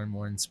feel more and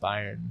more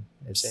inspired.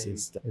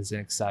 It's an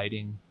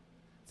exciting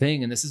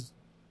thing, and this is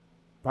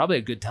probably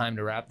a good time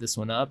to wrap this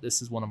one up. This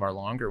is one of our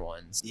longer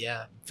ones.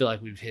 Yeah, I feel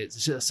like we've hit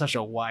such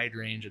a wide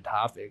range of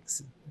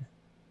topics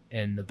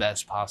in the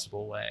best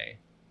possible way.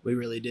 We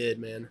really did,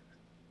 man.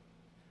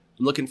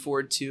 I'm looking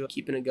forward to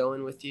keeping it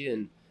going with you,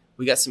 and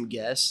we got some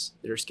guests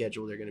that are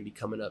scheduled. They're going to be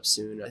coming up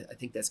soon. I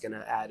think that's going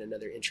to add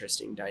another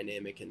interesting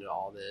dynamic into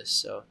all this.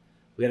 So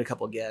we got a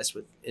couple guests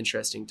with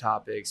interesting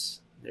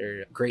topics.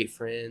 They're great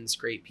friends,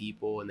 great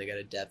people, and they got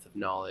a depth of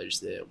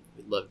knowledge that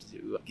we'd love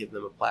to give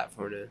them a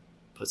platform to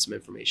put some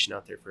information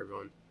out there for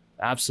everyone.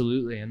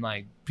 Absolutely. And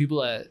like,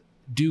 people that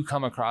do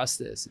come across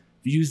this,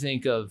 if you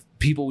think of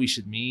people we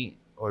should meet,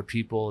 or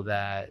people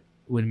that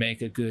would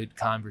make a good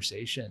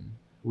conversation,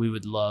 we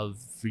would love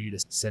for you to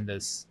send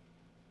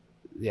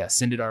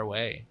it our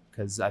way.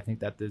 Because I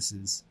think that this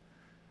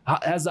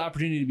has the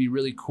opportunity to be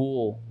really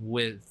cool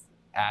with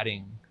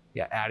adding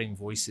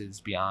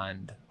voices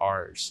beyond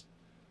ours.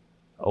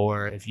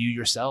 Or if you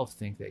yourself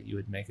think that you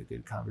would make a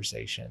good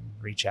conversation,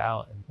 reach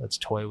out and let's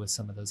toy with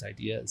some of those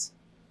ideas.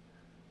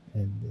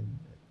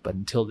 But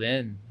until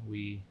then,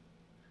 we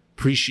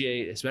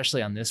appreciate,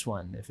 especially on this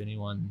one, if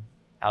anyone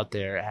out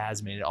there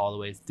has made it all the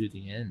way through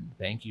the end,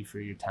 thank you for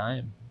your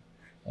time.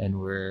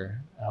 And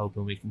we're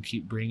hoping we can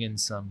keep bringing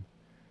some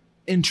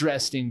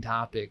interesting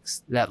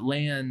topics that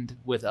land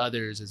with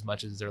others as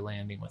much as they're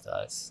landing with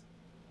us.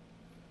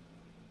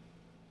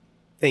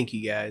 Thank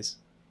you, guys.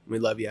 We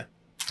love you.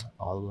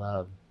 All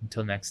love.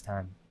 Until next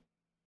time.